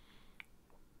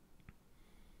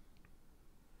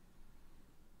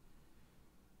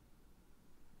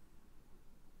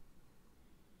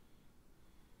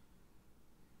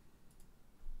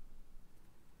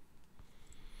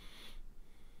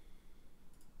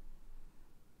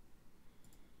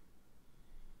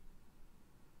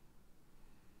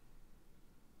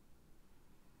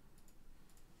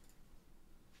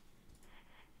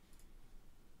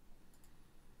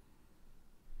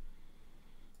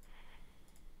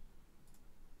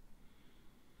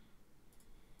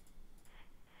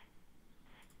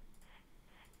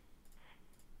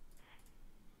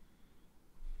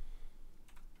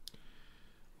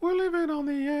 We're living on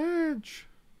the edge.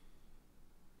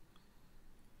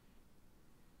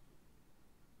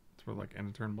 That's what like end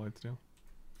of turn blights do.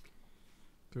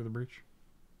 Through the breach.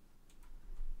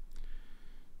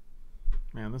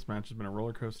 Man, this match has been a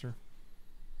roller coaster.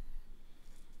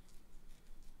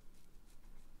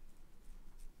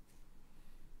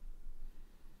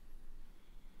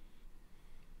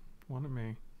 One at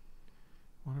me.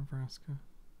 One at Vraska.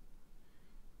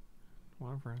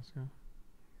 One at Vraska.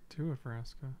 Two at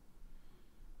Vraska.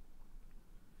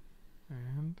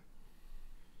 And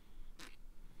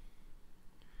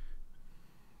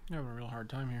You're having a real hard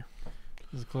time here.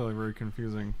 this is clearly a very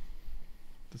confusing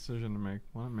decision to make.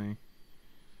 One at me.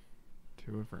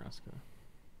 Two at Vraska.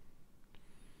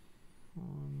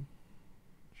 One.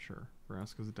 Sure.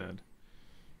 Vraska's dead.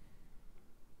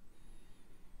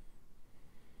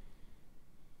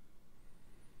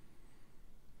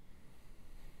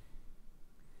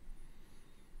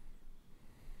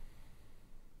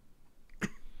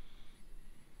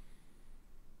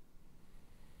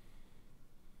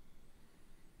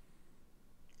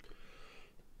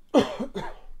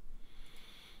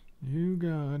 You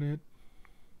got it.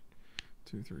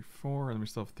 2, 3, 4, and then we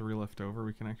still have 3 left over.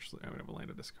 We can actually. I would have a land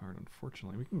to discard.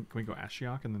 Unfortunately, can we go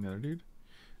Ashiok and then the other dude?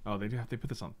 Oh, they do have. They put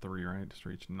this on 3, right? Just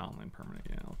reach non-land permanent.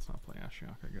 Yeah, let's not play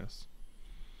Ashiok, I guess.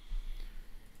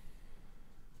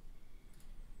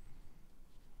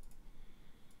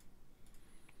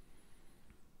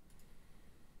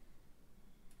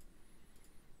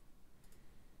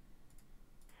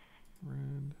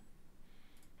 Red,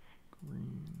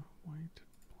 green, white,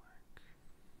 black.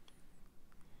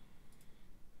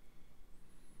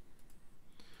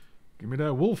 Give me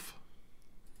that wolf.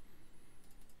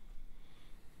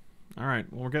 All right,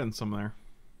 well, we're getting some there.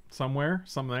 Somewhere,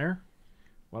 some there.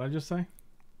 What'd I just say?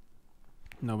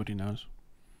 Nobody knows.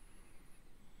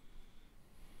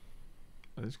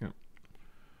 I'm just gonna.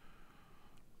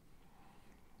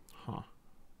 Huh.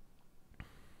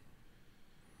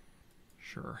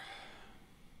 Sure.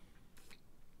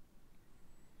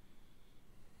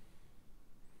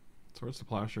 Swords to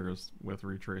Plowshares with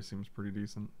Retrace seems pretty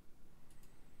decent.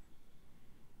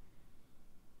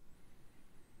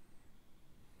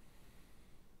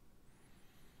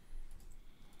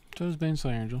 So does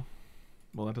Baneslayer Angel.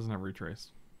 Well, that doesn't have Retrace.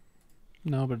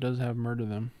 No, but it does have Murder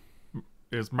Them.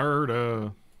 It's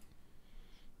murder.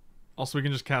 Also, we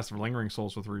can just cast Lingering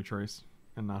Souls with Retrace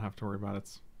and not have to worry about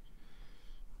its,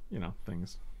 you know,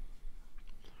 things.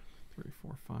 3,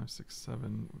 4, 5, 6,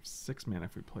 7. 6 mana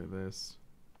if we play this.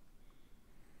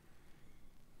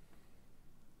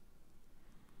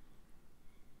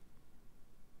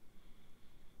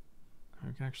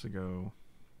 We can actually go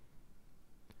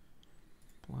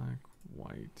black,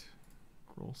 white,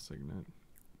 Groll Signet.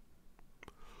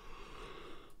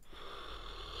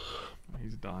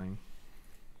 He's dying.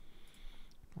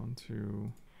 1,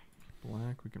 2,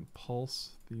 black. We can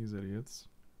pulse these idiots.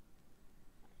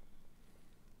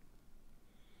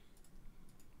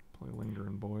 Play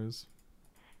Lingering Boys.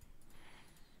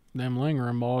 Them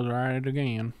lingering balls are at it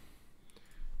again.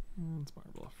 And Spire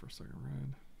Bluff for a second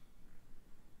red.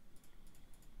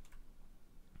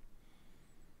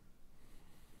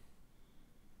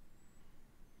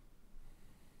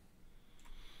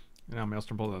 And now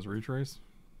Maelstrom Bolt has Retrace.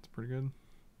 It's pretty good.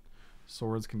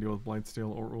 Swords can deal with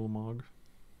Blightsteel or Ulamog.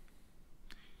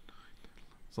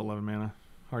 It's 11 mana.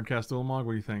 Hardcast Ulamog,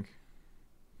 what do you think?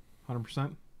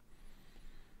 100%?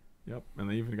 Yep, and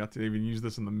they even use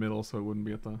this in the middle so it wouldn't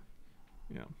be at the,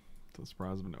 yeah, to the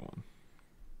surprise of no one.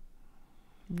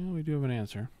 Yeah, we do have an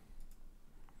answer.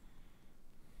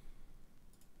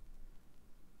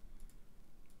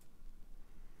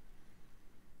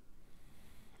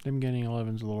 Them getting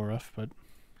 11's a little rough, but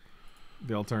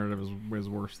The alternative is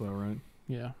worse though, right?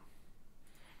 yeah.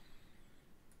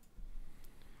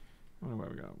 I don't know why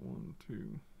we got 1,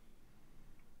 2.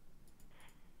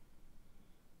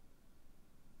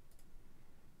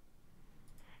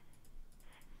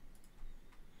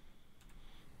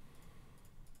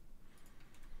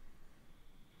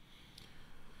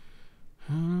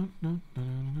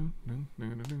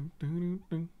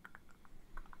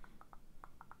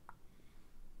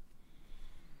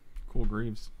 Cool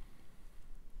Greaves.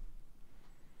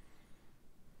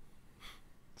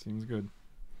 Seems good.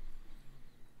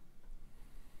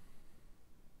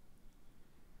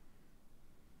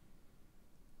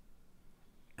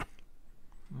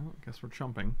 Well, I guess we're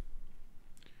chumping.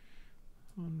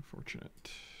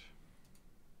 Unfortunate.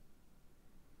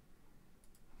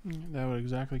 That would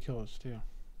exactly kill us too.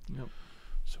 Yep.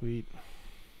 Sweet.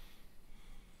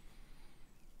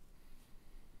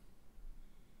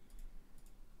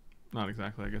 Not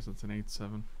exactly. I guess it's an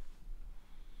 8/7.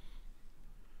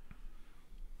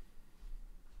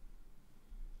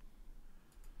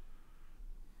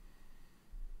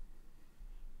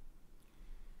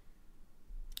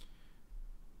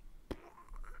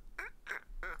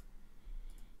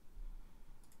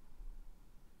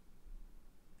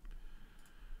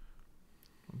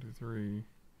 One, two, three,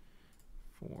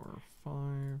 4, 5.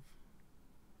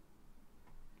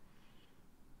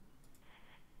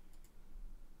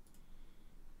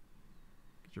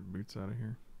 Get your boots out of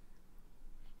here.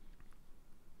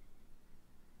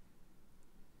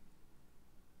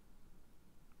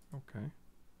 Okay.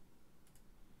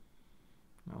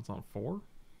 Now it's on 4.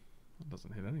 That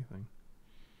doesn't hit anything.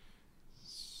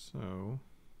 So,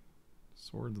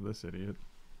 swords this idiot.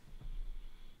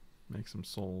 Make some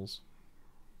souls.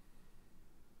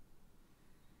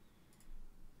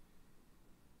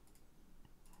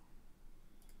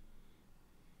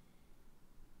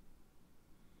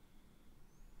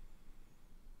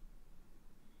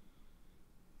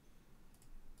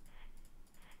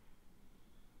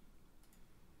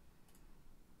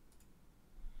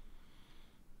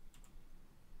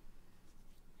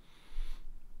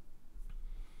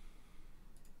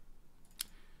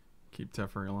 Keep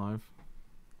Teferi alive.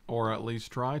 Or at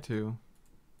least try to.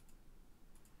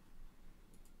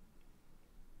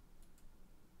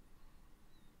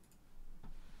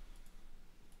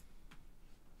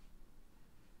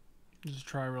 Just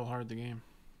try real hard the game.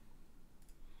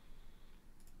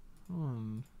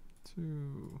 1,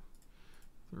 2,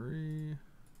 3,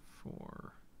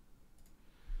 4.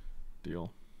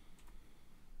 Deal.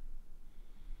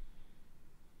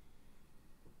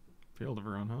 Field of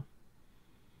her own, huh?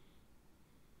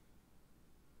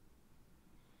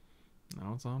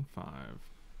 Now it's on 5.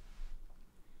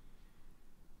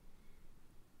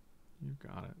 You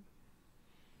got it.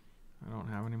 I don't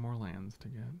have any more lands to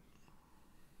get.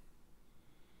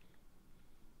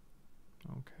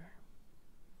 Okay.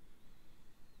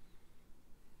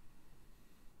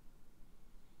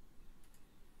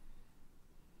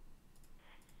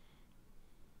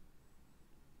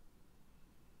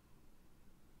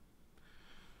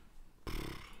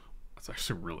 That's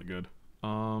actually really good.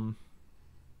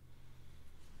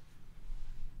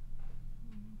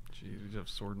 Geez, we just have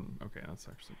sword and okay, that's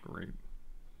actually great.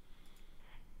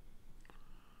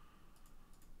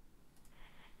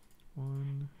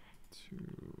 One,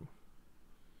 two,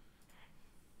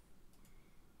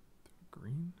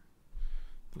 green.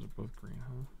 Those are both green,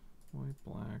 huh? White,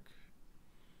 black.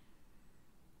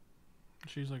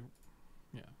 She's like,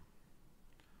 yeah.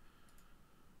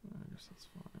 I guess that's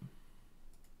fine.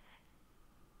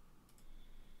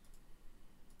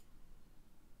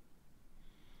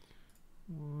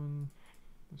 One,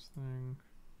 this thing,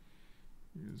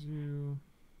 use you.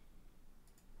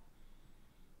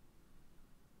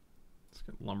 Let's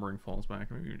get Lumbering Falls back.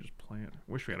 Maybe we just play it.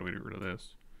 Wish we had a way to get rid of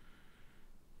this.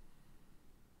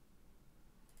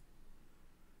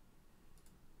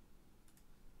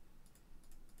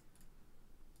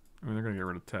 I mean, they're going to get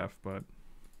rid of Tef, but...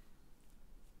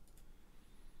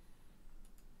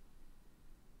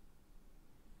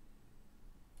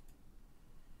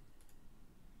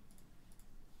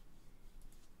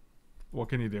 What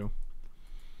can you do?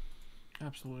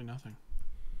 Absolutely nothing.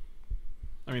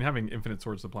 I mean, having infinite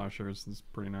swords to plowshares is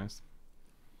pretty nice.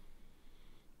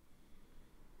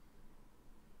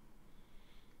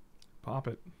 Pop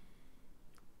it.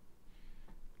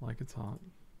 Like it's hot.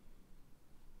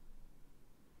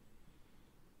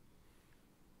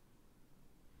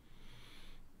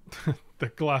 The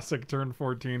classic turn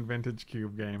 14 vintage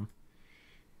cube game.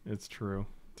 It's true.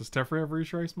 Does Teferi have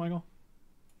Reach Race, Michael?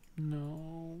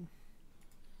 No.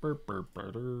 Burp, burp,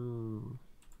 burr.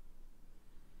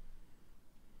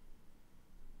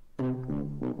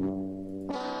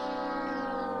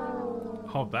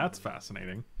 Oh, that's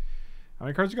fascinating. How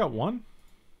many cards you got? One?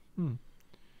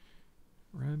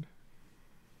 Red.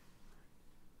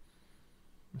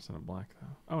 Missing a black,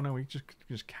 though. Oh, no, we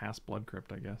just cast Blood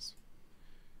Crypt, I guess.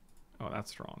 Oh,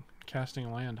 that's strong. Casting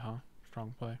a land, huh?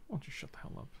 Strong play. Why don't you shut the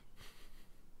hell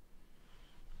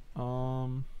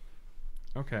up?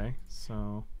 Okay,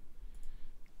 so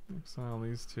exile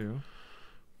these two.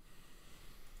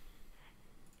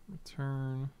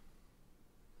 Return.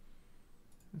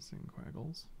 Missing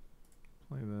Quaggles.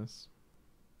 Play this.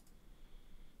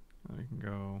 Then we can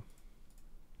go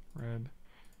red,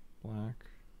 black.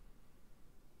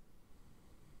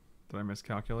 Did I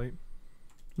miscalculate?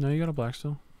 No, you got a black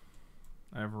still.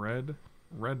 I have red,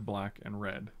 red, black, and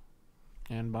red.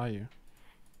 And Bayou.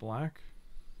 Black.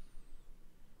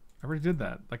 I already did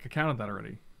that. Like, I counted that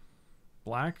already.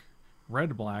 Black,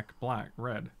 red, black, black,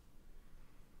 red.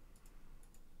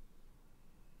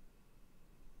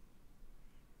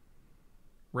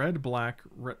 Red, black,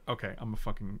 red. Okay, I'm a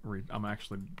fucking read. I'm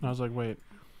actually. I was like, wait.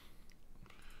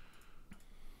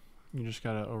 You just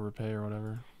gotta overpay or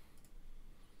whatever.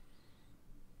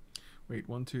 Wait,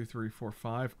 1, 2, 3, 4,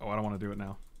 5. Oh, I don't want to do it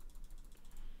now.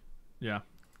 Yeah.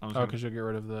 Oh, because you'll get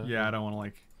rid of the. Yeah, I don't want to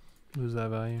like. Lose that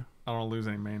value. I don't want to lose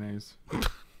any mayonnaise. Could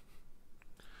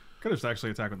have just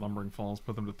actually attacked with Lumbering Falls,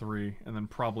 put them to 3, and then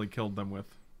probably killed them with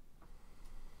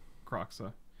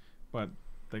Croxa. But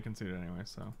they conceded anyway,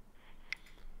 so.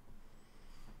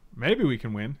 Maybe we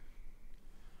can win.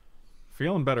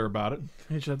 Feeling better about it.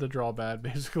 You just have to draw bad,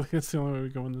 basically. It's the only way we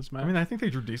can win this match. I mean, I think they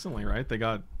drew decently, right? They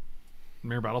got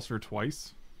Mirror Battlesphere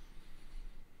twice.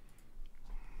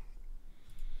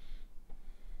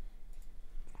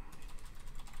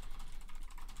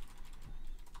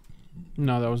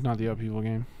 No, that was not the upheaval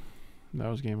game. That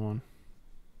was game 1.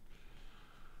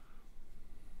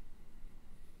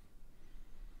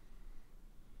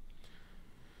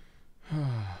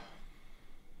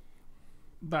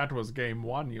 That was game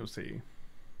 1, you see.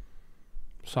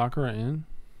 Sakura in?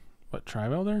 What,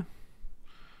 Tribe Elder?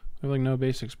 We have like no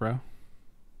basics, bro.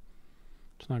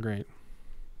 It's not great.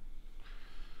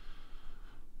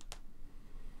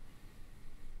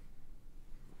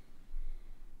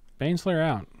 Baneslayer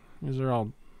out. These are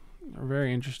all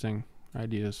very interesting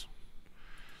ideas.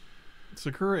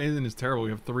 Sakura isn't terrible. We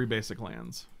have 3 basic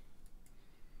lands.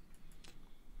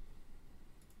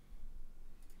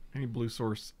 Any blue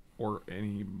source or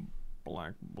any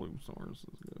black blue source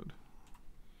is good.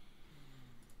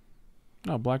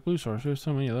 Oh, black blue source. There's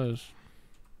so many of those.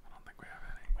 I don't think we have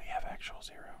any. We have actual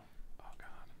 0. Oh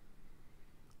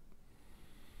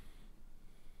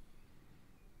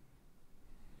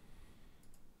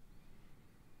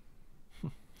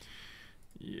god.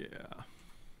 Yeah.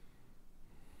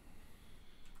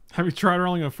 Have you tried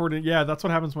rolling a 40? Yeah, that's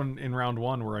what happens when in round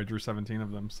 1 where I drew 17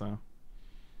 of them, so.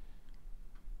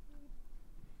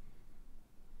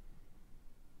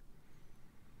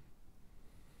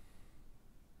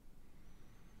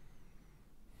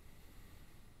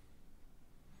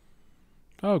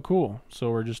 Oh, cool. So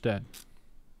we're just dead.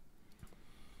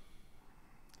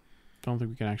 Don't think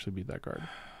we can actually beat that card.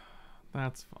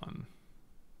 That's fun.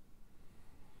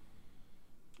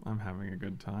 I'm having a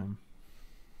good time.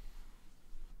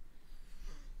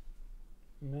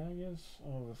 Magus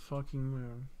of the fucking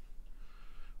moon.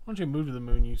 Why don't you move to the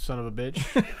moon, you son of a bitch?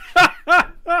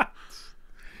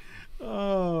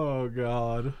 Oh,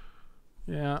 God.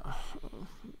 Yeah.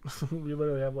 We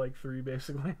literally have like 3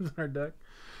 basic lands in our deck.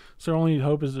 So our only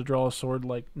hope is to draw a sword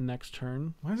like next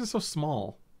turn. Why is it so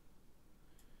small?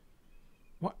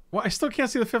 What? I still can't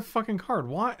see the 5th fucking card.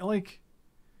 Why? Like,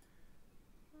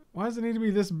 why does it need to be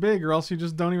this big, or else you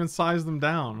just don't even size them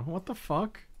down? What the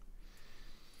fuck?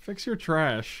 Fix your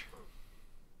trash.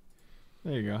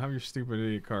 There you go. Have your stupid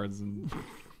idiot cards and.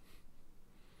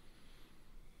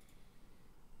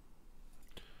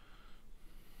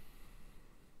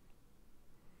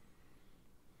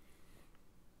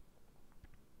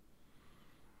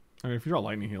 I mean, if you draw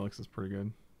Lightning Helix, it's pretty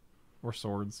good. Or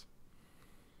Swords.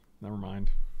 Never mind.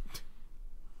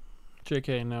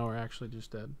 JK, no, we're actually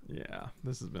just dead. Yeah,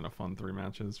 this has been a fun 3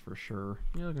 matches for sure.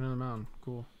 Yeah, look, another mountain.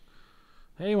 Cool.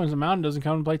 Hey, when the mountain doesn't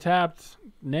come and play tapped.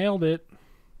 Nailed it.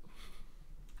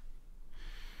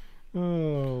 Oh,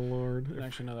 Lord. Didn't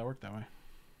actually know that worked that way.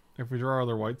 If we draw our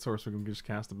other white source, we can just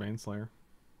cast a Baneslayer.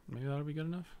 Maybe that'll be good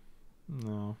enough.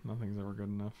 No, nothing's ever good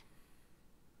enough.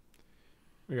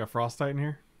 We got Frost Titan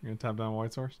here. You're gonna tap down a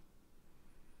white source?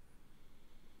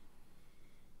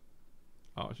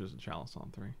 Oh, it's just a Chalice on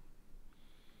 3.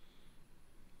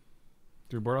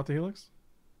 Do we board out the Helix?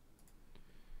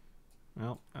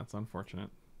 Well, that's unfortunate.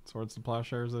 Swords to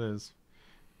Plowshares it is.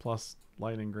 Plus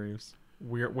Lightning Greaves.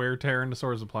 Wear Tear into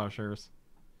Swords to Plowshares.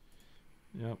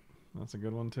 Yep, that's a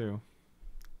good one too.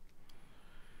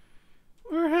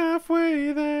 We're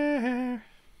halfway there.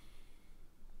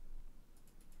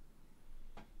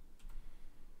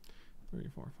 3,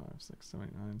 4, 5, 6, 7,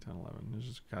 8, 9, 10, 11. Let's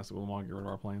just cast a Ulamog and get rid of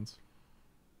our planes.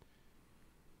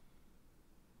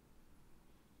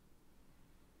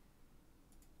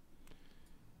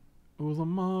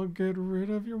 Ulamog, get rid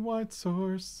of your white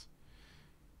source.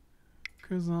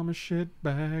 Cause I'm a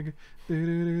shitbag.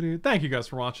 Thank you guys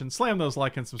for watching. Slam those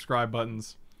like and subscribe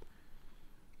buttons.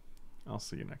 I'll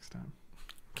see you next time.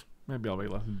 Maybe I'll be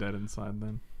left dead inside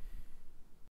then.